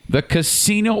 Instead, the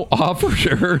casino offered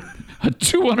her a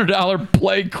 $200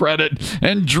 play credit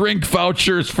and drink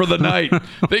vouchers for the night.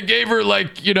 They gave her,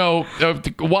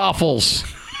 waffles.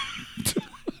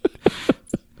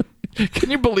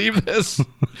 Can you believe this?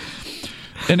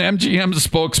 An MGM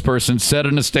spokesperson said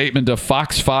in a statement to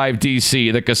Fox 5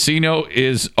 DC, the casino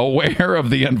is aware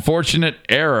of the unfortunate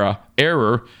error,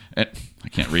 and I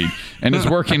can't read, and is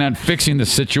working on fixing the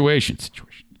situation.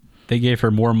 They gave her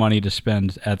more money to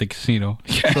spend at the casino.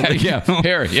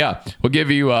 We'll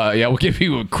give you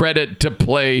a credit to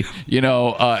play,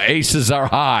 aces are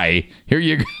high. Here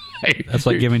you go. That's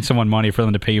like giving someone money for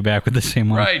them to pay you back with the same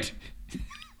money. Right.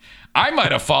 I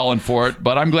might have fallen for it,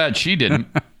 but I'm glad she didn't.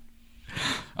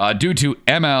 Due to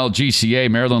MLGCA,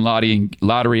 Maryland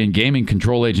Lottery and Gaming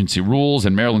Control Agency rules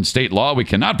and Maryland state law, we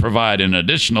cannot provide an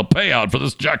additional payout for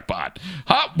this jackpot.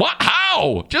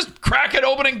 How? Just crack it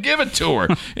open and give it to her.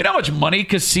 You know how much money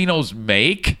casinos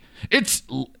make? It's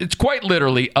quite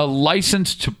literally a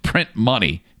license to print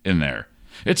money in there.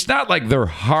 It's not like they're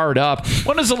hard up.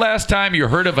 When was the last time you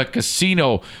heard of a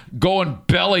casino going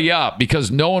belly up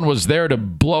because no one was there to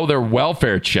blow their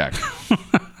welfare check?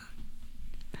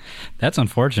 That's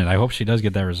unfortunate. I hope she does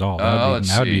get that resolved.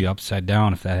 That would be upside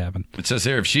down if that happened. It says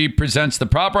here, if she presents the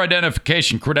proper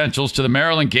identification credentials to the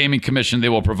Maryland Gaming Commission, they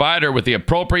will provide her with the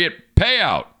appropriate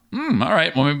payout. All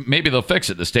right. Well, maybe they'll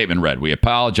fix it. The statement read, we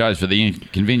apologize for the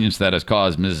inconvenience that has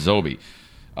caused Mrs. Obi.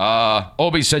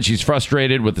 Obi said she's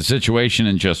frustrated with the situation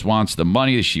and just wants the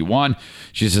money that she won.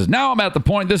 She says, now I'm at the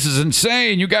point, this is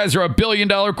insane. You guys are $1 billion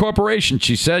corporation.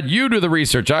 She said, you do the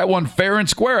research. I won fair and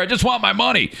square. I just want my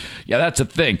money. Yeah, that's a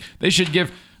thing. They should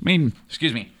give,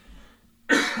 excuse me.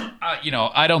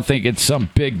 I don't think it's some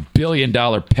big $1 billion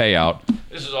payout.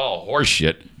 This is all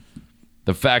horseshit.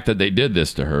 The fact that they did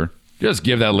this to her, just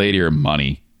give that lady her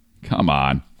money. Come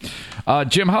on.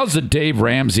 Jim, how's the Dave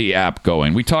Ramsey app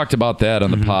going? We talked about that on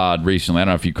the pod recently. I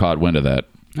don't know if you caught wind of that.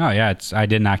 Oh, yeah. I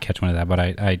did not catch wind of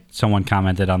that, but someone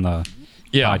commented on the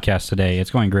podcast today.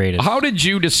 It's going great. How did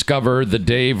you discover the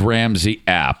Dave Ramsey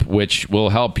app, which will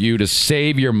help you to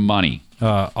save your money?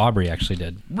 Aubrey actually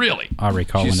did. Really? Aubrey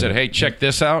called. She said, "Hey, check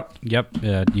this out." Yep.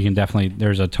 You can definitely.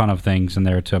 There's a ton of things in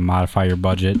there to modify your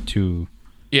budget to.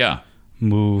 Yeah.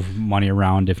 Move money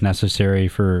around if necessary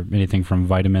for anything from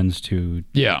vitamins to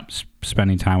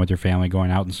spending time with your family, going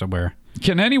out and somewhere.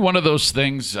 Can any one of those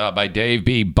things by Dave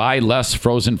be buy less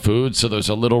frozen food so there's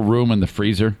a little room in the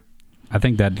freezer? I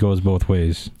think that goes both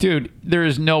ways. Dude, there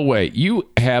is no way. You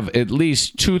have at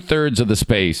least 2/3 of the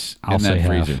space in that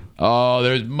freezer. Half. Oh,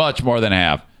 there's much more than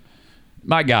half.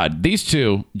 My God, these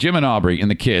two, Jim and Aubrey and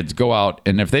the kids, go out,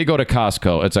 and if they go to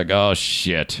Costco, it's like, oh,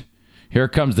 shit. Here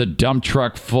comes the dump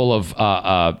truck full of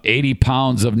 80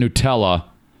 pounds of Nutella.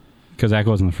 Because that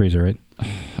goes in the freezer, right?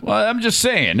 Well, I'm just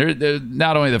saying, they're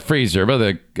not only the freezer, but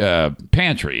the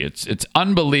pantry. It's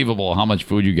unbelievable how much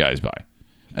food you guys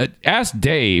buy. Ask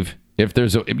Dave if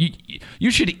there's you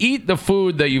should eat the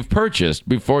food that you've purchased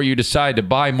before you decide to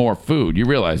buy more food. You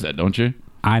realize that, don't you?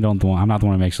 I'm not the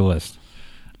one that makes the list.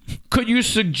 Could you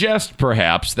suggest,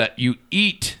 perhaps, that you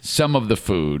eat some of the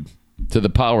food to the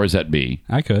powers that be?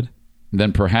 I could.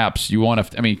 Then perhaps you won't have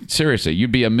to. I mean, seriously,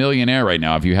 you'd be a millionaire right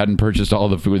now if you hadn't purchased all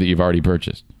the food that you've already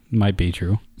purchased. Might be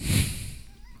true.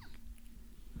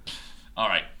 All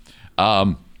right.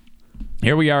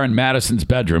 Here we are in Madison's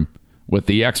bedroom with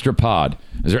the extra pod.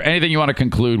 Is there anything you want to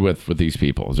conclude with these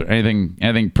people? Is there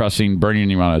anything pressing, burning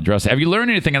you want to address? Have you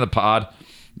learned anything in the pod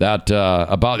that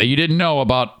you didn't know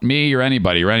about me or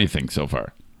anybody or anything so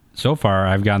far? So far,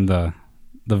 I've gotten the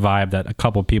vibe that a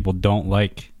couple people don't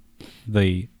like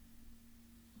the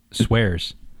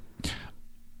swears.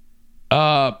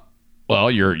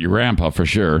 Well, your grandpa for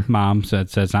sure. Mom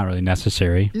says it's not really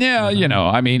necessary. Yeah,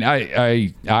 I mean,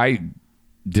 I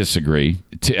disagree.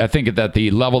 I think that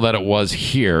the level that it was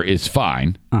here is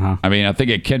fine. I mean, I think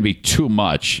it can be too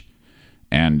much.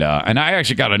 And I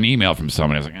actually got an email from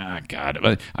somebody. I was like,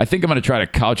 God. I think I'm going to try to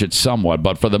couch it somewhat.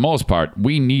 But for the most part,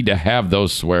 we need to have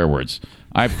those swear words.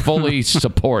 I fully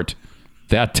support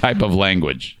that type of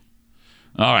language.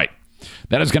 All right.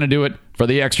 That is going to do it for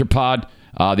the extra pod.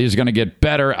 These are going to get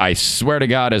better. I swear to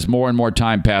God, as more and more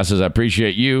time passes. I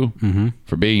appreciate you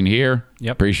for being here.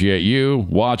 Yep. Appreciate you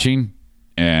watching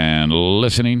and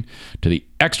listening to the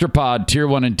extra pod, Tier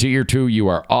 1 and Tier 2. You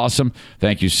are awesome.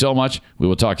 Thank you so much. We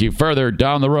will talk to you further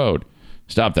down the road.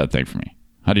 Stop that thing for me.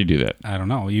 How do you do that? I don't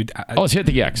know. Let's hit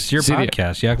the X. It's your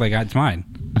podcast. You act like it's mine.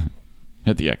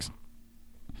 Hit the X.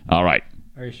 All right.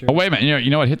 Are you sure? Oh, wait a minute. You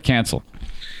know what? Hit cancel.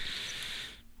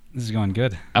 This is going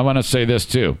good. I want to say this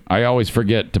too. I always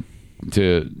forget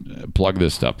to plug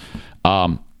this stuff.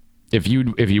 If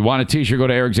you want a t-shirt, go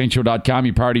to ericzaneshow.com.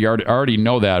 You probably already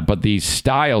know that. But the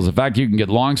styles, in fact, you can get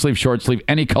long sleeve, short sleeve,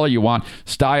 any color you want.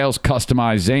 Styles,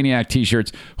 customized, Zaniac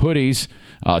t-shirts, hoodies,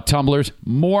 tumblers.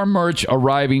 More merch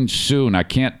arriving soon. I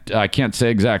can't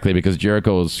say exactly because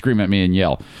Jericho will scream at me and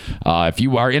yell. If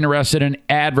you are interested in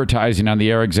advertising on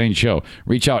the Eric Zane Show,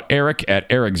 reach out Eric at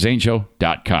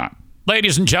ericzaneshow.com.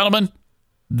 Ladies and gentlemen,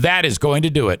 that is going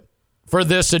to do it for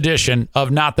this edition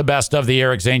of Not the Best of the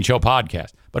Eric Zane Show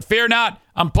podcast. But fear not,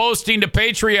 I'm posting to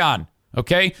Patreon,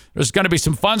 okay? There's going to be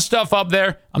some fun stuff up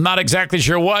there. I'm not exactly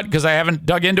sure what because I haven't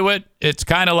dug into it. It's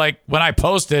kind of like when I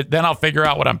post it, then I'll figure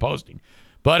out what I'm posting.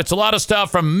 But it's a lot of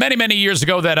stuff from many, many years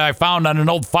ago that I found on an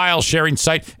old file sharing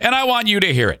site, and I want you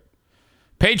to hear it.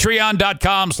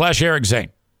 Patreon.com/Eric Zane.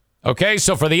 Okay,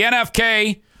 so for the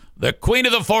NFK, the Queen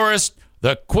of the Forest,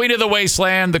 the Queen of the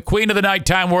Wasteland, the Queen of the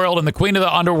Nighttime World, and the Queen of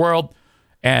the Underworld,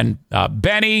 and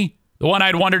Benny, the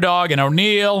One-Eyed Wonder Dog, and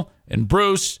O'Neill, and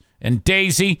Bruce, and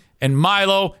Daisy, and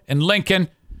Milo, and Lincoln.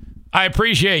 I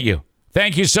appreciate you.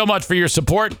 Thank you so much for your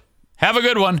support. Have a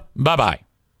good one. Bye-bye.